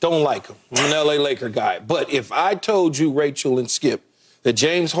all. Don't like them. I'm an L.A. Laker guy. But if I told you, Rachel and Skip, that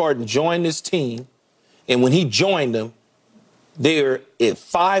James Harden joined this team, and when he joined them, they're at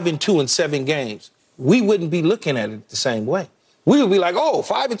 5-2 in 7 games, we wouldn't be looking at it the same way. We would be like,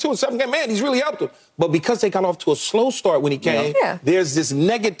 5-2 in 7 games, man, he's really helped them. But because they got off to a slow start when he came, there's this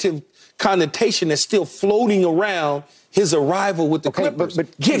negative connotation that's still floating around his arrival with the Clippers.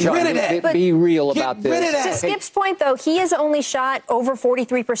 But get rid of that. Be real about this. To Skip's point, though, he has only shot over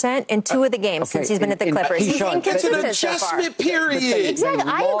 43% in 2 of the games since he's been at the Clippers. He's inconsistent it's an adjustment period.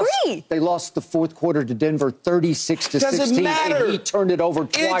 Exactly, I agree. They lost the fourth quarter to Denver 36-16. Doesn't matter. And he turned it over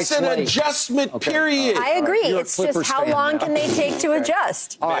twice. It's an adjustment period. I agree. It's just how long can they take to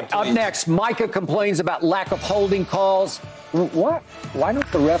adjust? All right, up next, Micah complains about lack of holding calls. What? Why don't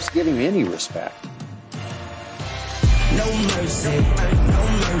the refs give him any respect? No mercy,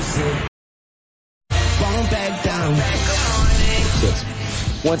 no mercy. Won't back down.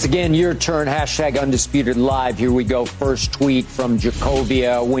 Once again, your turn. Hashtag Undisputed Live. Here we go. First tweet from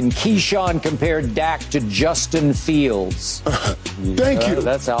Jacobia. When Keyshawn compared Dak to Justin Fields. Thank you.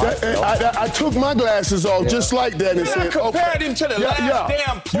 That's how I took my glasses off just like that and said, compared him to the last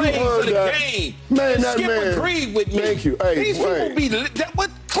damn play of the game. Man, Skip agreed with me. Thank you. Hey, these people be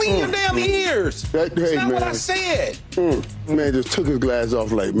what? Clean your damn ears. That's not what I said. Man just took his glass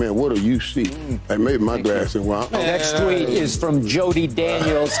off like, man, what do you see? Like, maybe my glass is wild. Next tweet is from Jody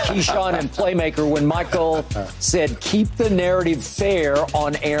Daniels, Keyshawn and Playmaker, when Michael said, keep the narrative fair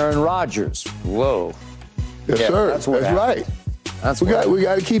on Aaron Rodgers. Whoa. Yes, sir. That's right. We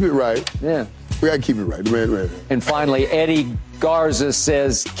got to keep it right. Yeah. We got to keep it right. Man. And finally, Eddie Garza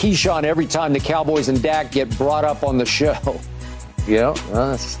says, Keyshawn, every time the Cowboys and Dak get brought up on the show. Yeah,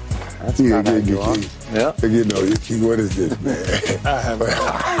 that's not how you are. Yeah. You know, what is this, man? I have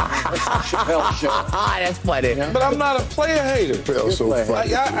Chappelle show. That's funny. But I'm not a player hater. Chappelle's so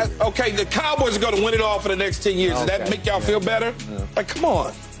funny. Okay, the Cowboys are going to win it all for the next 10 years. Does that make y'all feel better? Yeah. Like, come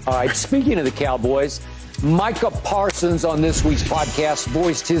on. All right, speaking of the Cowboys, Micah Parsons on this week's podcast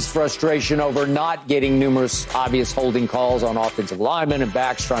voiced his frustration over not getting numerous obvious holding calls on offensive linemen and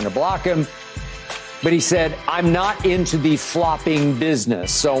backs trying to block him. But he said, I'm not into the flopping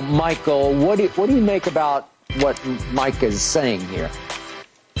business. So, Michael, what do you make about what Micah is saying here?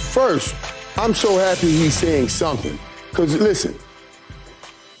 First, I'm so happy he's saying something. Because, listen,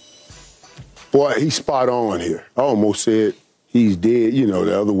 boy, he's spot on here. I almost said he's dead, you know,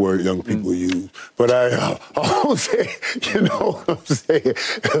 the other word young people use. But I almost say, you know what I'm saying?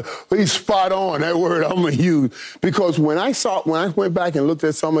 He's spot on, that word I'm going to use. Because when I went back and looked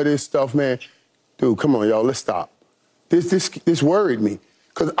at some of this stuff, man, dude, come on, y'all, let's stop. This worried me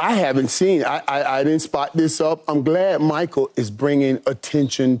because I haven't seen. I didn't spot this up. I'm glad Michael is bringing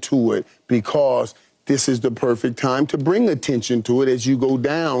attention to it because this is the perfect time to bring attention to it as you go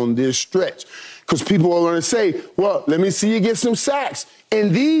down this stretch. Because people are going to say, well, let me see you get some sacks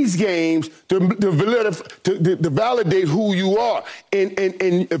in these games to validate who you are. And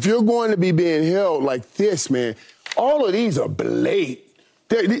if you're going to be being held like this, man, all of these are blatant.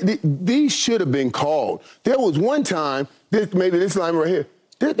 These should have been called. There was one time, maybe this line right here,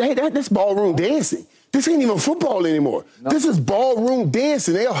 this ballroom dancing. This ain't even football anymore. No. This is ballroom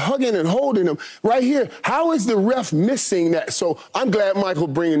dancing. They're hugging and holding them right here. How is the ref missing that? So I'm glad Michael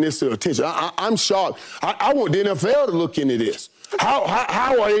bringing this to attention. I'm shocked. I want the NFL to look into this.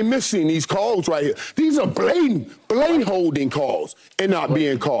 How are they missing these calls right here? These are blatant holding calls and not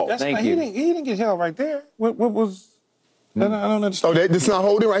being called. Thank you. He didn't get held right there. What was... I don't understand. Oh, that's not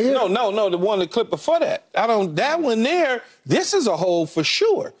holding right here? No, the one, the clip before that. That one there, this is a hold for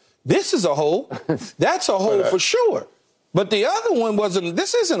sure. This is a hold. That's a hold for sure. But the other one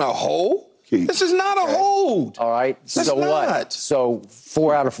this isn't a hold. This is not a hold. All right. So what? So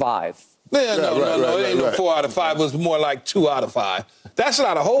 4 out of 5. Yeah, no. It ain't no 4 out of 5. It was more like 2 out of 5. That's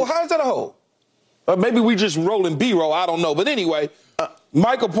not a hold. How is that a hold? Or maybe we just rolling B-roll. I don't know. But anyway,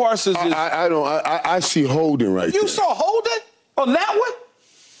 Michael Parsons is... I see holding right there. You saw holding on that one?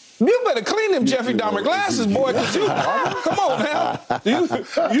 You better clean them Jeffrey Dahmer glasses, boy, because come on now. That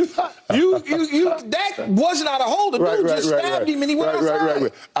was not a holder. Dude just stabbed him and he went outside.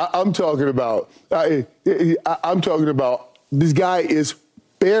 Right. I'm talking about this guy is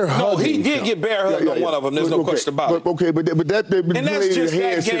bear hugging. No, he did get bear hugged on one of them. There's no question about it. Okay, but that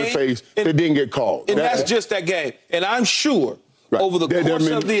hands to the face that didn't get called. And that's just that game. And I'm sure over the course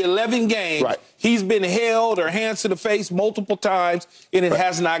of the 11 games, he's been held or hands to the face multiple times, and it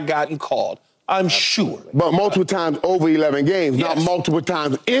has not gotten called. I'm sure. But multiple times over 11 games, not multiple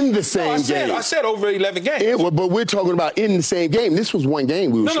times in the same game. I said over 11 games. But we're talking about in the same game. This was one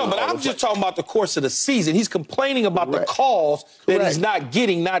game we were No, but I'm just talking about the course of the season. He's complaining about the calls that he's not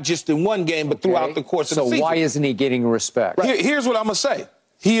getting, not just in one game, but throughout the course of the season. So why isn't he getting respect? Here's what I'm going to say.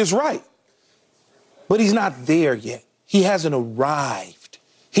 He is right. But he's not there yet. He hasn't arrived.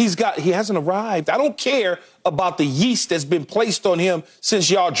 He hasn't arrived. I don't care about the yeast that's been placed on him since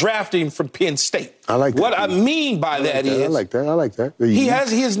y'all drafted him from Penn State. I like that. What I mean by that is... I like that. He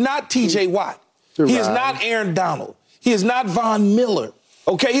is not T.J. Watt. He is not Aaron Donald. He is not Von Miller.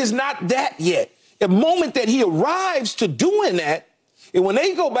 Okay? He is not that yet. The moment that he arrives to doing that, and when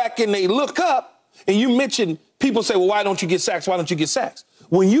they go back and they look up, and you mention, people say, well, why don't you get sacks? Why don't you get sacks?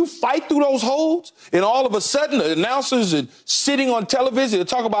 When you fight through those holds, and all of a sudden the announcers are sitting on television to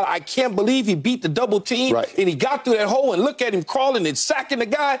talk about, I can't believe he beat the double team, and he got through that hole, and look at him crawling and sacking the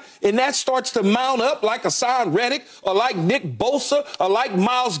guy, and that starts to mount up like Hassan Reddick or like Nick Bosa or like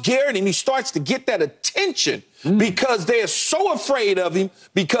Myles Garrett, and he starts to get that attention because they're so afraid of him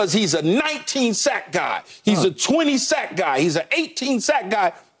because he's a 19-sack guy. He's a 20-sack guy. He's an 18-sack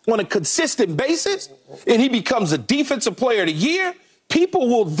guy on a consistent basis, and he becomes a defensive player of the year. People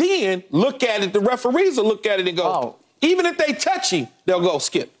will then look at it, the referees will look at it and go, even if they touch him, they'll go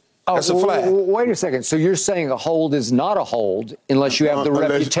skip. That's a flag. Wait a second. So you're saying a hold is not a hold unless you have the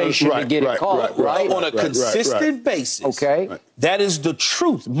reputation to get it called, right? On a consistent basis. Okay. That is the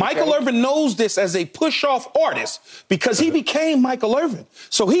truth. Michael Irvin knows this as a push-off artist because he became Michael Irvin.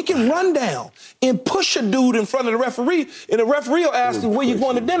 So he can run down and push a dude in front of the referee, and the referee will ask him, where you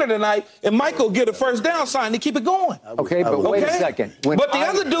going to dinner tonight? And Michael will get a first down sign to keep it going. Okay, but wait a second. But the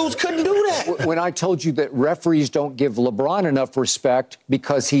other dudes couldn't do that. When I told you that referees don't give LeBron enough respect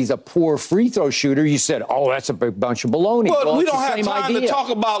because he's a poor free throw shooter, you said, oh, that's a big bunch of baloney. Well, we don't have time to talk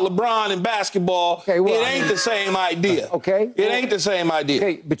about LeBron and basketball. Okay, well, it ain't the same idea. Okay. It ain't the same idea.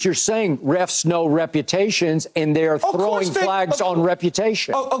 Okay, but you're saying refs know reputations and they're throwing flags on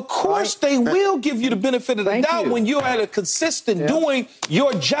reputation. Of course they will give you the benefit of the doubt when you're at a consistent doing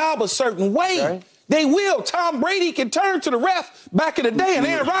your job a certain way. Okay. They will. Tom Brady can turn to the ref back in the day, and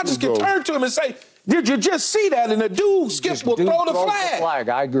Aaron Rodgers can turn to him and say, did you just see that? And the dude, Skip, will throw the flag.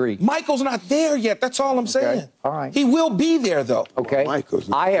 I agree. Michael's not there yet. That's all I'm saying. All right. He will be there, though. Okay.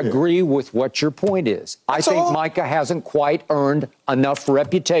 I agree with what your point is. I think Micah hasn't quite earned enough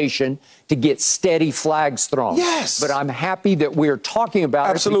reputation to get steady flags thrown. Yes. But I'm happy that we're talking about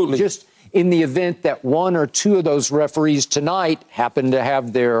Absolutely. it. Just in the event that one or two of those referees tonight happen to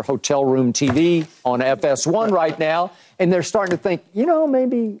have their hotel room TV on FS1 right now, and they're starting to think,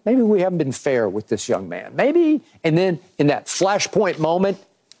 maybe we haven't been fair with this young man. Maybe. And then in that flashpoint moment,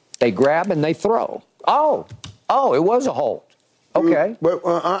 they grab and they throw. Oh, it was a hold. Okay. But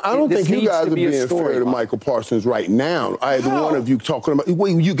I don't think you guys are being fair to Michael Parsons right now. Either one of you talking about,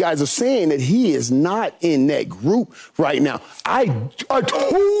 you guys are saying that he is not in that group right now. I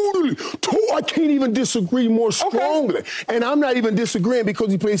totally, I can't even disagree more strongly. Okay. And I'm not even disagreeing because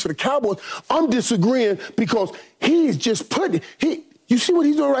he plays for the Cowboys. I'm disagreeing because he's just you see what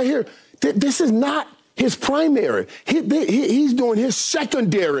he's doing right here? This is not his primary. He's doing his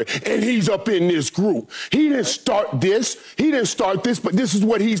secondary, and he's up in this group. He didn't start this, but this is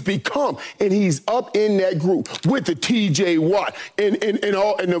what he's become. And he's up in that group with the TJ Watt and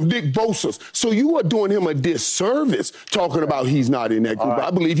the Nick Bosa's. So you are doing him a disservice talking about he's not in that group.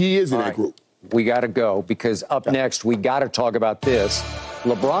 I believe he is in that group. We got to go because up next, we got to talk about this.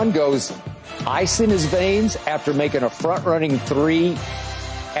 LeBron goes ice in his veins after making a front-running three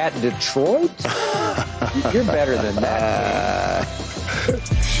at Detroit? You're better than that.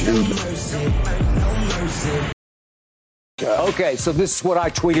 Okay, so this is what I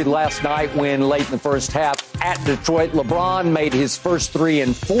tweeted last night when late in the first half at Detroit, LeBron made his first three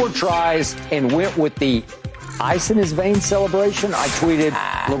in 4 tries and went with the ice in his veins celebration. I tweeted,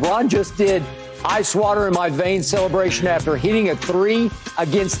 LeBron just did ice water in my veins celebration after hitting a 3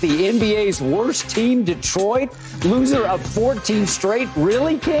 against the NBA's worst team, Detroit, loser of 14 straight.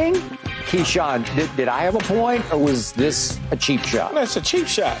 Really, King? Keyshawn, did I have a point, or was this a cheap shot? That's a cheap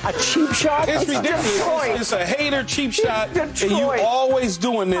shot. A cheap shot? It's ridiculous. It's a hater cheap shot, and you always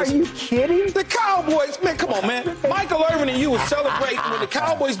doing this. Are you kidding? The Cowboys, man, come on, man. Michael Irvin and you were celebrating when the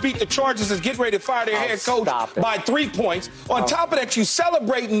Cowboys beat the Chargers and get ready to fire their head coach by 3 points. On top of that, you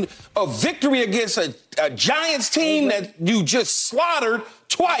celebrating a victory against a Giants team that you just slaughtered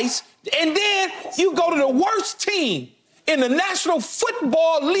twice, and then you go to the worst team in the National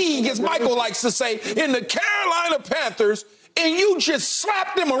Football League, as Michael likes to say, in the Carolina Panthers, and you just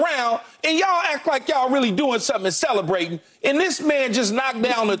slap them around, and y'all act like y'all really doing something and celebrating, and this man just knocked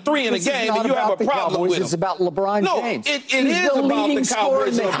down a 3 in a game, and you have a problem with him. It's about LeBron James. No, it is about the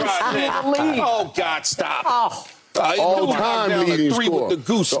Cowboys and LeBron James. Oh, God, stop. All-time leading scorer.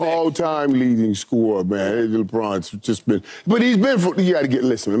 The all-time leading scorer, man. LeBron's just been, but he's been. You got to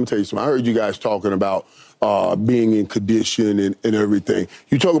listen. Let me tell you something. I heard you guys talking about being in condition and everything.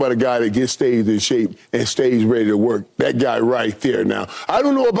 You talk about a guy that stays in shape and stays ready to work. That guy right there. Now, I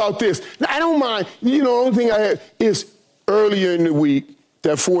don't know about this. I don't mind. The only thing I had is earlier in the week.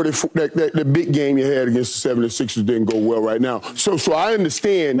 That big game you had against the 76ers didn't go well right now. So I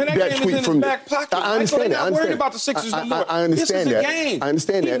understand that tweet from back pocket. I understand that. I'm worried about the Sixers no more. I understand that. This is a game. I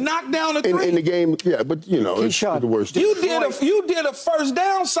understand that. He knocked down a 3 in the game. Yeah, but it's the worst. You did a first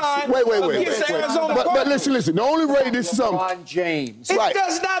down sign. Wait. Arizona but listen. The only way this is something. LeBron James. It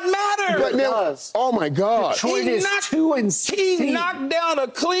does not matter. But now, oh my God. Detroit is 2-16. He knocked down a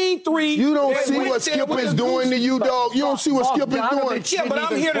clean 3. You don't see what Skip is doing to you, dog. You don't see what Skip is doing. Yeah, but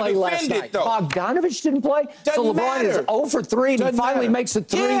I'm here to defend it, though. Bogdanovich didn't play. So LeBron is 0 for 3, and he finally makes a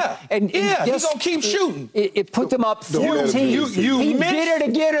 3. And he's going to keep shooting. It put them up 14. He did it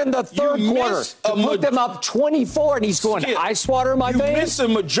again in the third quarter to put them up 24, and he's going, ice water in my veins? You miss a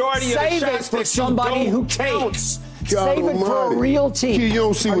majority of the shots for somebody who counts. God Save it for a real team. Key, you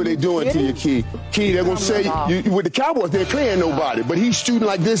don't see what they're doing to you, Key. Key, they're going to say, with the Cowboys, they're clearing nobody, but he's shooting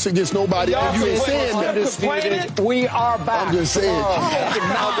like this against nobody. And you ain't saying that. We are back. I'm just saying. The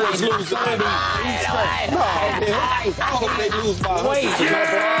Cowboys lose the game. I hope they lose by 100. Wait,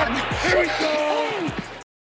 LeBron.